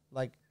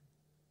 Like,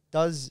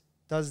 does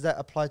that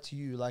apply to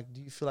you? Like,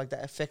 do you feel like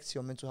that affects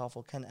your mental health,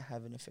 or can it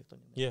have an effect on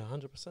your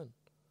mental Yeah, 100%.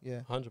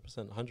 Yeah.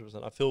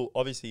 100%. I feel,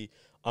 obviously,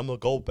 I'm a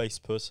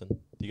goal-based person. Do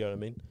you get what I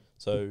mean?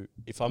 So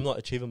if I'm not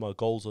achieving my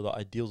goals or the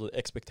ideals or the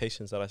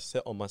expectations that I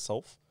set on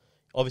myself,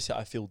 obviously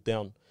I feel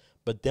down.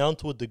 But down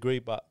to a degree,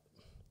 but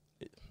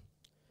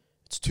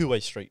it's two-way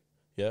street,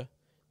 yeah?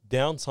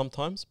 Down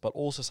sometimes, but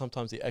also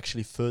sometimes it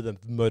actually further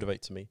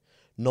motivates me,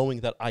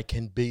 knowing that I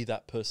can be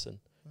that person.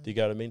 Do you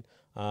get what I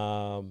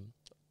mean?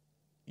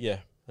 Yeah,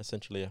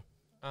 essentially,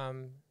 yeah.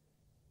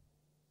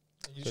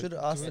 You should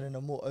have asked it in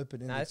a more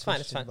open-ended Nah, it's fine.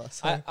 question,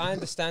 It's but fine. I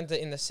understand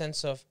it in the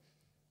sense of,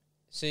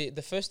 So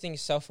the first thing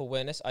is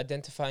self-awareness,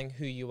 identifying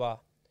who you are.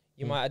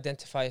 You Mm. might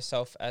identify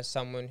yourself as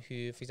someone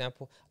who, for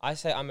example, I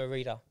say I'm a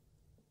reader.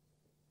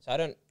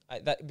 So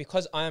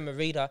because I am a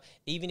reader,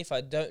 even if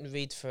I don't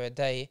read for a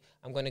day,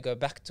 I'm going to go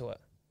back to it.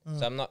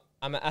 So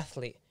I'm an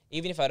athlete.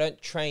 Even if I don't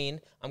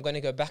train, I'm going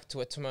to go back to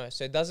it tomorrow.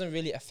 So it doesn't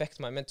really affect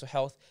my mental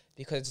health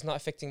because it's not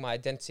affecting my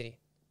identity.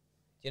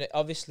 You know,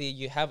 obviously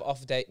you have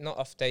not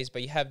off days,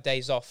 but you have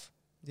days off.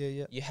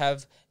 Yeah. You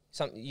have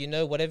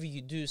whatever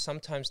you do,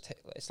 sometimes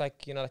it's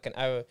like, like an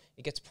arrow.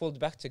 It gets pulled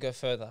back to go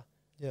further.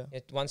 Yeah.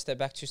 One step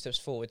back, 2 steps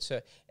forward.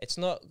 So it's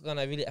not going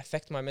to really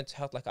affect my mental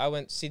health. Like I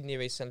went to Sydney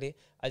recently.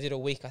 I did a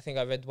week. I think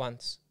I read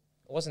once.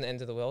 It wasn't the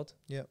end of the world.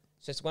 Yeah.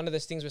 So it's one of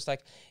those things where it's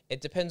like,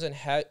 it depends on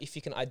if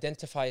you can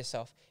identify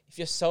yourself. If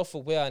you're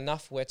self-aware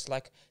enough where it's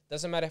like,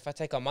 doesn't matter if I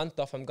take a month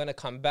off, I'm going to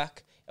come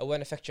back. It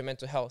won't affect your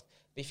mental health.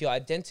 But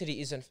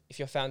if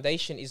your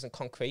foundation isn't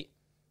concrete,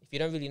 if you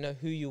don't really know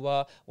who you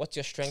are, what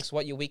your strengths,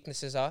 what your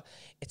weaknesses are,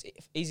 it's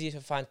easy to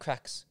find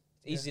cracks.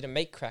 It's easy to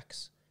make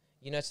cracks.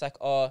 It's like,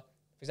 for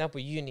example,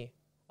 uni.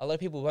 A lot of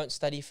people won't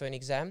study for an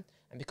exam,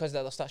 and because of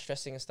that, they'll start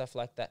stressing and stuff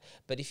like that.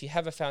 But if you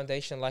have a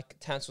foundation, like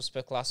Tansel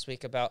spoke last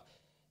week about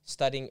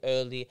studying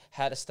early,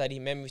 how to study,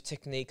 memory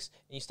techniques,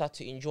 and you start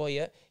to enjoy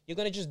it, you're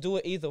going to just do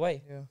it either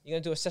way. Yeah. You're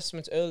going to do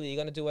assessments early, you're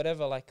going to do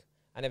whatever. Like,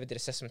 I never did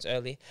assessments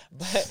early,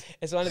 but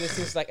it's one of those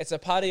things, like, it's a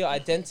part of your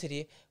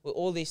identity with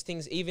all these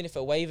things. Even if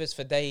it wavers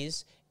for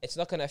days, it's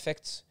not going to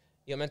affect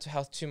your mental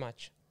health too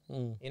much.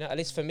 At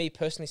least for me,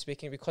 personally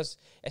speaking, because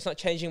it's not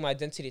changing my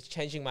identity, it's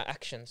changing my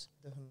actions.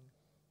 Definitely.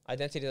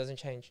 Identity doesn't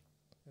change.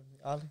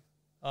 Ali?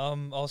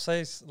 I'll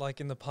say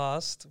like in the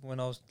past when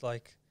I was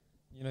like,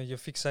 you're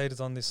fixated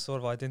on this sort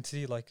of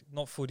identity, like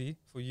not footy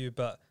for you,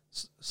 but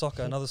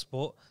soccer, another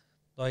sport.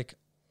 Like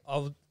I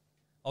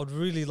would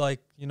really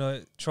like,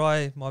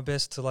 try my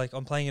best to, like,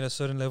 I'm playing at a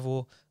certain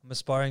level. I'm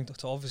aspiring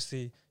to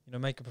obviously,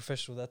 make a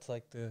professional. That's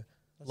like the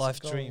life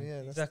the goal, dream. yeah,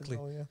 that's Exactly.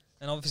 the goal, yeah.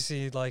 And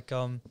obviously, like,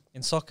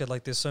 in soccer,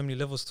 like, there's so many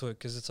levels to it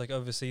because it's like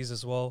overseas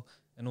as well,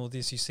 and all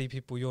this. You see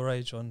people your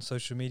age on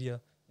social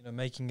media,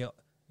 making it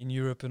in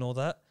Europe and all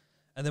that.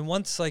 And then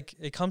once, like,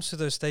 it comes to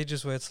those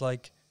stages where it's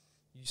like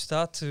you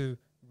start to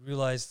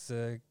realize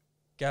the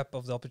gap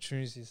of the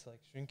opportunities is like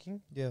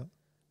shrinking, Yeah.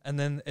 and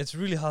then it's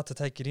really hard to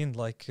take it in,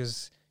 like,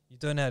 because you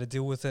don't know how to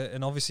deal with it.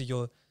 And obviously,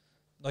 you're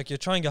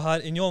trying your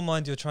hard in your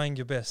mind. You're trying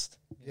your best.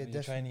 Yeah,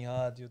 You're training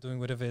hard. You're doing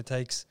whatever it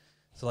takes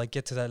to, like,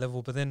 get to that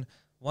level. But then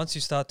once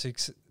you start to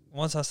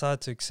once I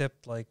started to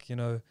accept, like,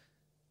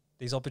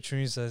 these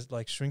opportunities are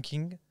like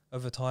shrinking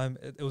over time,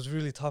 it was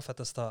really tough at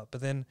the start.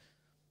 But then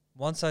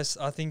once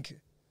I think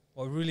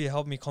what really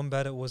helped me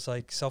combat it was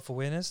like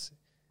self-awareness.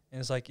 And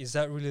it's like, is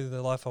that really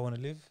the life I want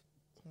to live?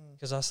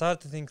 Because I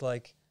started to think,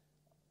 like,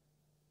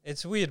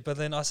 it's weird, but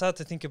then I started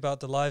to think about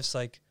the lives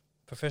like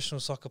professional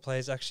soccer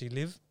players actually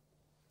live.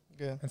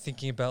 Yeah. And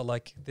thinking about,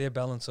 like, their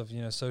balance of,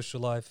 social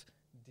life,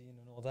 Dean,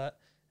 and all that.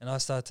 And I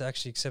started to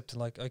actually accept,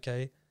 like,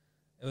 okay,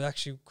 it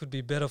actually could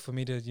be better for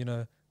me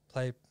to,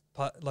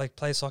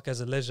 play soccer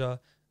as a leisure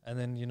and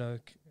then,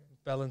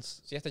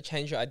 balance. So you have to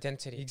change your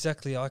identity.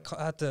 Exactly. I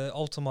had to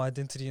alter my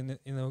identity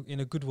in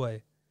a good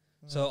way.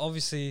 So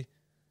obviously,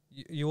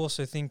 you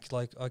also think,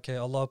 like, okay,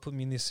 Allah put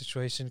me in this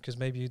situation because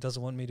maybe He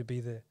doesn't want me to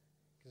be there.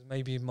 Because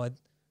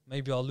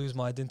maybe I'll lose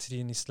my identity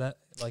in Islam,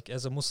 like,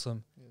 as a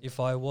Muslim, if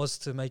I was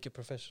to make it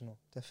professional.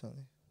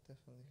 Definitely.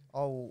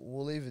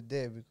 We'll leave it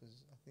there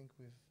because I think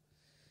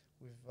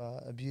we've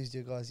abused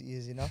your guys'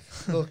 ears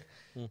enough. Look,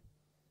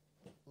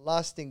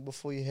 last thing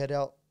before you head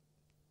out,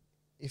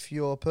 if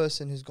you're a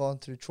person who's gone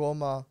through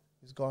trauma,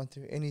 who's gone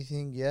through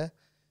anything,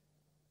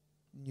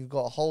 you've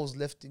got holes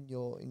left in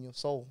your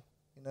soul.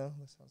 That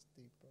sounds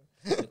deep,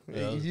 bro.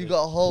 Yeah, if you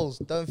got holes,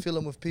 don't fill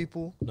them with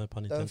people. No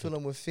pun Don't intended. fill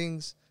them with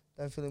things.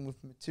 Don't fill them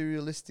with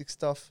materialistic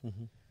stuff.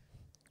 Mm-hmm.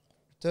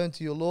 Turn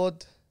to your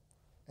Lord,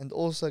 and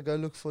also go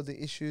look for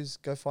the issues.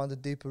 Go find the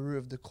deeper root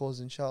of the cause,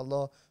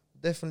 inshallah.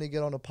 Definitely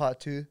get on a part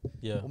 2.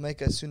 Yeah. We'll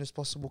make it as soon as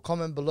possible.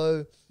 Comment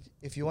below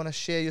if you want to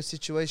share your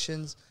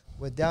situations.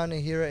 We're down to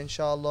hear it,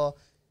 inshallah.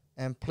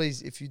 And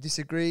please, if you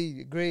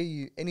disagree,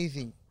 agree,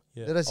 anything,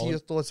 Yeah. let us hear your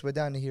thoughts. We're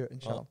down to hear it,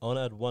 inshallah. I want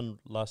to add one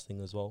last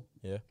thing as well.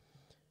 Yeah.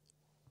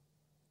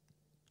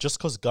 Just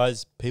because,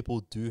 guys, people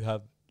do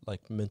have,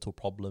 like, mental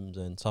problems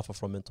and suffer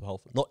from mental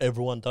health. Not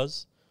everyone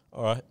does.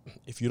 All right.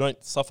 If you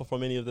don't suffer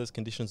from any of those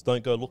conditions,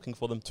 don't go looking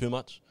for them too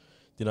much.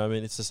 You know what I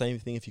mean? It's the same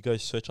thing if you go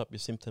search up your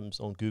symptoms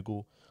on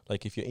Google.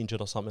 Like, if you're injured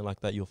or something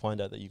like that, you'll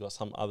find out that you got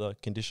some other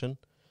condition.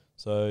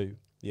 So,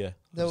 yeah.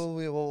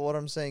 What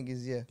I'm saying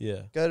is,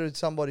 Yeah. go to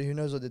somebody who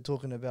knows what they're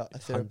talking about, a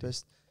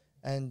therapist.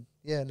 And,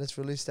 let's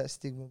release that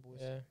stigma, boys.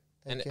 Yeah. Take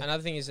And care.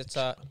 another thing is, it's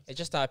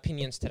just our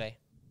opinions today.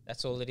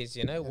 That's all it is,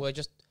 We're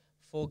just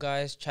 4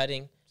 guys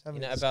chatting,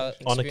 Having a about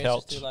discussion. On a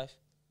experiences couch. through life.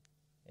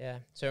 Yeah.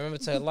 So remember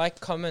to like,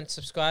 comment,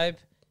 subscribe,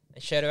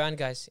 and share it around,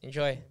 guys.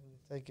 Enjoy.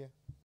 Take care.